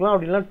சிம்பிள் கொடுக்கலாம்.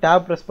 அப்படின்னா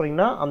டேப் ப்ரெஸ்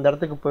பண்ணிங்கன்னா அந்த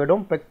இடத்துக்கு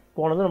போய்டும்.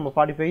 போனது நம்ம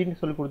 45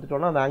 சொல்லி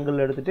கொடுத்துட்டோன்னா அந்த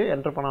ஆங்கிள் எடுத்துகிட்டு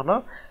என்டர் பண்ணோம்னா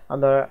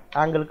அந்த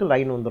ஆங்கிளுக்கு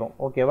லைன் வந்துடும்.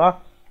 ஓகேவா?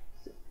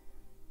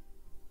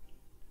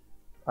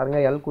 பாருங்க,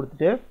 எல்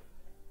கொடுத்துட்டு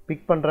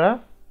பிக் பண்ணுறேன்.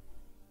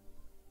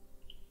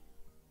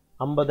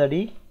 50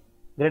 அடி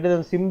greater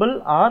than simple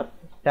R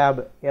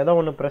tape ஏதோ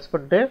ஒன்று ப்ரெஸ்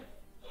பண்ணிட்டு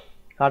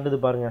காட்டுது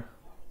பாருங்கள்,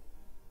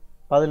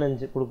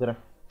 15 கொடுக்குறேன்.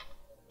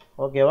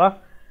 ஓகேவா?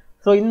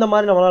 ஸோ இந்த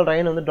மாதிரி நம்மளால்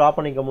லைன் வந்து ட்ரா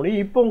பண்ணிக்க முடியும்.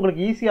 இப்போ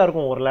உங்களுக்கு ஈஸியாக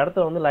இருக்கும். ஒரு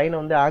இடத்துல வந்து லைனை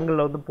வந்து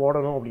ஆங்கிளில் வந்து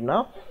போடணும் அப்படின்னா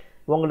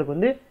உங்களுக்கு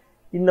வந்து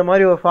இந்த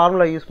மாதிரி ஒரு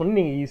ஃபார்முலா யூஸ் பண்ணி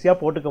நீங்கள் ஈஸியாக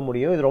போட்டுக்க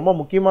முடியும். இது ரொம்ப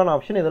முக்கியமான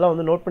ஆப்ஷன். இதெல்லாம்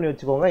வந்து நோட் பண்ணி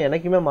வச்சுக்கோங்க,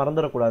 எனக்குமே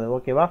மறந்துடக்கூடாது.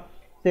 ஓகேவா?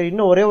 சரி,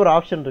 இன்னும் ஒரே ஒரு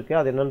ஆப்ஷன் இருக்குது.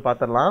 அது என்னென்னு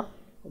பார்த்துடலாம்.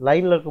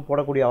 லைனில் இருக்க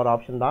போடக்கூடிய ஒரு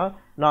ஆப்ஷன் தான்.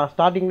 நான்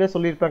ஸ்டார்டிங்லேயே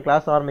சொல்லியிருப்பேன்,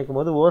 கிளாஸ் ஆரம்பிக்கும்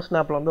போது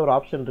ஸ்னாப்பில் வந்து ஒரு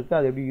ஆப்ஷன் இருக்குது.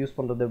 அது எப்படி யூஸ்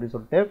பண்ணுறது அப்படின்னு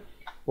சொல்லிட்டு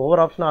ஒவ்வொரு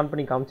ஆப்ஷனும் ஆன்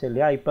பண்ணி காமிச்சேன்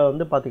இல்லையா? இப்போ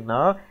வந்து பார்த்திங்கன்னா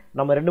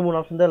நம்ம 2-3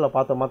 ஆப்ஷன் தான் இல்லை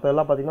பார்த்தோம்.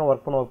 மற்றதெல்லாம் பார்த்திங்கன்னா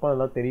ஒர்க் பண்ண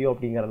எல்லாம் தெரியும்.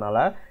 அப்படிங்கிறனால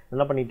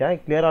என்ன பண்ணிட்டேன்,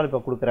 கிளியராக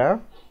இப்போ கொடுக்குறேன்.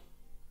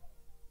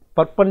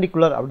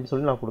 பர்பண்டிகுலர் அப்படின்னு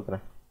சொல்லி நான்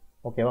கொடுக்குறேன்.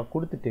 ஓகேவா?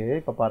 கொடுத்துட்டு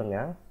இப்போ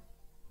பாருங்கள்,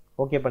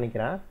 ஓகே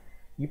பண்ணிக்கிறேன்.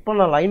 இப்போ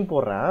நான் லைன்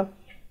போடுறேன்.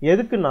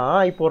 எதுக்குன்னா,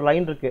 இப்போ ஒரு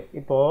லைன் இருக்குது,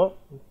 இப்போது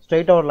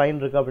ஸ்ட்ரைட்டாக ஒரு லைன்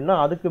இருக்குது அப்படின்னா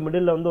அதுக்கு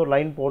மிடில் வந்து ஒரு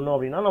லைன் போடணும்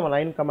அப்படின்னா நம்ம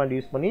லைன் கமாண்ட்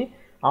யூஸ் பண்ணி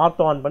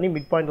ஆர்த்தோ ஆன் பண்ணி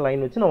மிட் பாயிண்ட்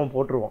லைன் வச்சு நம்ம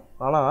போட்டுருவோம்.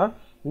 ஆனால்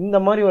இந்த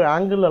மாதிரி ஒரு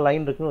ஆங்கிளில்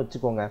லைன் இருக்குன்னு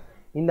வச்சுக்கோங்க.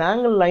 இந்த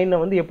ஆங்கிள் லைனை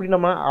வந்து எப்படி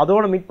நம்ம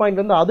அதோட மிட்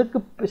பாயிண்ட் வந்து அதுக்கு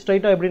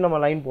ஸ்ட்ரைட்டாக எப்படி நம்ம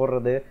லைன்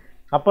போடுறது?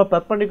 அப்போ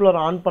பெர்பெண்டிகுலர்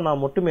ஆன்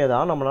பண்ணால் மட்டுமே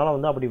தான் நம்மளால்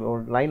வந்து அப்படி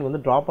ஒரு லைன்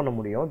வந்து ட்ரா பண்ண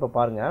முடியும். இப்போ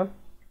பாருங்கள்,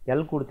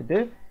 எல் கொடுத்துட்டு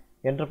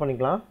என்டர்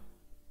பண்ணிக்கலாம்.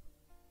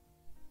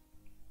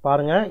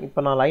 பாருங்கள்,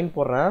 இப்போ நான் லைன்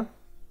போடுறேன்.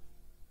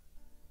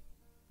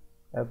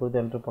 அதை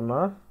கொடுத்து என்ட்ரு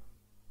பண்ணால்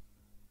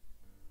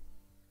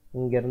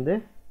இங்கேருந்து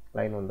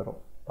லைன் வந்துடும்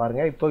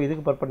பாருங்கள். இப்போ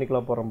இதுக்கு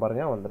பர்பெண்டிகுலர் போகிறோம்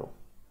பாருங்கள், வந்துடும்.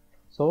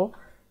 ஸோ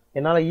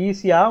என்னால்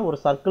ஈஸியாக ஒரு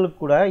சர்க்கிளுக்கு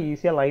கூட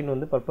ஈஸியாக லைன்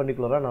வந்து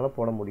பர்பெண்டிகுலராக என்னால்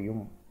போட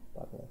முடியும்.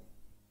 பாருங்கள்,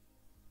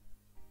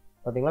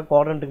 பார்த்தீங்களா,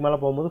 குவாட்ரண்ட்டுக்கு மேலே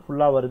போகும்போது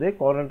ஃபுல்லாக வருது,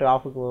 குவாட்ரண்ட்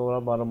ஆஃபுக்கு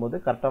வரும்போது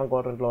கரெக்டான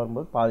குவாட்ரண்ட்டில்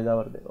வரும்போது பாதி தான்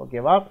வருது.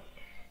 ஓகேவா,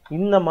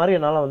 இந்த மாதிரி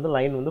என்னால் வந்து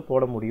லைன் வந்து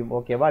போட முடியும்.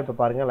 ஓகேவா, இப்போ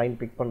பாருங்கள் லைன்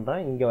பிக்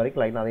பண்ணுறேன், இங்கே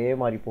வரைக்கும் லைன் அதே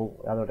மாதிரி போகும்,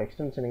 அதோட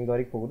எக்ஸ்டென்ஷன் இங்கே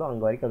வரைக்கும் போகுதோ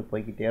அங்கே வரைக்கும் அது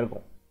போய்கிட்டே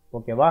இருக்கும்.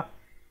 ஓகேவா,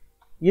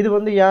 இது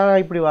வந்து ஏன்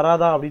இப்படி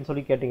வராதா அப்படின்னு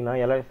சொல்லி கேட்டிங்கன்னா,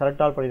 எல்லாம்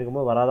செலக்ட் ஆல்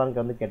பண்ணியிருக்கும்போது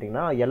வராதான்னு வந்து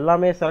கேட்டிங்கன்னா,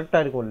 எல்லாமே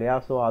செலக்டாக இருக்கும் இல்லையா.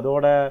 ஸோ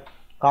அதோட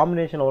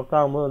காம்பினேஷன் ஒர்க்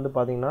ஆகும்போது வந்து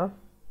பார்த்தீங்கன்னா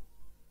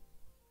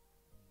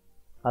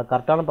அது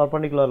கரெக்டான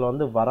பர்பெண்டிகுலரில்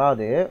வந்து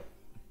வராது.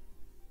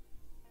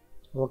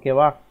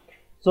 ஓகேவா,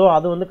 ஸோ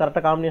அது வந்து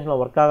கரெக்டாக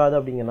காம்பினேஷனில் ஒர்க் ஆகாது.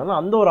 அப்படிங்கிறனால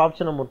அந்த ஒரு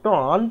ஆப்ஷனை மட்டும்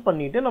ஆன்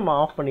பண்ணிவிட்டு நம்ம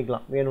ஆஃப்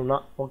பண்ணிக்கலாம் வேணும்னா.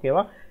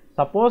 ஓகேவா,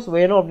 சப்போஸ்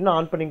வேணும் அப்படின்னா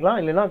ஆன் பண்ணிக்கலாம்,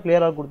 இல்லைனா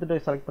கிளியராக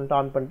கொடுத்துட்டு செலக்ட் பண்ணிட்டு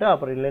ஆன் பண்ணிட்டு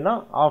அப்புறம் இல்லைன்னா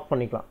ஆஃப்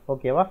பண்ணிக்கலாம்.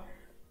 ஓகேவா,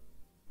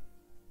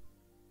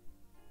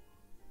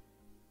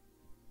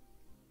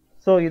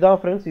 ஸோ இதான்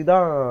ஃப்ரெண்ட்ஸ்,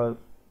 இதான்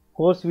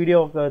கோர்ஸ் வீடியோ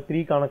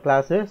 3க்கான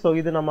கிளாஸு. ஸோ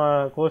இது நம்ம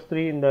கோர்ஸ்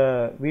 3 இந்த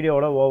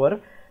வீடியோவோட ஓவர்.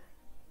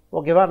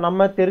 ஓகேவா,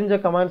 நம்ம தெரிஞ்ச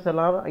கமெண்ட்ஸ்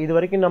எல்லாம் இது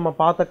வரைக்கும் நம்ம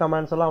பார்த்த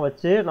கமெண்ட்ஸ் எல்லாம்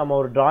வச்சு நம்ம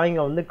ஒரு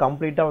டிராயிங்கை வந்து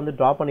கம்ப்ளீட்டாக வந்து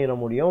ட்ரா பண்ணிட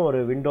முடியும். ஒரு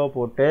விண்டோ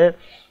போட்டு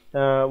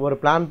ஒரு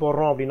பிளான்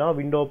போடுறோம் அப்படின்னா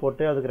விண்டோ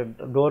போட்டு அதுக்கு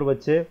டோர்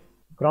வச்சு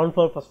ground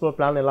floor first floor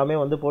plan எல்லாமே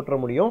வந்து போட்டுற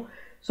முடியும்.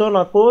 ஸோ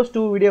நான் கோர்ஸ்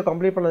 2 வீடியோ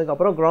கம்ப்ளீட்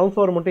பண்ணதுக்கப்புறம் கிரவுண்ட்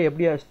ஃப்ளோர் மட்டும்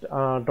எப்படி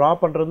ட்ரா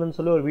பண்ணுறதுன்னு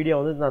சொல்லி ஒரு வீடியோ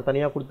வந்து நான்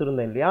தனியாக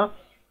கொடுத்துருந்தேன் இல்லையா.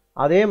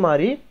 அதே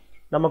மாதிரி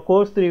நம்ம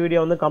கோர்ஸ் 3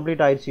 வீடியோ வந்து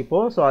கம்ப்ளீட் ஆயிடுச்சு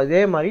இப்போது. ஸோ அதே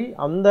மாதிரி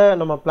அந்த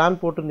நம்ம பிளான்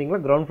போட்டிருந்தீங்களா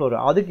கிரவுண்ட் ஃப்ளோர்,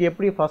 அதுக்கு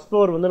எப்படி ஃபஸ்ட்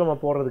ஃப்ளோர் வந்து நம்ம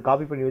போடுறது,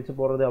 காப்பி பண்ணி வச்சு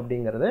போடுறது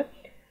அப்படிங்கிறது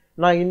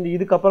நான்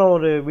இதுக்கப்புறம்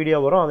ஒரு வீடியோ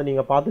வரும், அதை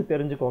நீங்கள் பார்த்து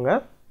தெரிஞ்சுக்கோங்க.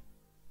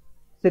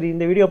 சரி,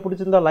 இந்த வீடியோ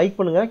பிடிச்சிருந்தா லைக்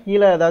பண்ணுங்கள்,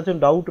 கீழே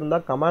ஏதாச்சும் டவுட்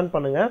இருந்தால் கமெண்ட்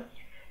பண்ணுங்கள்.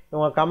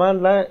 உங்கள்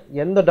கமெண்டில்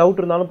எந்த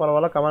டவுட் இருந்தாலும்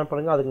பரவாயில்ல கமெண்ட்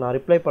பண்ணுங்கள், அதுக்கு நான்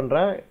ரிப்ளை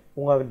பண்ணுறேன்.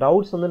 உங்கள்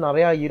டவுட்ஸ் வந்து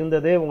நிறையா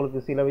இருந்தது,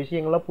 உங்களுக்கு சில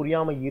விஷயங்கள்லாம்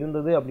புரியாமல்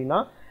இருந்தது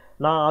அப்படின்னா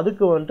நான்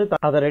அதுக்கு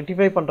வந்துட்டு அதை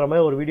ரெக்டிஃபை பண்ணுற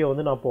மாதிரி ஒரு வீடியோ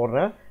வந்து நான்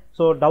போடுறேன்.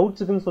 ஸோ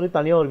டவுட்ஸுக்குன்னு சொல்லி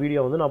தனியாக ஒரு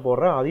வீடியோ வந்து நான்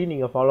போடுறேன், அதையும்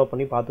நீங்கள் ஃபாலோ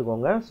பண்ணி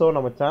பார்த்துக்கோங்க. ஸோ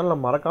நம்ம சேனலை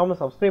மறக்காமல்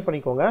சப்ஸ்கிரைப்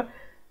பண்ணிக்கோங்க.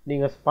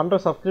 நீங்கள் பண்ணுற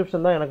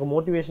சப்ஸ்கிரிப்ஷன் தான் எனக்கு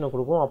மோட்டிவேஷனை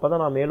கொடுக்கும், அப்போ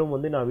தான் நான் மேலும்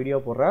வந்து நான் வீடியோ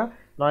போடுறேன்.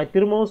 நான்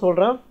திரும்பவும்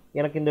சொல்கிறேன்,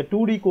 எனக்கு இந்த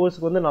 2D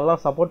கோர்ஸுக்கு வந்து நல்லா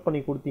சப்போர்ட்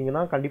பண்ணி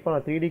கொடுத்தீங்கன்னா கண்டிப்பாக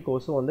நான் 3D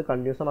கோர்ஸும் வந்து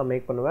கண்டினியூஸாக நான்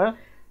மேக் பண்ணுவேன்.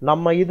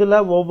 நம்ம இதில்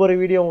ஒவ்வொரு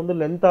வீடியோ வந்து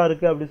லென்த்தாக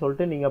இருக்குது அப்படின்னு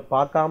சொல்லிட்டு நீங்கள்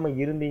பார்க்காம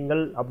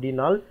இருந்தீங்கள்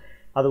அப்படின்னால்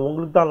அது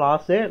உங்களுக்கு தான்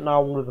லாஸு.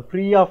 நான் உங்களுக்கு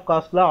ஃப்ரீ ஆஃப்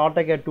காஸ்ட்டில்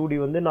AutoCAD 2D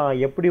வந்து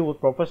நான் எப்படி ஒரு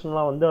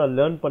ப்ரொஃபஷனலாக வந்து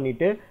லேர்ன்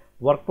பண்ணிவிட்டு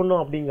ஒர்க்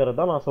பண்ணும் அப்படிங்கிறது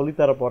தான் நான்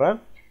சொல்லித்தர போகிறேன்.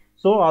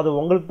 ஸோ அது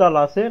உங்களுக்கு தான்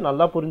லாஸு,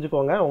 நல்லா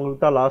புரிஞ்சுக்கோங்க,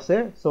 உங்களுக்கு தான் லாஸு.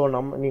 ஸோ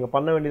நீங்கள்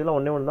பண்ண வேண்டியதெல்லாம்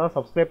ஒன்று தான்,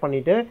 சப்ஸ்கிரைப்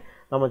பண்ணிவிட்டு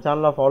நம்ம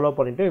சேனலை ஃபாலோ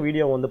பண்ணிவிட்டு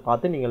வீடியோ வந்து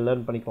பார்த்து நீங்கள்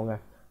லேர்ன் பண்ணிக்கோங்க.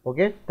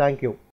 Okay, thank you.